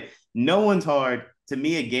anyway, no one's hard. To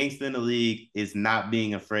me, a gangster in the league is not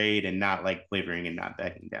being afraid and not like quivering and not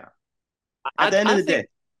backing down. At the end of the day,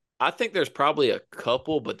 I think there's probably a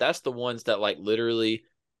couple, but that's the ones that like literally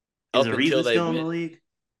is Ariza still in the league?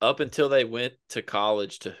 Up until they went to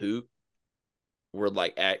college to hoop, were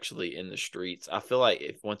like actually in the streets. I feel like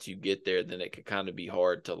if once you get there, then it could kind of be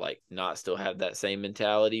hard to like not still have that same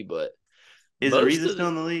mentality. But is Ariza still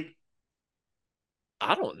in the league?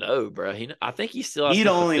 I don't know, bro. I think he still has to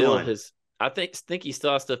fulfill his. I think he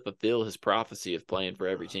still has to fulfill his prophecy of playing for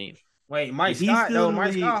every team. Wait, Mike Scott though.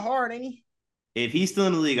 Mike Scott hard, ain't he? If he's still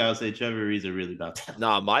in the league, I would say Trevor Ariza really about that.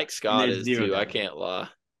 Nah, Mike Scott is too. I can't lie.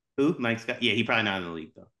 Who? Mike Scott? Yeah, he's probably not in the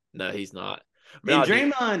league though. No, he's not. And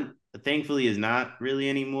Draymond, thankfully, is not really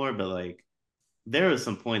anymore. But like, there were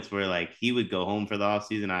some points where like he would go home for the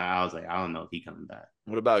offseason. I was like, I don't know if he coming back.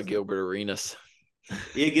 What about Gilbert Arenas?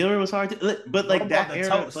 Yeah, Gilbert was hard to, but like that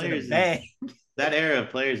era of players. That era of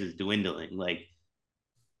players is dwindling. Like,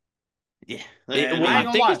 yeah, I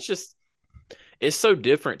think it's so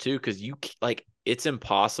different too because it's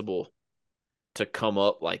impossible to come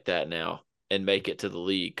up like that now and make it to the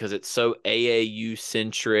league because it's so AAU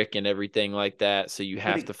centric and everything like that. So you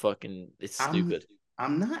have to it's stupid.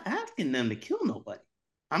 I'm not asking them to kill nobody.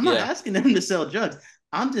 I'm not asking them to sell drugs.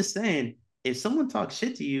 I'm just saying if someone talks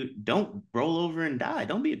shit to you, don't roll over and die.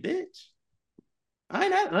 Don't be a bitch.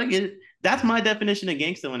 I get it. That's my definition of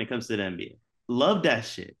gangster when it comes to the NBA. Love that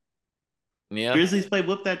shit. Yeah. Grizzlies play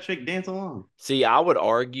whoop that trick, dance along. See, I would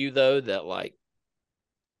argue though that like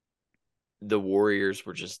the Warriors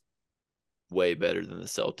were just way better than the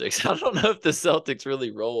Celtics. I don't know if the Celtics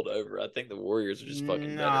really rolled over. I think the Warriors are just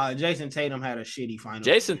fucking better. Jason Tatum had a shitty final.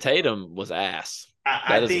 Jason Tatum was ass.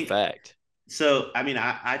 That is a fact. So, I mean,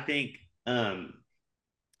 I think so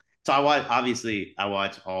I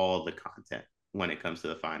watch all the content when it comes to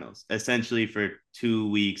the finals. Essentially for 2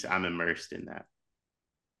 weeks, I'm immersed in that.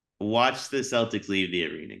 Watch the Celtics leave the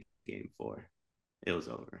arena game 4. It was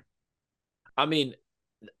over. I mean,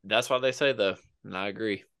 that's why they say though, and I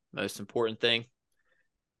agree. Most important thing,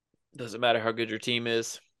 doesn't matter how good your team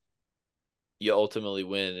is, you ultimately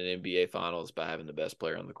win an NBA Finals by having the best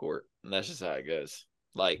player on the court, and that's just how it goes.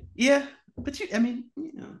 Like, yeah, but hey,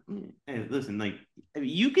 listen, like,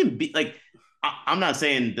 you can be like, I'm not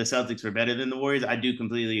saying the Celtics were better than the Warriors. I do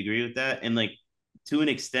completely agree with that, and like to an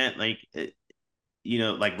extent, like,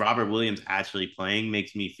 like Robert Williams actually playing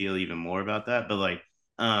makes me feel even more about that. But like,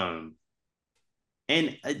 and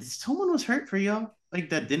someone was hurt for y'all,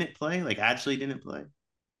 like that didn't play, like actually didn't play.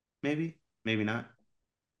 Maybe not.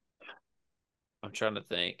 I'm trying to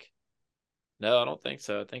think. No, I don't think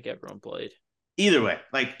so. I think everyone played. Either way,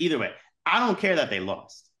 I don't care that they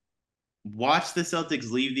lost. Watch the Celtics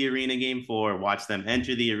leave the arena game 4, watch them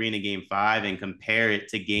enter the arena game 5, and compare it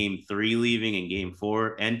to game 3 leaving and game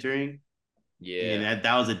 4 entering. Yeah. And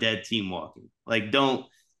that was a dead team walking. Like,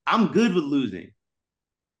 I'm good with losing.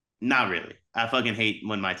 Not really. I fucking hate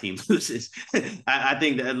when my team loses. I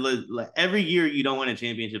think that like, every year you don't win a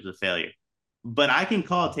championship is a failure. But I can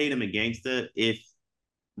call Tatum a gangster if,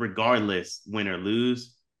 regardless, win or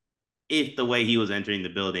lose, if the way he was entering the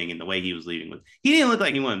building and the way he was leaving he didn't look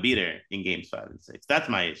like he wanted to be there in games 5 and 6. That's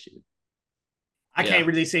my issue. I can't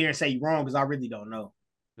really sit here and say you're wrong because I really don't know.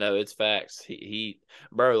 No, it's facts. He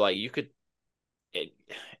bro, like you could.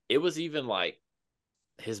 It was even like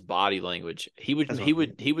his body language. He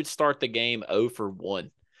would start the game 0 for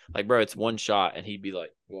 1. Like, bro, it's one shot, and he'd be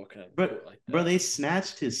like walking up like that. Bro, they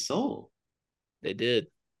snatched his soul. They did.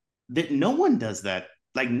 No one does that.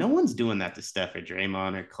 Like, no one's doing that to Steph or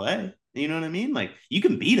Draymond or Clay. You know what I mean? Like, you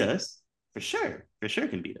can beat us for sure. For sure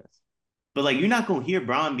can beat us. But like, you're not gonna hear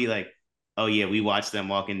Braun be like, "Oh yeah, we watched them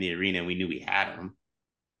walk in the arena and we knew we had them."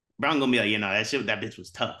 Braun gonna be like, that bitch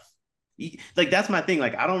was tough. Like, that's my thing.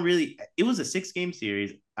 Like, I don't really. It was a 6-game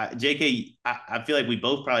series. JK, I feel like we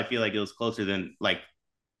both probably feel like it was closer than like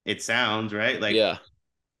it sounds, right? Like, yeah,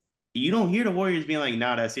 you don't hear the Warriors being like,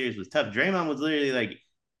 "Nah, that series was tough." Draymond was literally like,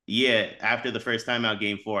 "Yeah, after the first time out,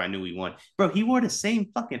 game 4, I knew we won." Bro, he wore the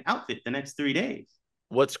same fucking outfit the next 3 days.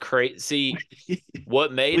 What's crazy?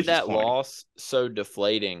 What made that loss so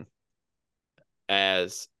deflating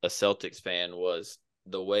as a Celtics fan was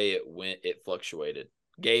the way it went. It fluctuated.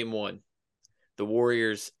 Game 1, the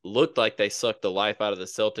Warriors looked like they sucked the life out of the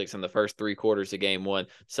Celtics in the first 3 quarters of game 1.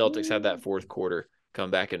 Celtics had that fourth quarter,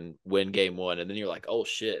 come back and win game 1. And then you're like, oh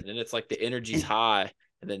shit. And then it's like the energy's high.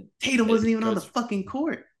 And then Tatum wasn't even on the fucking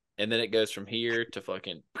court. And then it goes from here to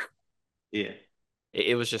fucking. Yeah.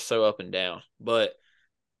 It was just so up and down. But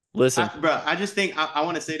listen. I just think I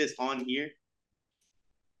want to say this on here.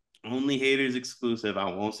 Only haters exclusive.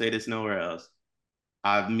 I won't say this nowhere else.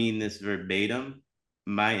 I mean this verbatim.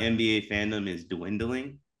 My NBA fandom is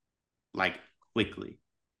dwindling, like, quickly.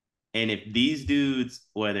 And if these dudes,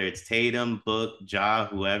 whether it's Tatum, Book, Ja,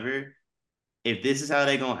 whoever, if this is how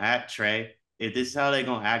they're going to act, Trey, if this is how they're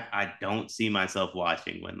going to act, I don't see myself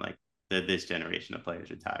watching when, like, this generation of players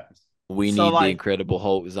retires. We need the Incredible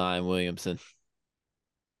Hulk, Zion Williamson.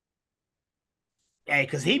 Hey,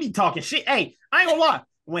 because he be talking shit. Hey, I ain't gonna lie.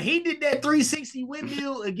 When he did that 360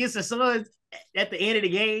 windmill against the Suns at the end of the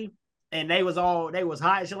game, and they was hot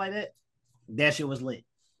and shit like that shit was lit.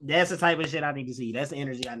 That's the type of shit I need to see. That's the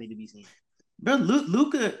energy I need to be seeing. Bro,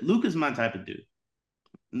 Luka's my type of dude.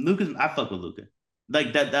 I fuck with Luka.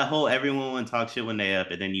 Like, that whole everyone want to talk shit when they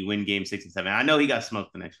up, and then you win game 6 and 7. I know he got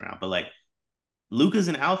smoked the next round, but like, Luka's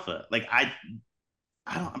an alpha. Like,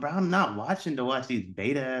 I'm not watching to watch these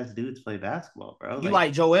beta ass dudes play basketball, bro. You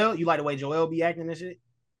like Joel? You like the way Joel be acting and shit?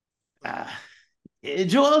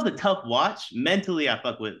 Joel's a tough watch. Mentally, I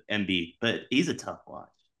fuck with Embiid, but he's a tough watch.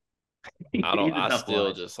 I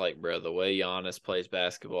still just like, bro, the way Giannis plays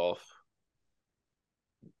basketball.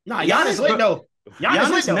 Nah, Giannis lit though.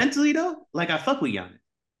 Giannis mentally though, like, I fuck with Giannis.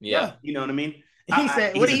 Yeah, you know what I mean. He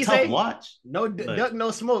said, "What did he say? Watch. No duck,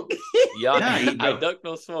 no smoke." I duck,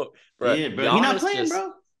 no smoke, bro. Yeah, bro. He's not playing,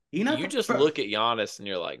 bro. You just look at Giannis and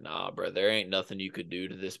you're like, nah, bro. There ain't nothing you could do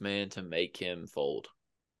to this man to make him fold.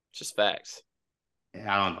 It's just facts.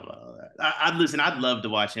 Yeah, I don't know about all that. Listen, I'd love to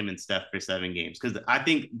watch him and Steph for 7 games because I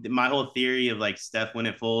think my whole theory of like Steph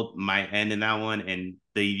wouldn't fold might end in that one, and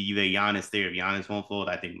the Giannis theory of Giannis won't fold,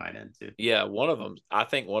 I think, might end too. Yeah, one of them. I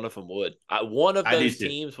think one of them would. One of those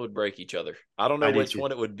teams would break each other. I don't know which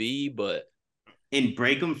one it would be, but and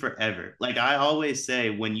break them forever. Like I always say,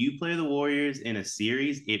 when you play the Warriors in a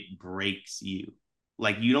series, it breaks you.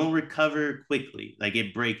 Like, you don't recover quickly. Like,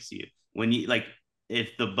 it breaks you when you like.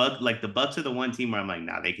 If the Bucks are the one team where I'm like,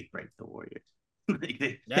 nah, they could break the Warriors. Like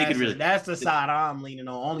they could really. That's the side I'm leaning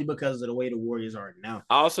on, only because of the way the Warriors are now.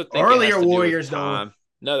 I also think earlier Warriors though.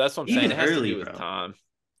 No, that's what I'm saying. It has to do with time.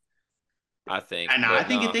 I think. I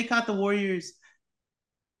think if they caught the Warriors,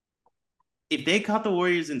 if they caught the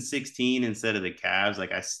Warriors in 16 instead of the Cavs,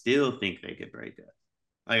 like I still think they could break it.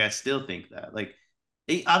 Like I still think that. Like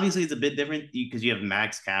obviously it's a bit different because you have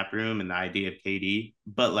max cap room and the idea of KD,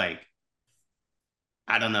 but like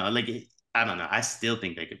I don't know. Like I don't know. I still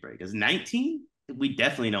think they could break. Because 19, we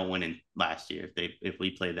definitely don't win in last year if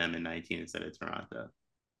we play them in 19 instead of Toronto.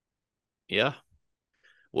 Yeah.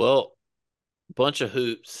 Well, bunch of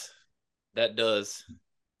hoops. That does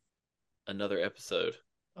another episode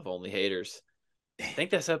of Only Haters. I think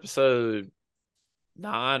that's episode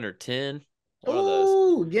 9 or 10. One of those.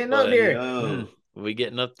 Ooh, getting up But there. we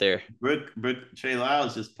getting up there. Brooke Trey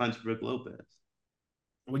Lyles just punched Brooke Lopez.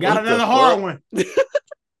 We got What the another hard fuck? one.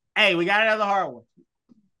 Hey, we got another hard one.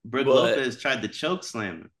 Brooke But- Lopez tried to choke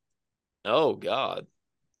slam him. Oh God.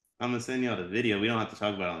 I'm gonna send y'all the video. We don't have to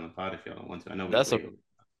talk about it on the pod if y'all don't want to. I know That's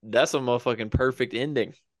a motherfucking perfect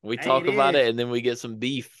ending. We Hey, talk it about is. it and then we get some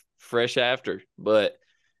beef fresh after. But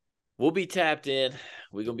we'll be tapped in.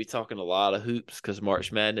 We're gonna be talking a lot of hoops because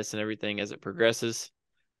March Madness and everything as it progresses.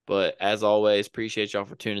 But as always, appreciate y'all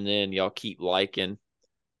for tuning in. Y'all keep liking,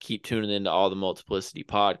 keep tuning in to all the Multiplicity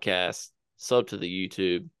podcasts, sub to the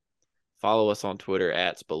YouTube, follow us on Twitter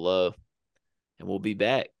 @below, and we'll be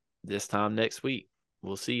back this time next week.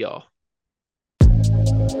 We'll see y'all.